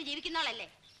പൊടി നിന്ന് ജീവിക്കുന്നോളല്ലേ.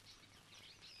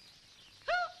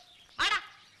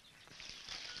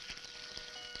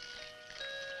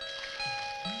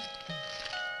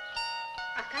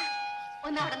 അക്ക,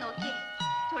 ഒന്നവിടെ നോക്കിയേ.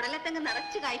 ചുടലത്തങ്ങ്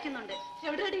നിറച്ച് കായ്ക്കുന്നുണ്ട്.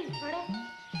 എവിടെയാടി? ഇവിടെ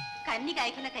കന്നി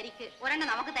കായ്ക്കുന്ന കരിക്ക് ഒരെണ്ണം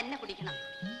നമുക്ക് തന്നെ കുടിക്കണം.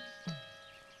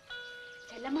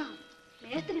 ചെല്ലമ്മ,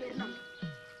 മേസ്തിരി വരുന്നുണ്ട്.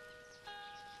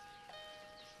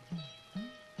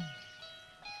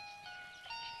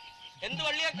 എന്ത്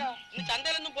വള്ളിയാക്ക, ഇന്ന്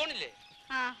ചന്തയിലൊന്നും പോണില്ലേ?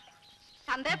 ആ,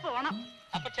 ചന്തയിൽ പോണം.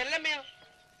 അപ്പൊ ചെല്ലമ്മയോ?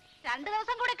 2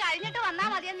 ദിവസം കൂടെ കഴിഞ്ഞിട്ട് വന്നാ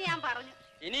മതിയെന്ന് ഞാൻ പറഞ്ഞു.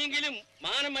 ഇനിയെങ്കിലും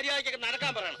മാനം മര്യാദയ്ക്കൊക്കെ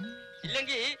നടക്കാൻ പറയണം.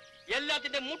 ഇല്ലെങ്കിൽ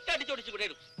എല്ലാത്തിന്റെ മുട്ടടിച്ചൊടിച്ചു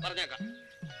വിടരും. പറഞ്ഞേക്കാം.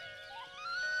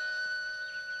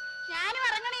 ഞാനും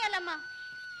ഇറങ്ങണേ ചെല്ലമ്മ.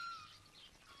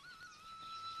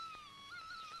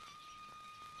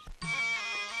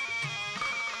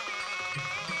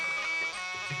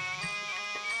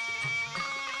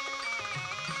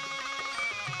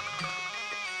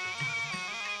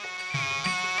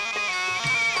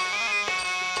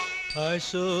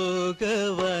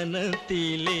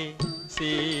 അശോകവനത്തിലെ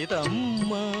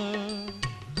സീതമ്മ,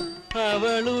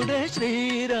 അവളുടെ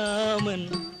ശ്രീരാമൻ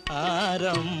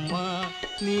ആരമ്മ,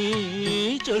 നീ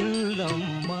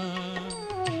ചൊല്ലമ്മ.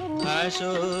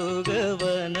 അശോകവനത്തിലെ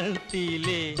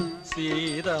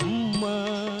സീതമ്മ,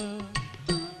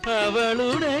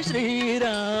 അവളുടെ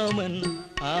ശ്രീരാമൻ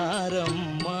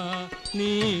ആരമ്മ,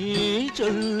 നീ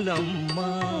ചൊല്ലമ്മ.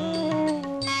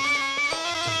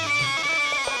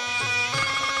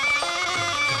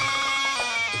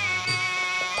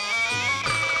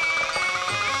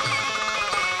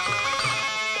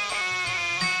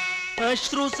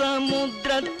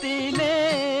 അശ്രുസമുദ്രത്തിലെ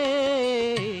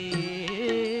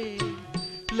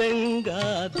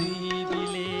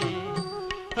ലങ്കാദ്വീപിലെ,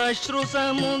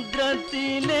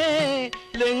 അശ്രുസമുദ്രത്തിലെ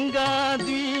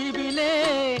ലങ്കാദ്വീപിലെ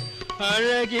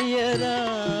അഴകിയ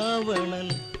രാവണൻ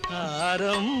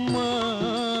ആരമ്മ,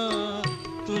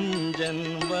 തുഞ്ചൻ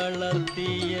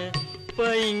വളർത്തിയ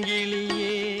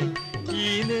പൈങ്കിളിയെ, ഈ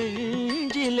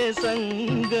നെഞ്ചിലെ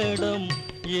സങ്കടം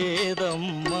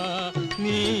ഏതമ്മ,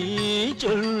 നീ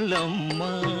ചൊല്ലമ്മ.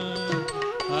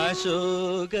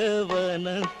 അശോകവനത്തിലെ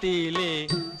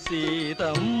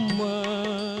സീതമ്മ,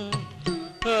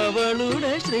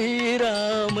 അവളുടെ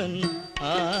ശ്രീരാമൻ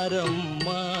ആരമ്മ,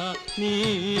 നീ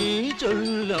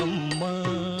ചൊല്ലമ്മ.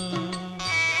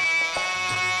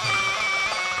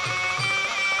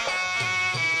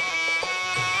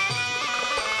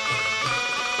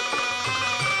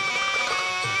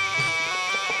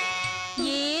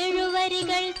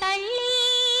 തള്ളി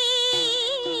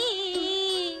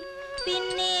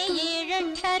പിന്നെ 7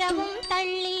 അക്ഷരവും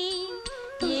തള്ളി,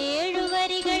 7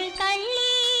 വരികൾ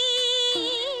തള്ളി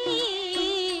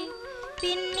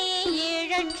പിന്നെ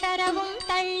 7 അക്ഷരവും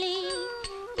തള്ളി.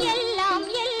 എല്ലാം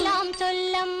എല്ലാം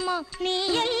ചൊല്ലമ്മ, നീ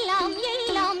എല്ലാം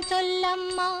എല്ലാം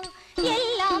ചൊല്ലമ്മ,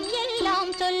 എല്ലാം എല്ലാം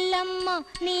ചൊല്ലമ്മ,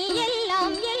 നീ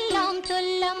എല്ലാം എല്ലാം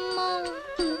ചൊല്ലമ്മ.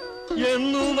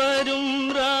 എന്നു വരും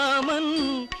രാമൻ,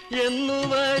 എന്നു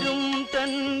വരും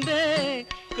തന്റെ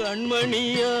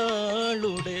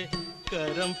കൺമണിയാളുടെ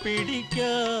കരം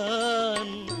പിടിക്കാൻ.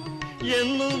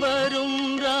 എന്നു വരും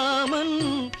രാമൻ,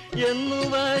 എന്നു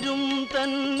വരും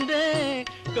തന്റെ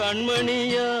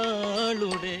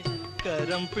കൺമണിയാളുടെ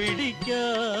കരം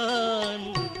പിടിക്കാൻ.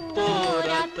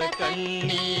 പോരാത്ത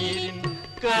കണ്ണീരിൻ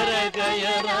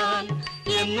കരകയറാൻ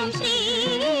എന്നും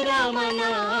ശ്രീരാമനാമം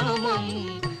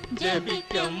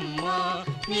ജപിക്കമ്മ,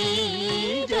 നീ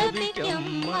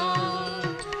ജപിക്കമ്മ.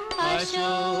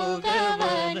 അശോകവനത്തിലെ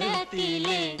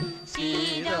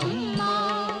സീതമ്മ,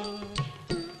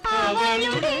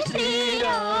 അവളുടെ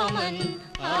ശ്രീരാമൻ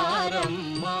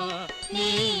ആരമ്മ,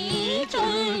 നീ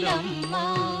ചൊല്ലമ്മ.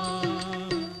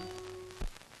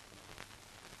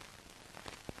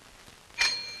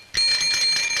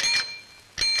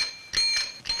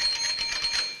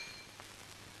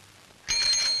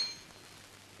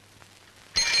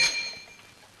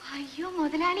 അയ്യോ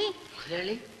മുതലാളി,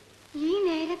 ഈ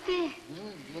നേരത്തെ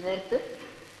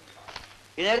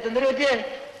എന്തിനു പറ്റിയേ?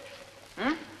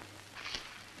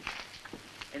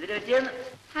 എന്തിനു പറ്റിയെന്ന്?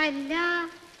 അല്ല,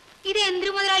 ഇത്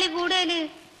എന്തിനു മുതലാളി കൂടുതല്?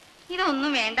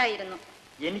 ഇതൊന്നും വേണ്ടായിരുന്നു.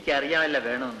 എനിക്കറിയാമല്ല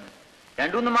വേണമെന്ന്.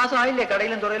 2-3 മാസം ആയില്ലേ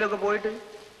കടയിലും തുറയിലും ഒക്കെ പോയിട്ട്?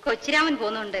 കൊച്ചിരാമൻ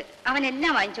പോകുന്നുണ്ട്, അവൻ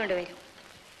എല്ലാം വാങ്ങിച്ചോണ്ട് വരും.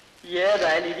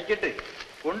 ഏതായാലും ഇരിക്കട്ടെ,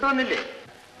 കൊണ്ടുവന്നില്ലേ?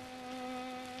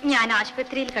 ഞാൻ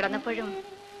ആശുപത്രിയിൽ കിടന്നപ്പോഴും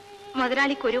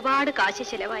മുതലാളിക്ക് ഒരുപാട് കാശ്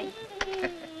ചെലവായി.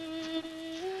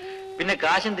 പിന്നെ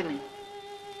കാശെന്തിന്?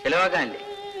 ചെലവാക്കാനല്ലേ?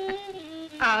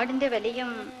 ആടിന്റെ വിലയും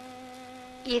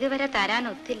ഇതുവരെ തരാൻ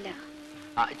ഒത്തില്ല.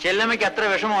 ചെല്ലമ്മയ്ക്ക് അത്ര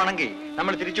വിഷമമാണെങ്കിൽ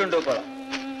നമ്മൾ തിരിച്ചുകൊണ്ടു പോക്കോളാം.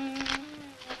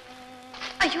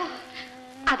 അയ്യോ,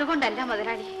 അതുകൊണ്ടല്ല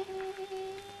മുതലാളി.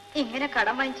 ഇങ്ങനെ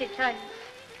കടം വാങ്ങിച്ചിട്ടാൽ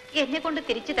എന്നെ കൊണ്ട്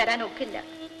തിരിച്ചു തരാൻ ഒക്കില്ല.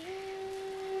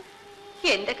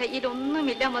 എന്റെ കയ്യിൽ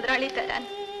ഒന്നുമില്ല മുതലാളി തരാൻ,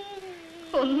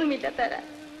 ഒന്നുമില്ല തരാൻ.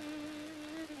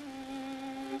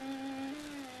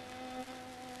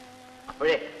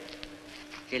 അപ്പോഴേ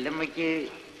ചെല്ലമ്മയ്ക്ക്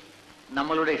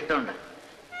നമ്മളുടെ ഇഷ്ടമുണ്ട്.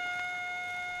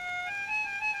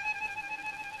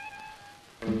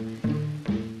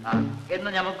 എന്ന്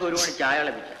നമുക്ക് ഒരു മണി ചായ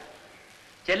ലഭിച്ച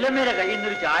ചെല്ലമ്മയുടെ കയ്യിൽ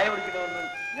നിന്നൊരു ചായ കുടിക്കണമെന്ന്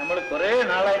നമ്മൾ കുറെ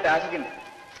നാളായിട്ട് ആശിക്കണ്ടേ.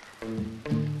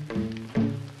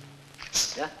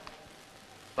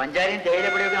 പഞ്ചാരിയും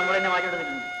തേയിലപ്പൊടിയൊക്കെ നമ്മൾ തന്നെ മാറ്റി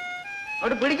കൊടുത്തിട്ടുണ്ട്.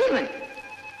 അവിടെ പിടിക്കുന്നേ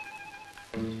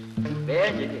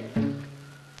വേഗം ശരി.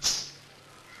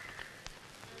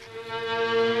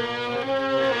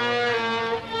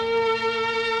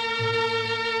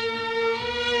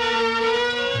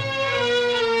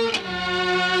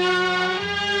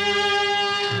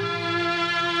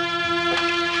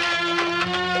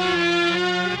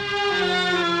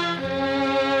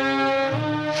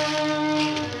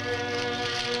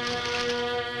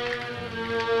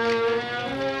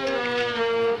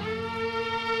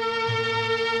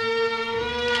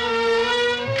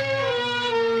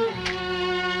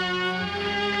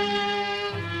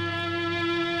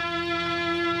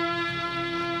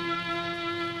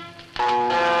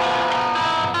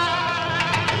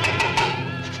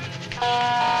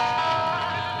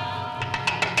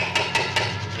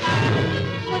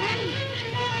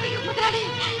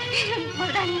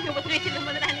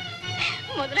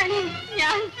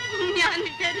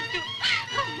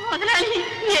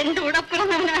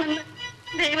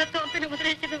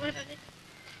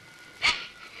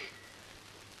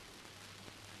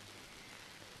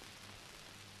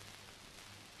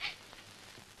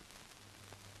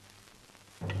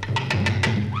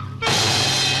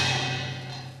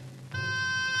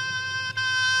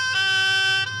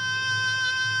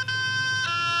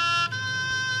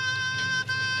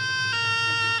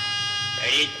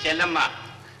 ചെല്ലമ്മ,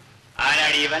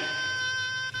 ആരാടി ഇവൻ?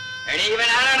 എടി, ഇവൻ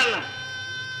ആരാണെന്ന്?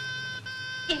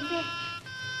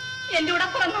 എന്റെ കൂടെ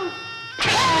പറഞ്ഞു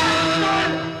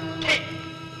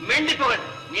മിണ്ടിപ്പോകൻ.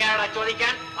 നീ ആരാ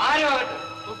ചോദിക്കാൻ? ആരും ആകട്ടെ,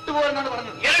 തൊട്ടുപോകുന്നാണ്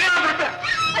പറഞ്ഞു. ഇറങ്ങാൻ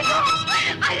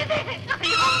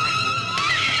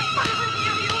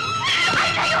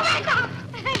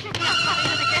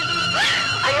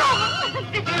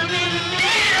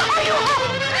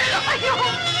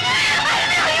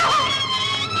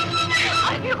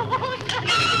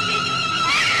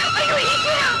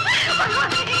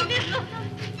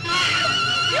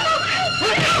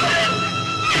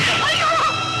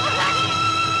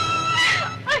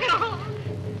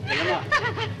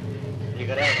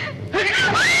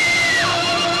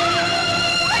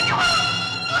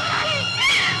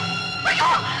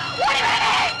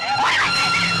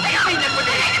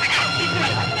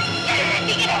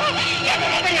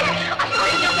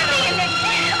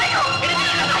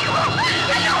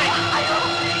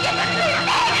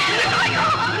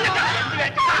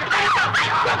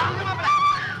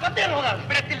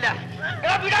വിടത്തില്ല.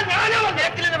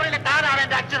 നിരക്കില്ലെന്ന് പറയില്ല, താനാണ്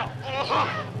എന്റെ അച്ഛനോ?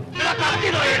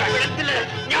 വിടത്തില്ല,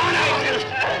 ഞാനാണ്.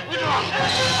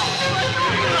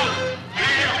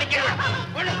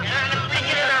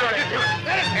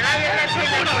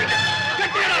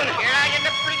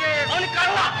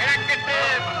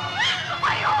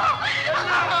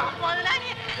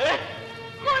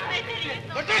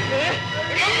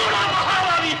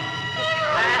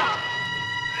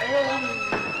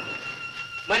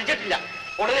 മരിച്ചിട്ടില്ല,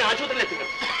 ഉടനെ ആശുപത്രിയിൽ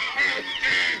എത്തിക്കണം.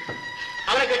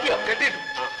 അവനെ കെട്ടിയോ? കെട്ടിയിട്ടു.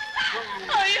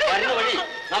 വരുന്ന വഴി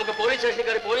നമുക്ക് പോലീസ് സ്റ്റേഷനിൽ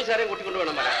കയറി പോലീസുകാരെയും കൂട്ടിക്കൊണ്ട്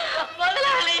വേണം വരാൻ.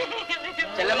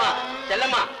 ചെല്ലമ്മ,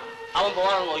 ചെല്ലമ്മ, അവൻ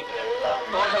പോകാതെ നോക്കി.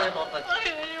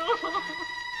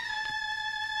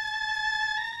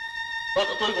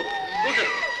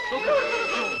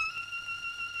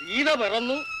 സീത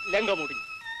പിറന്നു, ലങ്ക മുടിഞ്ഞു.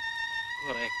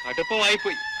 കുറെ കടുപ്പമായി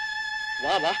പോയി.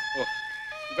 വാ വാ,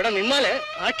 ഇവിടെ നിന്നാല്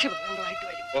സാക്ഷി പറയേണ്ടതായിട്ട്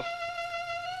വരും.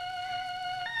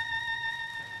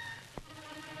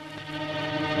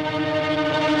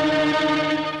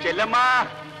 ചെല്ലമ്മ,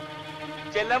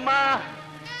 ചെല്ലമ്മ,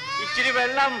 ഇച്ചിരി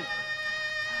വെള്ളം,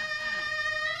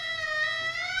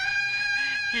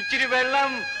 ഇച്ചിരി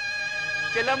വെള്ളം.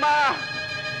 ചെല്ലമ്മ,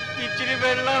 ഇച്ചിരി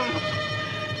വെള്ളം.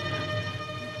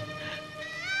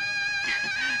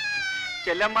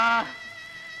 ചെല്ലമ്മ,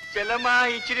 ചെല്ലമ്മ,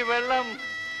 ഇച്ചിരി വെള്ളം,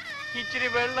 ഇച്ചിരി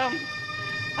വെള്ളം.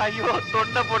 അയ്യോ,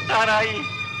 തൊണ്ട പൊട്ടാറായി.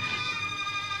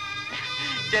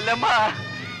 ചെല്ലമ്മ,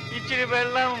 ഇച്ചിരി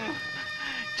വെള്ളം.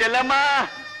 ചെല്ലമ്മ,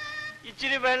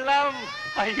 ഇച്ചിരി വെള്ളം.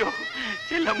 അയ്യോ,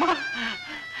 ചെല്ലമ്മ.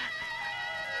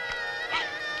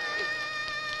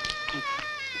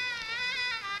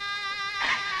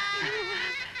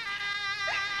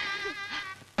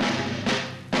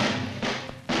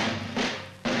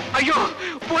 അയ്യോ,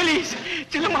 പോലീസ്!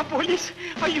 ചെല്ലമ്മ, പോലീസ്!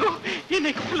 അയ്യോ,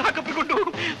 എന്നെ ലാക്കപ്പിൽ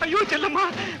കൊണ്ടുപോകും. അയ്യോ, ചെല്ലമ്മ!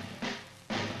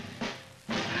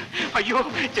 അയ്യോ,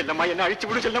 ചെല്ലമ്മ, എന്നെ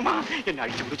അഴിച്ചുവിടൂ. ചെല്ലമ്മ, എന്നെ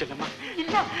അഴിച്ചുവിടൂ. ചെല്ലമ്മ,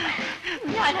 ഇല്ല,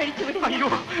 ഞാൻ അഴിച്ചുവിടും. അയ്യോ,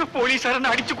 പോലീസുകാരനെ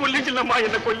അടിച്ചു കൊല്ലും. ചെല്ലമ്മ,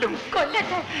 എന്നെ കൊല്ലും.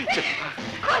 കൊല്ലട്ടെ,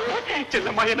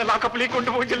 ചെല്ലമ്മ, എന്നെ ലാക്കപ്പിലേക്ക്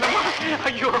കൊണ്ടുപോകും. ചെല്ലമ്മ,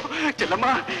 അയ്യോ, ചെല്ലമ്മ,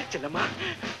 ചെല്ലമ്മ,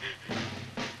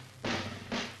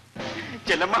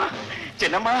 ചെല്ലമ്മ,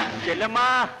 ചെല്ലമ്മ, ചെല്ലമ്മ,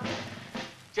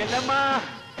 ചെല്ലമ്മ,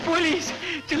 പോലീസ്!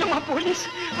 ചെല്ലമ്മ, പോലീസ്!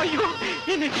 അയ്യോ,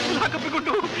 എന്നെ ലാക്കപ്പിൽ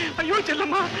കൊണ്ടുപോകും. അയ്യോ,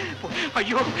 ചെല്ലമ്മ!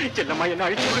 അയ്യോ, ചെല്ലമ്മ, എന്നെ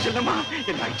അഴിച്ചുവിടൂ. ചെല്ലമ്മ,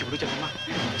 എന്നെ അഴിച്ചുവിടൂ. ചെല്ലമ്മ,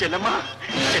 ചെല്ലമ്മ,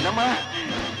 ചെല്ലമ്മ!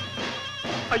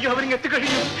 അയ്യോ, അവരിങ്ങ്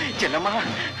എത്തിക്കഴിഞ്ഞു. ചെല്ലമ്മ,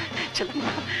 ചെല്ലമ്മ!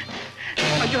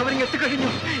 അയ്യോ, അവരിങ്ങ്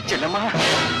എത്തിക്കഴിഞ്ഞു. ചെല്ലമ്മ!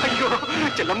 അയ്യോ,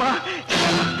 ചെല്ലമ്മ,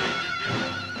 ചെല്ലമ്മ!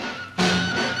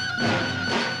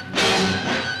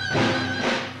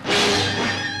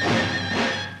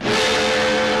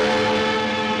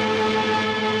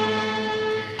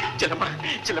 ചെല്ലമ്മ,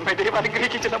 ചെല്ലമ്മ, ദൈവം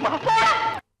അനുഗ്രഹിക്കും. ചെല്ലമ്മ,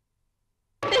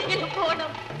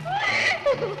 പോണം.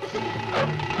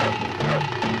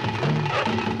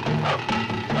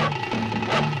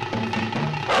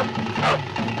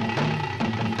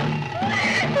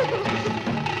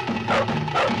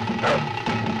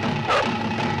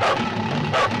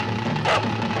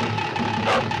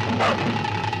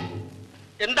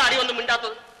 എന്താ അടി ഒന്നും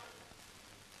മിണ്ടാത്തത്?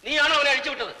 നീയാണോ അവനെ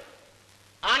അഴിച്ചുവിട്ടത്?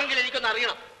 ആണെങ്കിൽ എനിക്കൊന്ന്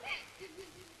അറിയണം.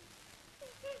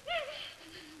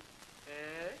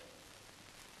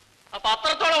 അപ്പൊ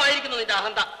അത്രത്തോളമായിരിക്കുന്നു നിന്റെ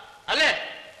അഹന്ത, അല്ലേ?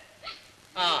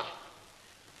 ആ,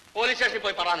 പോലീസ് സ്റ്റേഷനിൽ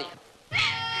പോയി പറ. നീ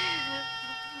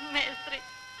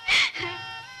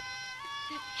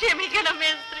ക്ഷമിക്കണം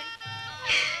മേസ്ത്രി.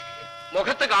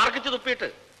 മുഖത്ത് കാർക്കിച്ച് തുപ്പിയിട്ട്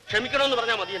ക്ഷമിക്കണമെന്ന്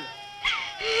പറഞ്ഞാൽ മതിയല്ലോ.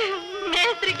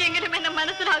 മേസ്ത്രിക്ക് എങ്കിലും എന്നെ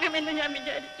മനസ്സിലാകുമെന്ന് ഞാൻ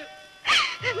വിചാരിച്ചു.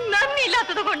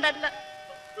 നന്ദിയില്ലാത്തത് കൊണ്ടല്ല.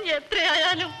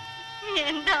 എത്രയായാലും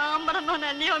എന്റെ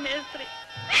ആമ്പറന്നോനല്ലയോ മേസ്ത്രി.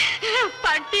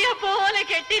 പട്ടിയെ പോലെ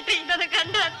കെട്ടിയിട്ട് ഇന്നത്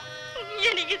കണ്ടാൽ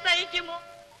എനിക്ക് സഹിക്കുമോ?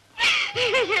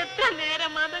 എത്ര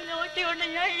നേരം അത് നോക്കിക്കൊണ്ട്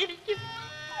ഞാൻ ഇരിക്കും.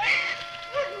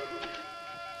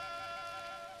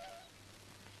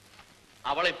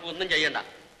 അവളെ ഇപ്പൊ ഒന്നും ചെയ്യണ്ട.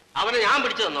 അവനെ ഞാൻ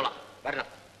പിടിച്ചു തന്നോളാം. വരണം.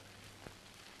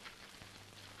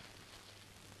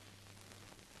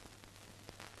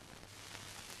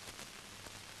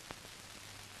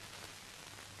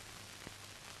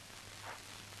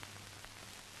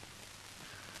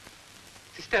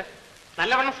 സിസ്റ്റർ,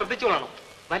 നല്ലവണ്ണം ശ്രദ്ധിച്ചോളാണോ?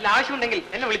 വല്ല ആവശ്യമുണ്ടെങ്കിൽ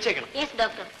എന്നെ വിളിച്ചേക്കണം. Yes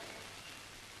doctor.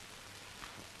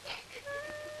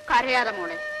 കരയാതെ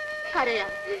മോളെ,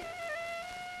 കരയാതെ.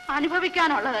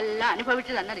 അനുഭവിക്കാനുള്ളതെല്ലാം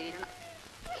അനുഭവിച്ചു തന്നെ തീരണം.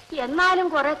 എന്നാലും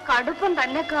കുറെ കടുപ്പം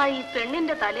തന്നെക്കായി ഈ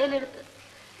പെണ്ണിന്റെ തലയിലെടുത്ത്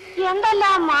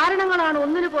എന്തെല്ലാം മാരണങ്ങളാണ്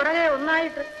ഒന്നിനു പുറകെ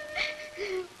ഒന്നായിട്ട്.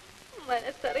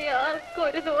 മനസ്സറിയാർക്കും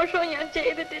ഒരു ദോഷവും ഞാൻ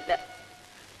ചെയ്തിട്ടില്ല.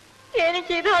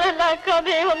 എനിക്ക് ഇതാണല്ല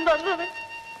കഥയും തന്നത്.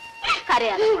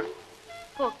 കരയാതെ മോളെ,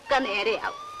 ഒക്കെ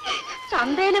നേരെയാവും.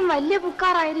 ചന്തയിലും വലിയ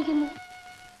പുക്കാറായിരിക്കുന്നു.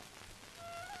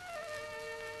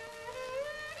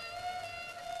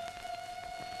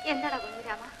 എന്താടാ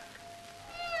കുഞ്ഞുരാമ?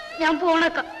 ഞാൻ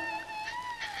പോണക്ക.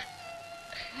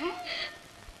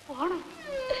 പോണം?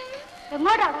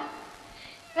 എങ്ങോട്ടാടാ?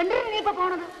 എന്തിനാ നീ ഇപ്പൊ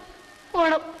പോണത്?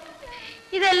 പോണം.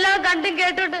 ഇതെല്ലാം കണ്ടും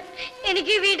കേട്ടോണ്ട്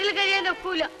എനിക്ക് വീട്ടിൽ കഴിയാൻ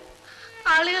ഒക്കൂല.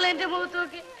 ആളുകൾ എന്റെ മുഖത്ത്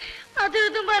നോക്കി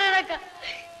അതും പറയണക്ക.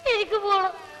 എനിക്ക്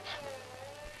പോണം.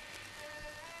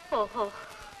 ഓഹോ,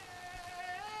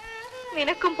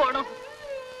 നിനക്കും പോണോ?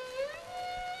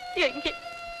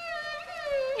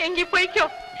 എങ്കി പോയിക്കോ.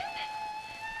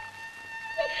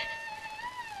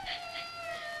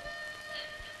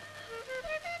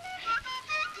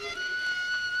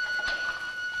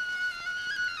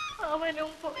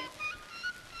 അവനും പോയി.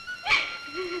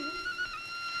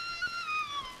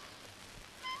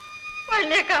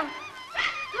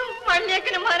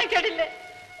 വള്ളിയേക്കന് മാനക്കേടില്ലേ?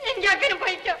 എങ്കിൽ അക്കനും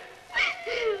പോയിക്കോ.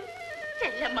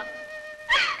 ചെല്ലമ്മ,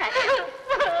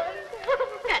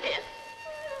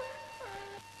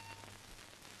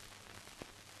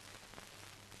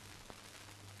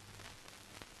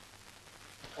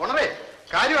 ഓണറേ,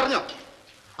 കാര്യം അറിഞ്ഞോ?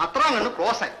 അത്ര കണ്ട്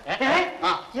ക്ലോസ് ആയി.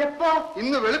 എപ്പോ?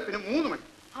 ഇന്ന് വെളുപ്പിന് 3 മണി.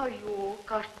 അയ്യോ,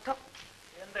 കഷ്ടം.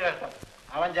 എന്ത് കഷ്ടം?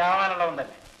 അവൻ ചാവ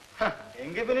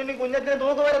കുഞ്ഞത്തിന്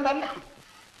തൂക്കുവരം തന്നെ.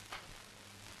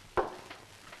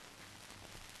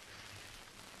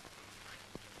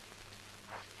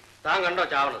 താൻ കണ്ടോ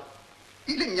ചാവണത്?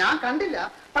 ഇല്ല, ഞാൻ കണ്ടില്ല.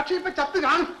 പക്ഷെ ഇപ്പൊ ചത്ത്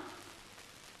കാണും.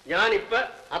 ഞാനിപ്പൊ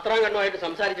അത്രയും കണ്ണുമായിട്ട്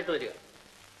സംസാരിച്ചിട്ട് വരിക.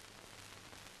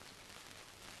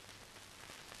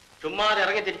 ചുമ്മാതെ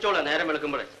ഇറങ്ങി തിരിച്ചോളാം. നേരം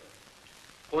വെളുക്കുമ്പോഴേ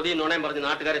കൊതിയും നുണയും പറഞ്ഞ്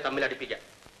നാട്ടുകാരെ തമ്മിൽ അടുപ്പിക്കാം.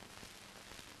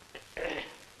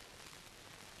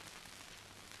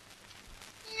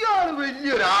 ഇയാള്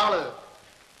വലിയൊരാള്.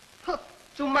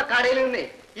 ചുമ്മാ കടയിൽ നിന്നേ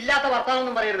ഇല്ലാത്ത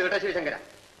വർത്താനൊന്നും പറയരുത് കേട്ടോ ശിവശങ്കര.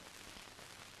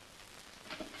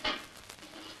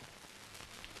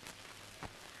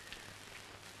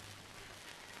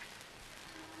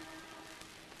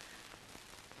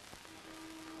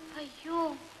 അയ്യോ,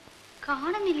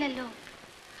 കാണുന്നില്ലല്ലോ.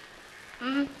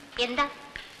 എന്താ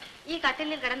ഈ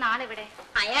കട്ടിലിൽ കിടന്ന ആളിവിടെ?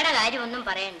 അയാളുടെ കാര്യം ഒന്നും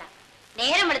പറയണ്ട.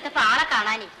 നേരം വെളുത്തപ്പോ ആളെ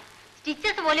കാണാനില്ല.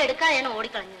 സ്റ്റിച്ചസ് പോലും എടുക്കാതെയാണ്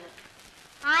ഓടിക്കളഞ്ഞത്.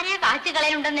 ആരെയാ കാച്ചു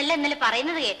കളയുണ്ടെന്നല്ല ഇന്നലെ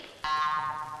പറയുന്നത് കേട്ടു.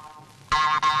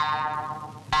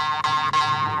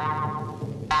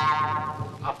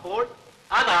 അപ്പോൾ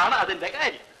അതാണ് അതിന്റെ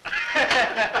കാര്യം.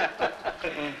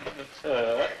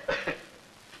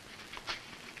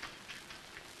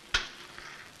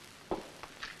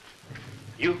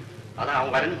 യു അതാ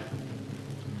അവൻ വരഞ്ഞു.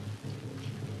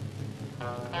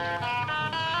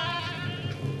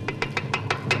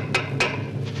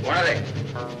 ഓണരെ,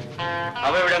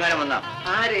 അവ ഇവിടെ എങ്ങനെ വന്ന?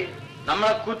 ആര്?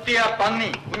 നമ്മളെ കുത്തിയ പന്നി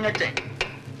കുഞ്ഞച്ചൻ.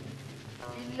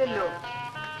 ഇല്ലല്ലോ.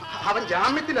 അവൻ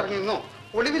ജാമ്യത്തിൽ ഇറങ്ങിയെന്നോ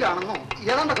ഒളിവിലാണെന്നോ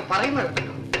ഏതാണ്ടൊക്കെ പറയുന്നത്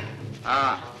കേട്ടല്ലോ. ആ,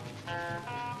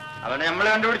 അവനെ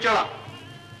നമ്മളെ കണ്ടുപിടിച്ചോളാം.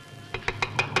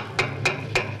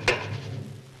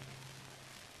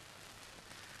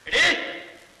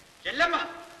 ചെല്ലമ്മ,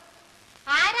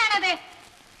 ആരാണത്?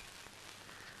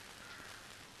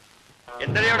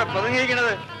 എന്താ ഇവിടെ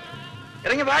പതുങ്ങിയിരിക്കണത്?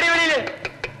 ഇറങ്ങി പാടി വഴിയില്.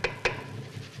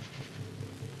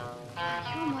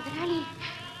 മുതലാളി,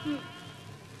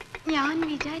 ഞാൻ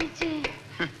വിചാരിച്ചേ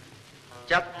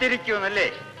ചത്തിരിക്കുമെന്നല്ലേ?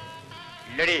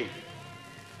 ഇല്ലടി,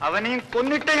 അവനെയും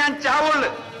കൊന്നിട്ട് ഞാൻ ചാവുള്ളു.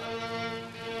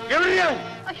 എവിടെയാ?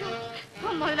 അയ്യോ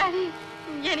മുതലാളി,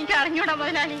 എനിക്ക് അറിഞ്ഞൂടാ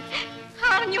മുതലാളി,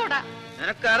 അറിഞ്ഞൂടാ.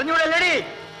 നിനക്ക് അറിഞ്ഞൂടല്ലേടി?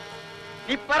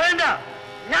 നീ പറയണ്ട,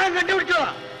 ഞാൻ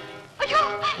കണ്ടുപിടിച്ചോളാം. അയ്യോ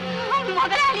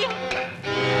മുതലാളി.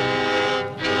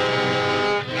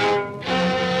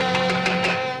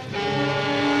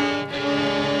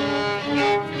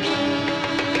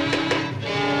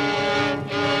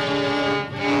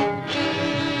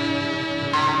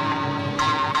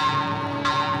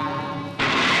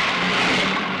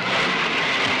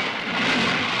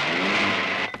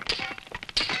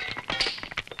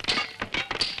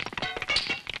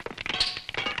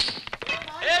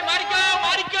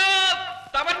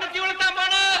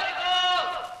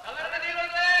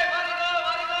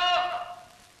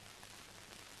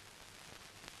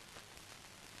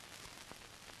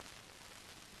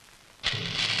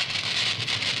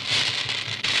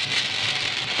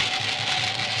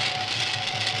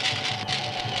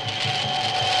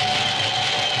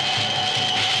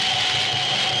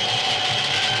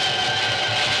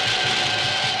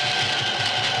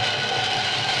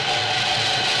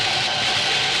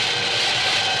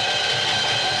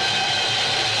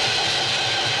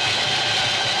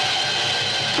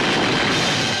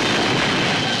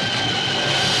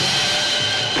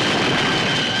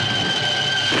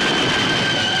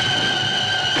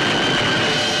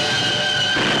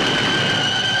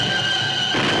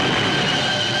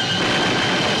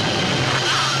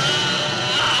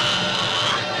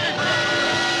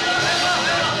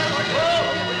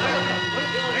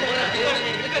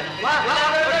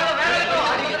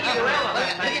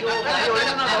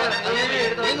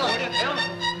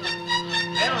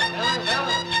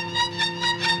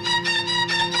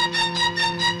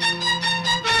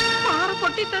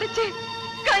 പൊട്ടിത്തെറിച്ച്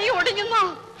കൈ ഒടിഞ്ഞുന്നോ?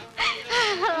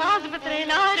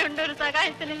 ആശുപത്രിയിൽ ആരുണ്ട് ഒരു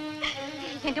സഹായത്തിന്?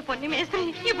 എന്റെ പൊന്നു മേസ്ത്രി,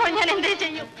 ഇപ്പോൾ ഞാൻ എന്തേ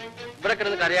ചെയ്യും? ഇവിടെ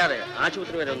കിടന്ന് കരയാതെ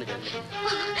ആശുപത്രി വരെ ഒന്ന് ചെല്ലും.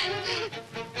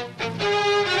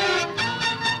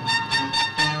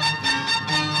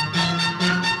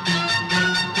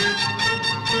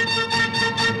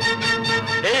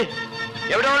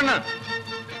 എവിടെ ഓടുന്നു?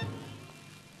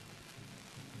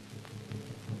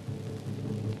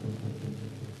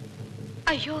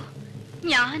 അയ്യോ,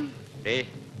 ഞാൻ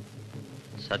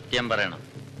സത്യം പറയണം,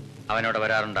 അവനോട്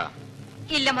വരാറുണ്ടാ?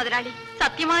 ഇല്ല മുതലാളി,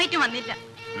 സത്യമായിട്ടും വന്നില്ല.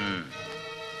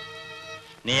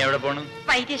 നീ എവിടെ പോണു?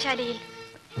 വൈദ്യശാലയിൽ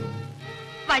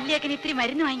വള്ളിയേക്കന് ഇത്തിരി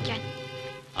മരുന്ന് വാങ്ങിക്കാൻ.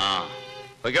 ആ,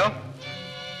 പോയിക്കോ.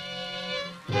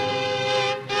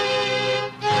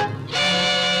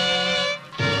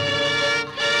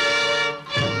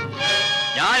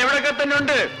 ഞാൻ എവിടെയൊക്കെ തന്നെ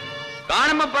ഉണ്ട്,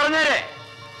 കാണുമ്പോ പറഞ്ഞേരെ.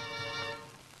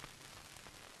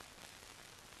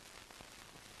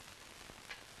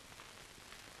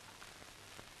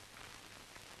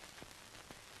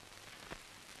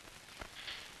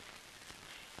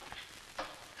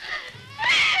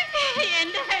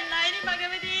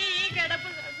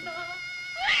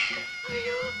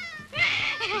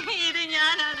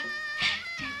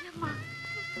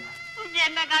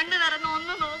 കണ്ണു തുറന്ന്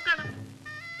ഒന്ന് നോക്കണം.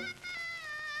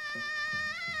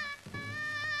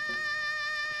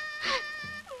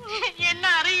 എന്നെ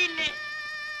അറിയില്ലേ?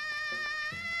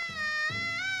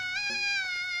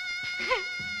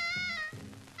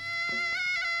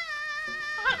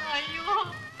 അയ്യോ,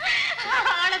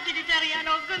 ആളെ തിരിച്ചറിയാൻ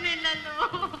ഒക്കുന്നില്ലല്ലോ.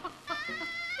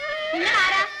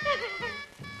 നിങ്ങളാരാ?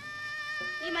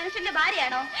 ഈ മനുഷ്യന്റെ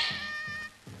ഭാര്യയാണോ?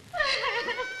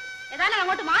 ഏതായാലും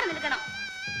അങ്ങോട്ട് മാറി നിൽക്കണം.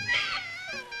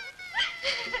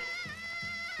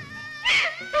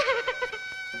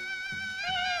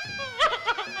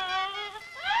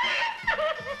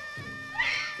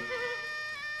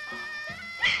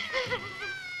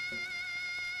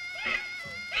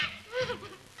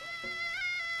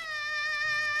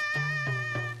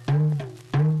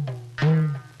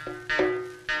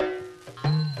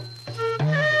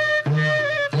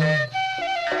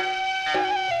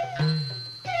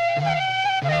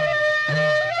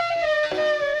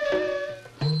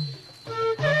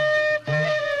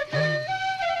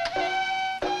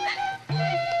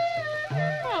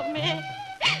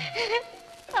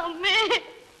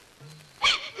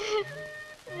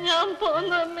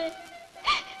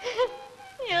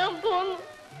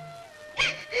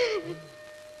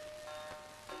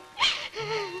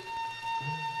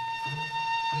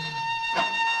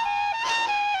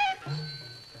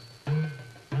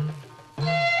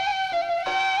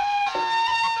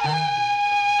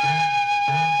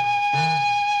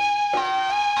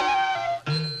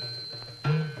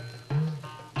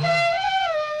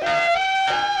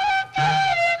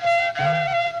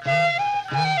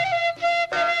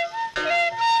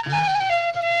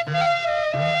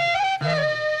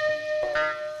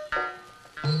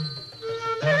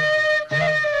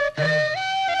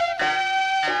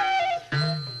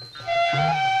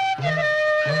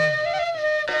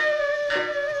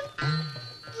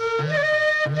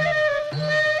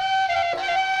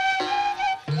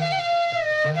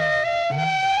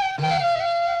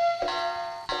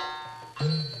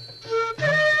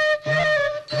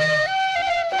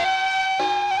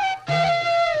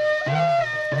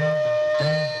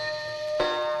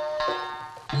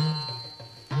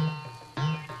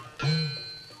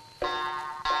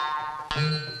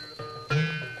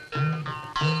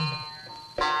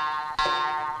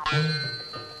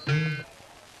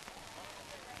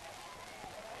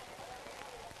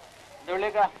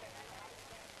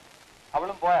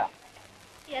 അവളും പോയാ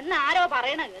എന്നാരോ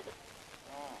പറയണ കേട്ടു.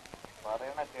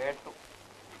 പറയണ കേട്ടു.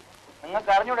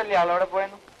 നിങ്ങൾക്ക് അറിഞ്ഞൂടല്ലേ അവളവിടെ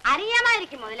പോയെന്ന്?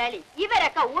 അറിയാമായിരിക്കും മുതലാളി.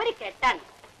 ഇവരൊക്കെ ഒരു കെട്ടാണ്.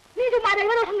 നീ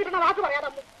മരങ്ങളോഷം കിട്ടുന്ന വാക്ക്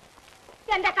പറയാതമ്മു.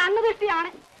 എന്റെ കണ്ണു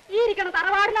ദൃഷ്ടിയാണ്. ഈ ഇരിക്കണ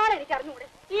തറവാടിനാണ് എനിക്ക് അറിഞ്ഞൂടെ.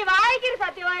 ഈ വായിക്കൊരു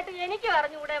സത്യമായിട്ട് എനിക്ക്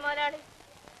അറിഞ്ഞൂടെ മുതലാളി?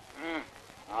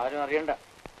 ആരും അറിയണ്ട.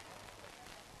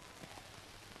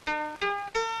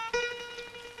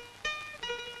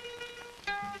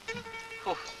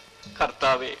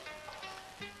 കർത്താവേ,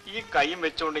 ഈ കൈയും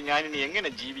വെച്ചോണ്ട് ഞാനിനി എങ്ങനെ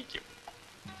ജീവിക്കും?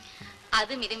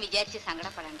 അതും ഇതും വിചാരിച്ച്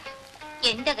സങ്കടപ്പെടണ്ട.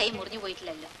 എന്റെ കൈ മുറിഞ്ഞു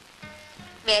പോയിട്ടില്ലല്ലോ.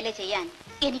 വേല ചെയ്യാൻ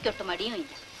എനിക്കൊട്ടും മടിയും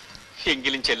ഇല്ല.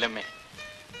 എങ്കിലും ചെല്ലമ്മേ,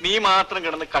 നീ മാത്രം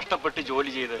കിടന്ന് കഷ്ടപ്പെട്ട്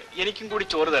ജോലി ചെയ്ത് എനിക്കും കൂടി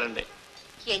ചോറ് തരണ്ടേ?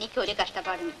 എനിക്കൊരു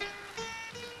കഷ്ടപ്പാടുമില്ല.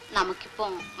 നമുക്കിപ്പോ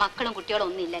മക്കളും കുട്ടികളും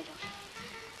ഒന്നും ഇല്ലല്ലോ.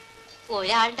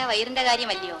 ഒരാളുടെ വയറിന്റെ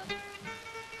കാര്യമല്ലയോ.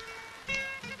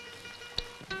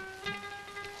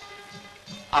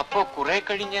 അപ്പോ കുറെ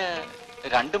കഴിഞ്ഞ്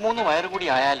 2-3 വയറ് കൂടി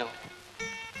ആയാലോ?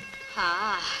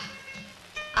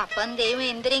 അപ്പം ദൈവം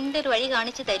എന്തെങ്കിലും ഒരു വഴി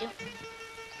കാണിച്ചു തരും.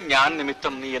 ഞാൻ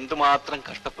നിമിത്തം നീ എന്തുമാത്രം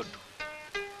കഷ്ടപ്പെട്ടു,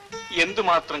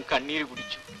 എന്തുമാത്രം കണ്ണീര്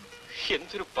കുടിച്ചു.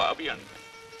 എന്തൊരു പാപിയാണ് ഞാൻ.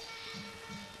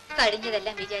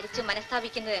 കഴിഞ്ഞതെല്ലാം വിചാരിച്ച്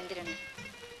മനസ്താപിക്കുന്നത് എന്തിനാണ്?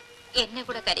 എന്നെ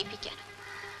കൂടെ കരയിപ്പിക്കാനോ?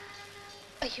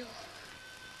 അയ്യോ,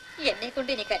 എന്നെ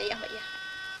കൊണ്ട് എനിക്ക് അറിയാൻ വയ്യ.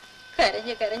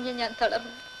 കരഞ്ഞ് കരഞ്ഞ് ഞാൻ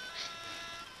തളർന്നു.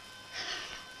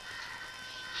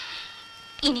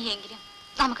 ഇനിയെങ്കിലും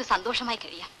നമുക്ക് സന്തോഷമായി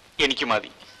കഴിയാം. എനിക്ക് മതി.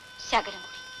 ശകലം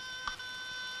കൂടി.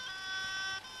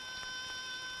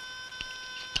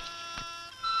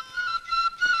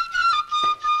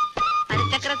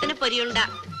 അരച്ചക്രത്തിന് പൊരിയുണ്ട.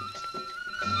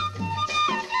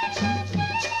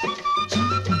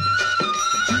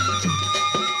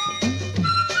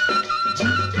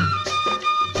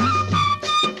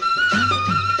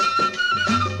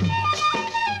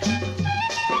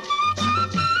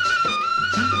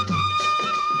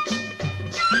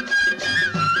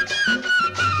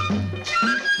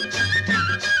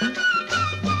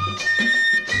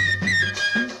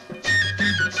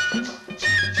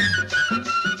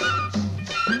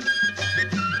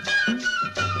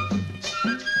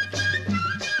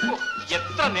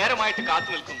 നേരമായിട്ട് കാത്തു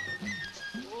നിൽക്കും.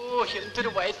 ഓ, എന്തൊരു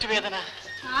വയറ്റുവേദന.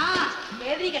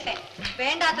 വേദനിക്കട്ടെ.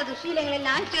 വേണ്ടാത്ത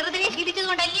ദുശീലങ്ങളെല്ലാം ചെറുതിനെ ശീലിച്ചത്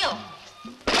കൊണ്ടല്ലയോ?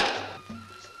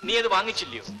 നീ അത്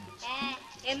വാങ്ങിച്ചില്ലയോ?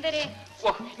 എന്തൊരു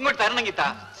ഓ, ഇങ്ങോട്ട് തരണമെങ്കിൽ താ.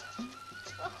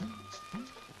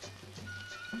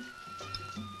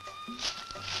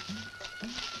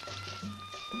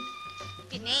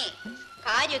 പിന്നെ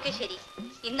കാര്യമൊക്കെ ശരി.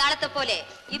 ഇന്നാളത്തെ പോലെ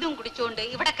ഇതും കുടിച്ചുകൊണ്ട്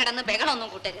ഇവിടെ കിടന്ന് ബഹളമൊന്നും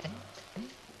കൂട്ടരുത്.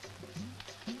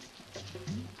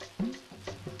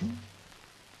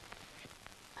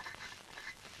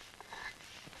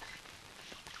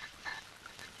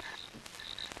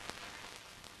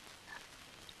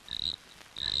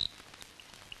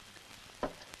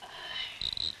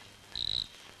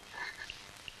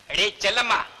 എടീ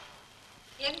ചെല്ലമ്മ,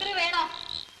 എന്തൊരു വേണോ?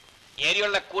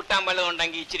 എരിയുള്ള കൂട്ടാൻ വല്ലതും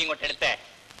ഉണ്ടെങ്കിൽ ഇച്ചിരി ഇങ്ങോട്ട് എടുത്തേ.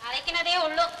 അരയ്ക്കുന്നതേ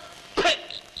ഉള്ളൂ.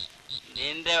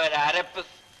 നിന്റെ ഒരരപ്പ്.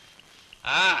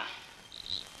 ആ,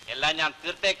 എല്ലാം ഞാൻ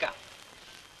തീർത്തേക്കാം.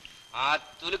 ആ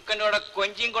തുലുക്കനോടെ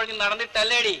കൊഞ്ചിയും കൊഴിഞ്ഞും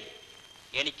നടന്നിട്ടല്ലേടി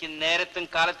എനിക്ക് നേരത്തും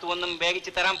കാലത്തും ഒന്നും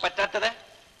വേഗിച്ച് തരാൻ പറ്റാത്തത്?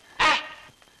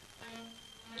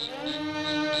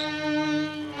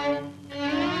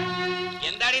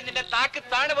 എന്താടി നിന്റെ താക്ക്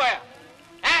താണുപോയ?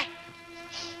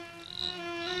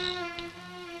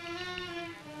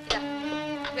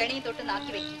 വെണി തൊട്ട്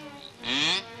നാക്കി വെക്കും.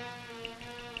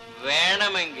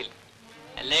 വേണമെങ്കിൽ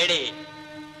അല്ലേടി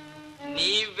നീ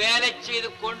വേല ചെയ്ത്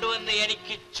കൊണ്ടുവന്ന്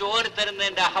എനിക്ക് ചോറ്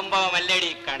തരുന്നതിന്റെ അഹംഭാവം അല്ലേടി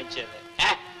കാണിച്ചത്?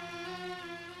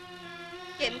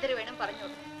 എന്തൊരു വേണം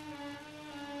പറഞ്ഞോളൂ.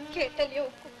 കേട്ടല്ലോ.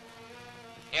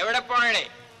 എവിടെ പോണേ?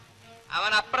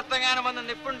 അവൻ അപ്പുറത്തെങ്ങാനും വന്ന്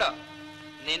നിപ്പുണ്ടോ?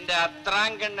 നിന്റെ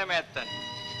അത്രാങ്കണ്ണമേത്തൻ.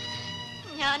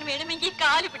 ഞാൻ വേണമെങ്കിൽ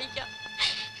കാല് പിടിക്കാം.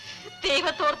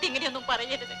 ദൈവത്തോർത്ത് ഇങ്ങനെയൊന്നും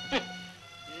പറയരുത്.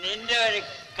 നിന്റെ ഒരു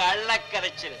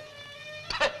കള്ളക്കരച്ചിൽ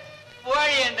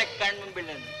പോയി എന്റെ കൺമുമ്പിൽ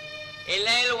നിന്ന്.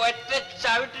 ഇല്ലെങ്കിൽ ഒറ്റ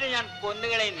ചവിട്ടിന് ഞാൻ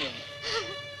കൊന്നുകളയുന്നേ.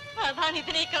 അതാണ്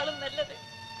ഇതിനേക്കാളും നല്ലത്.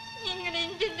 ഇങ്ങനെ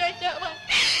ഇഞ്ചിഞ്ചാവാൻ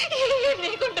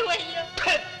എന്നെ കൊണ്ട് വയ്യ.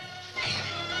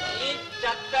 ഈ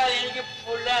ചത്താൽ എനിക്ക്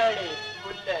പുല്ലാടി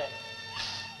പുല്ല്.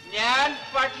 ഞാൻ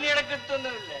പട്ടിണിയുടെ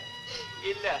കിട്ടുന്നില്ല.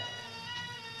 ഇല്ല,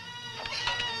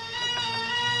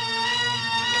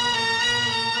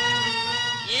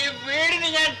 ഈ വീടിന്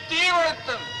ഞാൻ തീ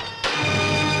കൊളുത്തും.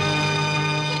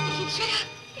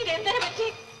 ഇതെന്താ പറ്റി?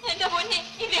 എന്റെ പൊന്നെ,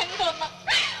 ഇതെന്തോന്ന?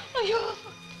 അയ്യോ,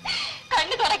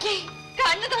 കണ്ണു തുറക്കി,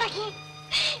 കണ്ണു തുറക്കി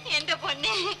എന്റെ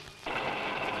പൊന്നെ.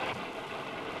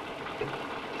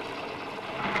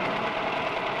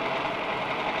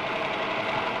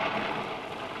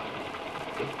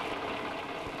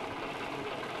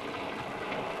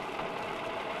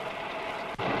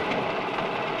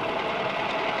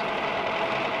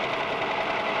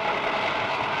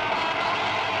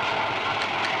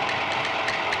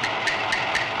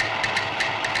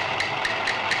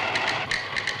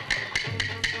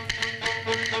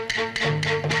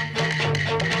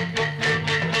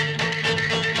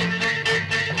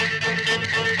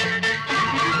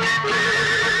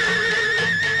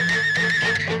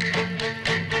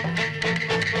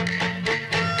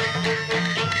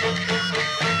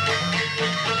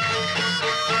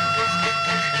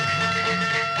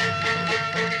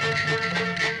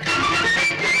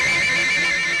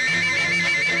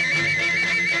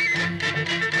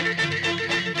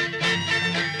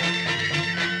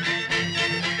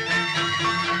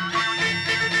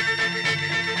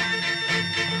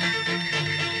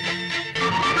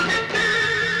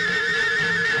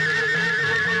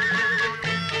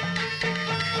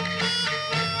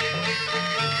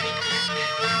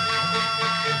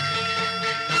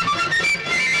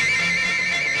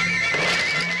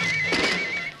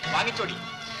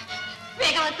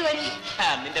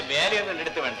 നിന്റെ വേലയൊന്നും എന്റെ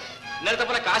അടുത്ത് വേണ്ട. ഇന്നലത്തെ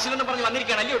പോലെ കാശിലൊന്നും പറഞ്ഞ്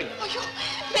വന്നിരിക്കുകയാണ് അല്ലേ?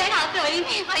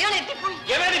 അയാൾ എത്തിപ്പോയി.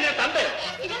 തന്റെ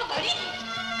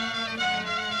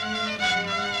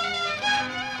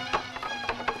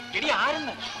എടി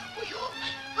ആരെന്ന്?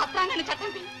 അത്താനാണ്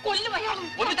ചട്ടം. കൊല്ലും അയാൾ.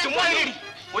 ഒന്ന് ചുമ്മാ ഇടി.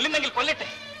 കൊല്ലുന്നെങ്കിൽ കൊല്ലട്ടെ.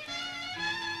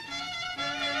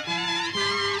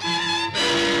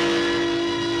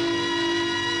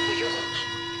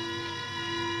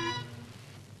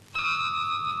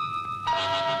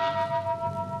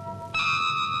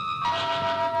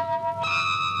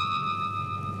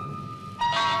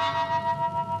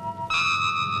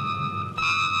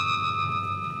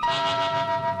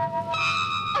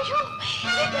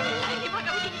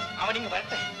 അവനിങ്ങ്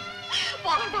വരട്ടെ.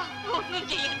 ഒന്നും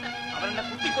ചെയ്യണ്ട. അവനെന്നെ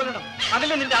കുത്തിക്കൊല്ലണം.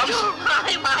 അതല്ലേ നിന്റെ ആവശ്യം?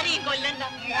 ആരെയും കൊല്ലണ്ട.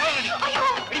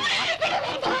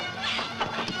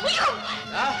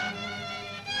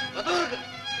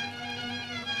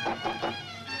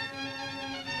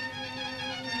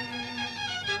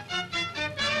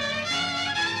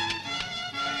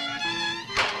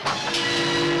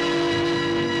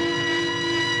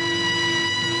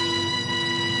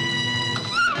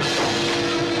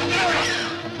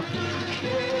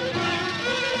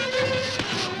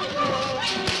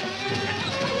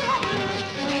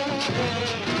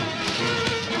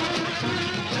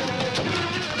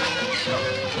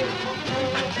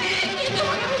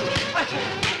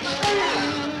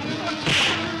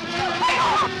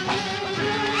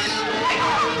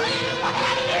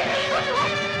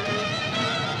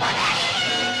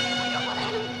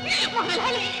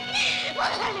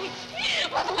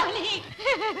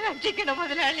 രക്ഷിക്കണം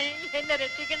മുതലാളി, എന്നെ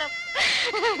രക്ഷിക്കണം.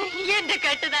 എന്റെ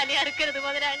കെട്ടുതാലി അറുക്കരുത്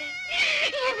മുതലാളി,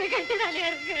 എന്റെ കെട്ടുതാലി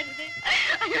അറുക്കരുത്.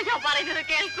 അയ്യോ, ഞാൻ പറയുന്നത്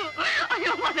കേൾക്കൂ.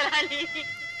 അയ്യോ മുതലാളി,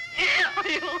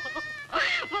 അയ്യോ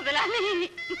മുതലാളി,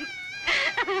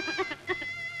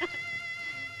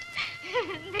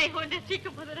 ദൈവം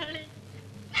രക്ഷിക്കും മുതലാളി.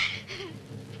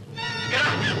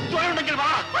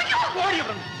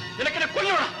 നിനക്കെന്നെ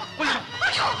കൊല്ലണം.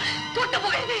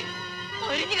 തൊട്ടുപോയത്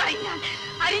ഒരിഞ്ഞു കഴിഞ്ഞാൽ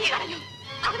അരിഞ്ഞു കളയും.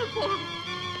 അവിടെ പോകും.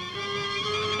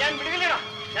 ഞാൻ വിടുകയില്ലടാ,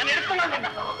 ഞാൻ എടുത്തോളാം.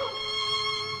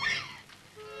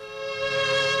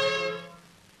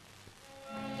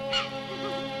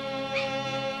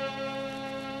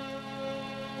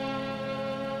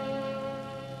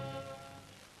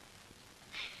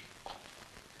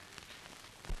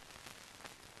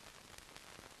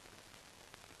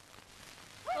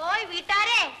 ഓയ്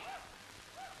വീട്ടാരെ,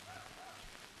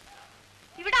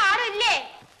 ഇവിടെ ആരും ഇല്ലേ?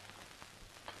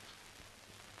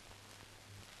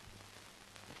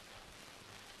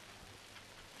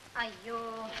 അയ്യോ,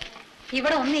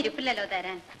 ഇവിടെ ഒന്നും ഇരിപ്പില്ലല്ലോ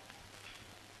തരാൻ.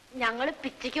 ഞങ്ങള്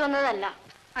പിച്ചയ്ക്ക് വന്നതല്ല.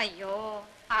 അയ്യോ,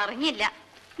 അറിഞ്ഞില്ല.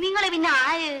 നിങ്ങൾ പിന്നെ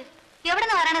ആര്,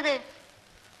 എവിടെന്ന് പറയണത്?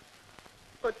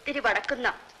 ഒത്തിരി വടക്കുന്ന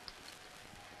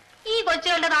ഈ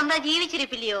കൊച്ചുകളുടെ തന്ത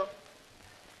ജീവിച്ചിരിപ്പില്ലയോ?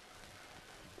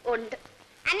 ഉണ്ട്.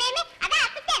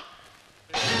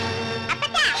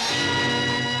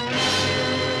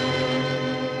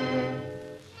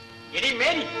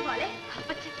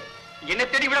 എന്നെ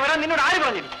തേടി ഇവിടെ വരാൻ നിന്നോട് ആര്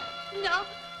പറഞ്ഞു?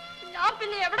 ഞാൻ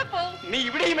പിന്നെ എവിടെ പോകും? നീ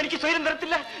ഇവിടെയും എനിക്ക് സ്വയം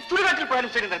തരത്തില്ല, ചുടുകാട്ടിൽ പോയാലും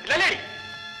സ്വയം തരത്തില്ല അല്ലേ?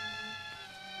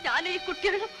 ഞാൻ ഈ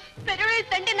കുട്ടികളും പെരുവഴി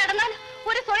തണ്ടി നടന്നാൽ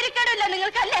ഒരു സ്വൈരക്കേടുമില്ല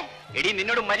നിങ്ങൾക്കല്ലേ? എടി,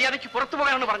 നിന്നോട് മര്യാദയ്ക്ക് പുറത്തു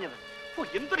പോകാനാണ് പറഞ്ഞത്. ഓ,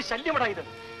 എന്തൊരു ശല്യമാടാ ഇത്.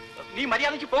 നീ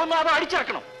മര്യാദയ്ക്ക് പോകുന്ന അതോ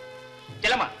അടിച്ചിറക്കണം?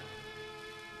 ചെലമ്മ,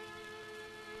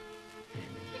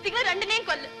 നിങ്ങൾ രണ്ടിനെയും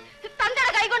കൊല്ല്.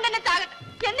 തന്തയുടെ കൈ കൊണ്ട് തന്നെ ചാകട്ടെ,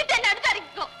 എന്നിട്ട് എന്നെ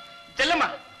അടുത്തറിയിക്കോ. ചെല്ലമ്മ,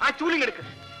 ആ ചൂലിങ്ങെടുക്ക്.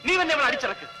 നീ തന്നെ അവളെ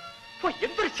അടിച്ചിറക്ക്. ഓ,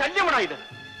 എന്തൊരു ശല്യമാടാ ഇത്.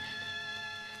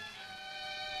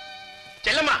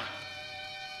 ചെല്ലമ്മ,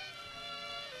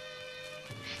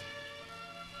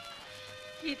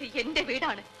 ഇത് എന്റെ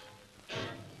വീടാണ്.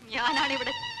 ഞാനാണ്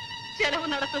ഇവിടെ ചെലവ്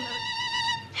നടത്തുന്നത്.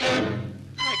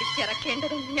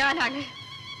 അടിച്ചിറക്കേണ്ടത് ഞാനാണ്.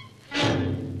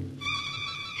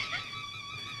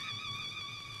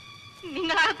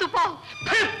 നിങ്ങളകത്തു പോ.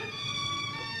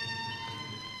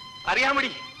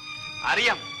 അറിയാമടി,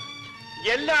 അറിയാം.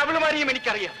 എല്ലാ അവളുമാരെയും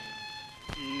എനിക്കറിയാം.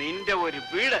 നിന്റെ ഒരു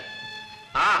വീട്.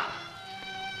 ആ,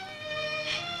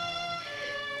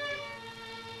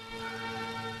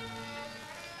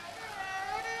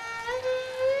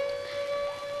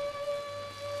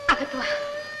 അകത്തു വാ.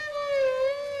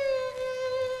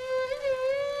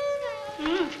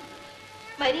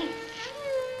 വരി.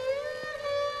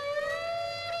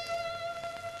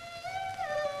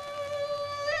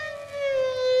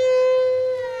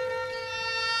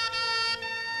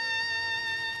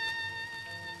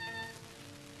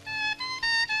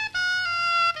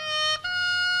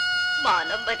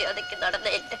 മാനം മര്യാദയ്ക്ക് നടന്ന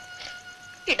എന്റെ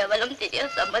ഇടവലം തിരിയാൻ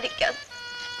സമ്മതിക്കാൻ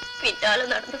പിന്നാലെ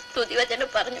നടന്ന് സ്തുതിവചനം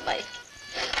പറഞ്ഞു മയക്കി.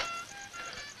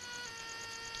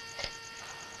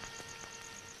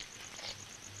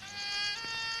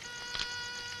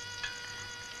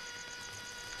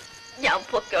 ഞാൻ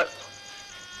പൊക്കോളാം.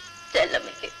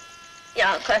 ചെല്ലമ്മയ്ക്ക്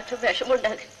ഞാൻ കാറ്റ്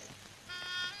വിഷമുണ്ടാകും.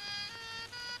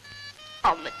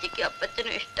 അമ്മച്ചിക്ക്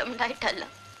അപ്പച്ചനും ഇഷ്ടമുണ്ടായിട്ടല്ല,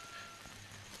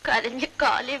 കരഞ്ഞ്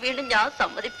കാലി വീണ് ഞാൻ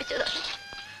സമ്മതിപ്പിച്ചതാണ്.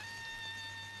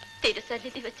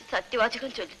 തിരുസന്നിധി വെച്ച്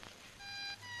സത്യവാചകം ചൊല്ലി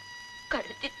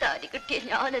കഴുത്തി താരി കിട്ടിയ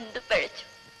ഞാൻ എന്ത് പിഴച്ചു?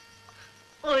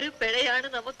 ഒരു പിഴയാണ്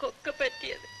നമുക്കൊക്കെ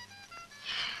പറ്റിയത്.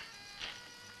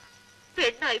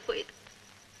 പെണ്ണായിപ്പോയത്.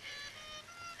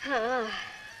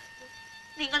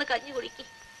 നിങ്ങൾ കഞ്ഞി കുടിക്കി,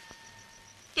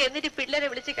 എന്നിട്ട് പിള്ളേരെ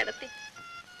വിളിച്ച് കിടത്തി.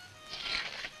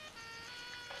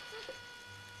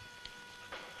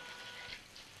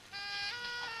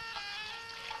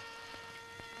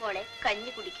 മോളെ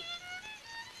കഞ്ഞി കുടിക്കും.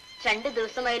 2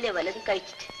 ദിവസമായില്ലേ വലതും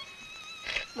കഴിച്ചിട്ട്.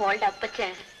 മോളുടെ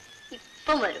അപ്പച്ചൻ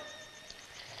ഇപ്പം വരും.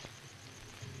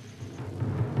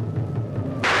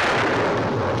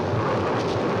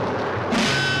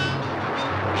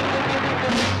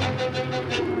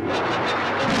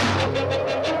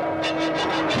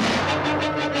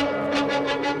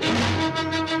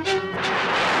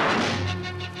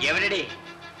 എവരുടെ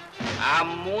ആ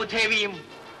മൂദേവിയും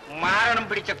മാരണം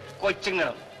പിടിച്ച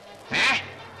കൊച്ചുങ്ങളും?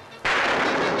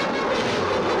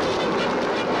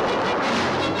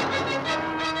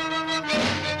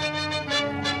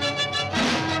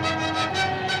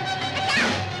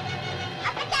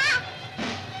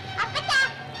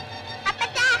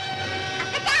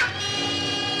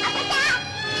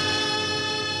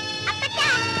 അപ്പച്ചാ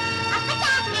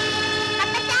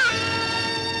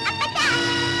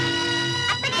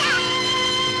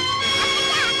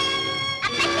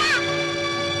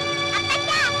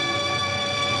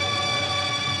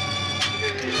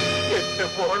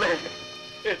എന്റെ മോളെ,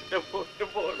 എന്റെ പൊന്നു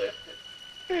മോളെ,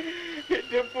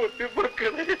 എന്റെ പൊന്നു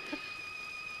മക്കളെ.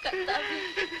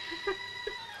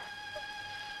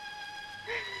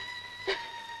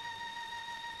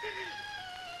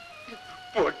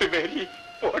 Pot Mary,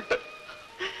 pot.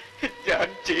 ഞാൻ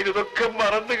ചെയ്തതൊക്കെ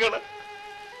മറന്നുകള.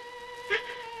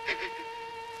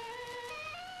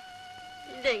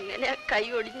 ഇതെങ്ങനെയാ കൈ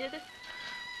ഒടിഞ്ഞത്?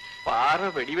 പാറ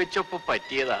വെടിവെച്ചപ്പോ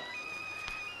പറ്റിയതാ.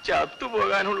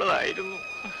 ചത്തുപോകാനുള്ളതായിരുന്നു.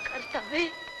 കർത്താവേ,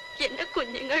 എന്റെ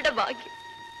കുഞ്ഞുങ്ങളുടെ ഭാഗ്യം.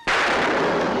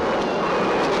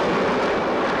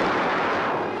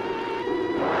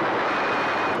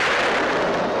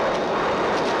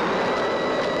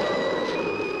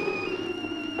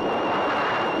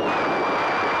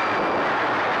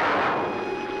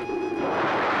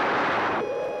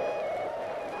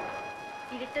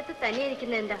 ഇരുട്ടത്ത്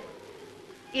തനിയിരിക്കുന്ന എന്താ?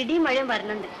 ഇടിയും മഴയും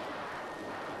വരണുണ്ട്.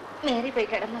 മേറി പോയി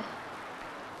കിടന്നു.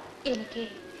 എനിക്ക്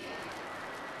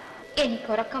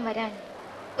ഉറക്കം വരാൻ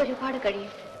ഒരുപാട്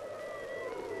കഴിയും.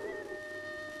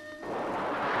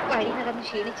 വഴി നടന്ന്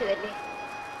ക്ഷീണിച്ചതല്ലേ.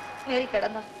 മേറി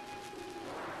കിടന്നു.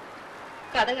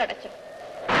 കടകടച്ചു.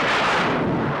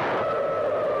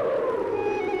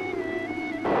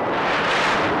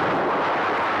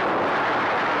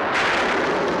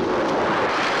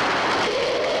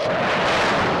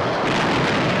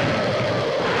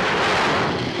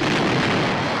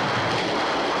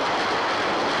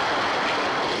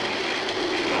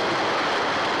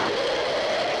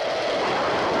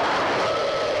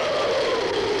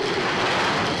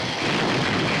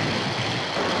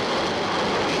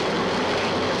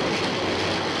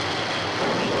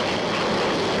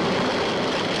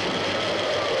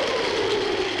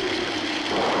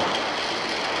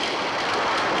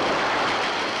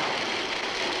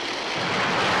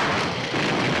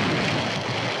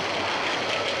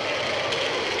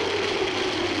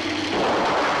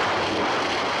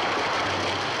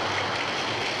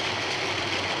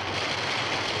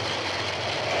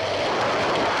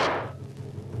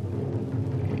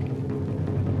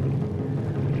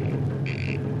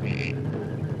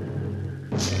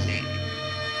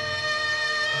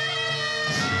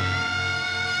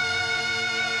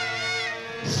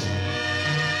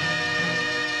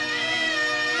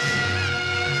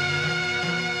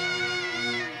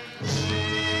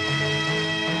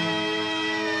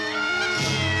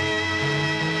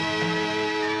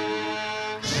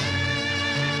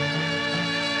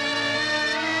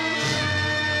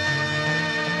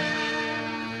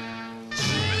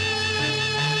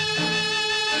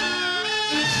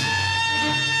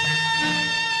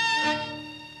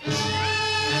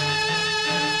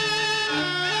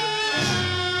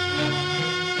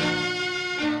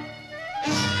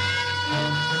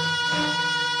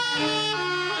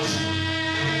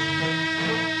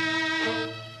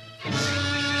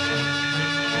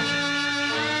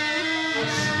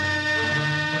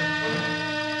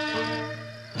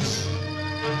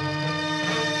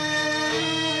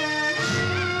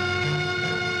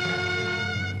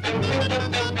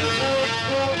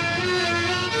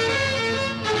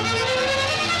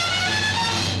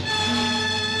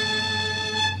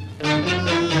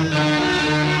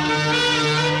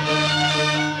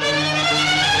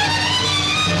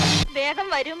 വേഗം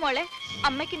വരൂ മോളെ.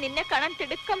 അമ്മയ്ക്ക് നിന്നെ കാണാൻ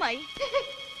തിടുക്കമായി.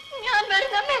 ഞാൻ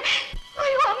വരുന്നമ്മേ.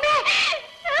 അയ്യോ അമ്മേ,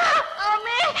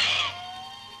 അമ്മേ,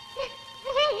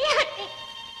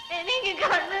 എനിക്ക്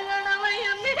കണ്ണു കാണാൻ വയ്യ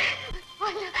അമ്മേ.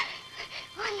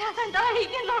 വല്ലാതെ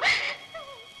താടിക്കുന്നു.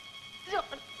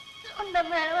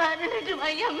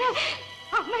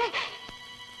 അമ്മേ,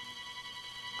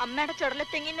 അമ്മയുടെ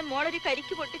ചുടലത്തെങ്ങിന്റെ മോളൊരു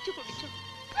കരിക്ക് പൊട്ടിച്ചു കുടിച്ചു.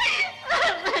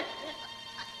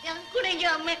 ഞാൻ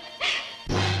കുടിക്കാം അമ്മേ.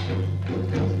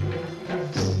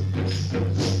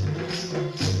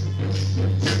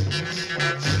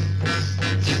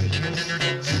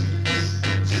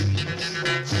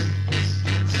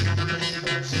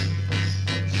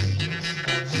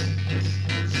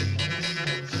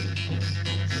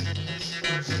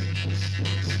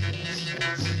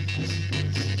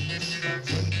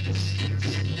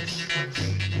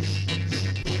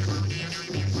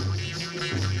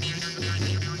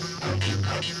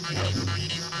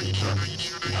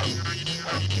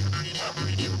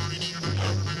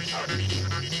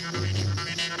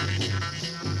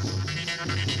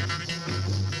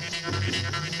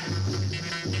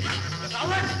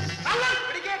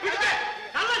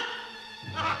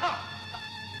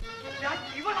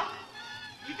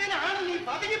 ഇതിനാണ് നീ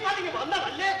പതുങ്ങി പതുങ്ങി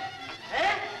വന്നതല്ലേ?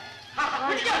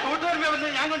 കൂട്ടുകാരനെ വന്ന്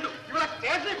ഞാൻ കണ്ടു. ഇവിടെ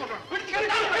സ്റ്റേഷനിൽ കൊണ്ടുപോകണം.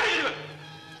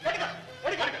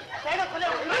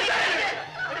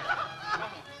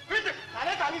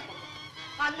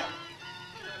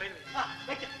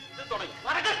 ഇത് തുടങ്ങി.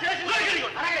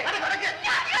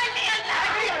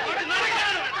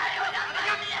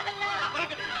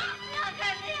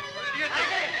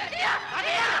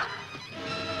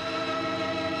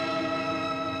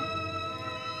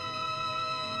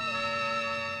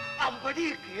 അമ്പടി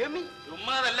കേമി.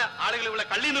 ചുമ്മാതല്ല ആളുകൾ ഇവിടെ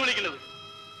കള്ളിന്ന് വിളിക്കുന്നത്.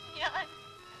 ഞാൻ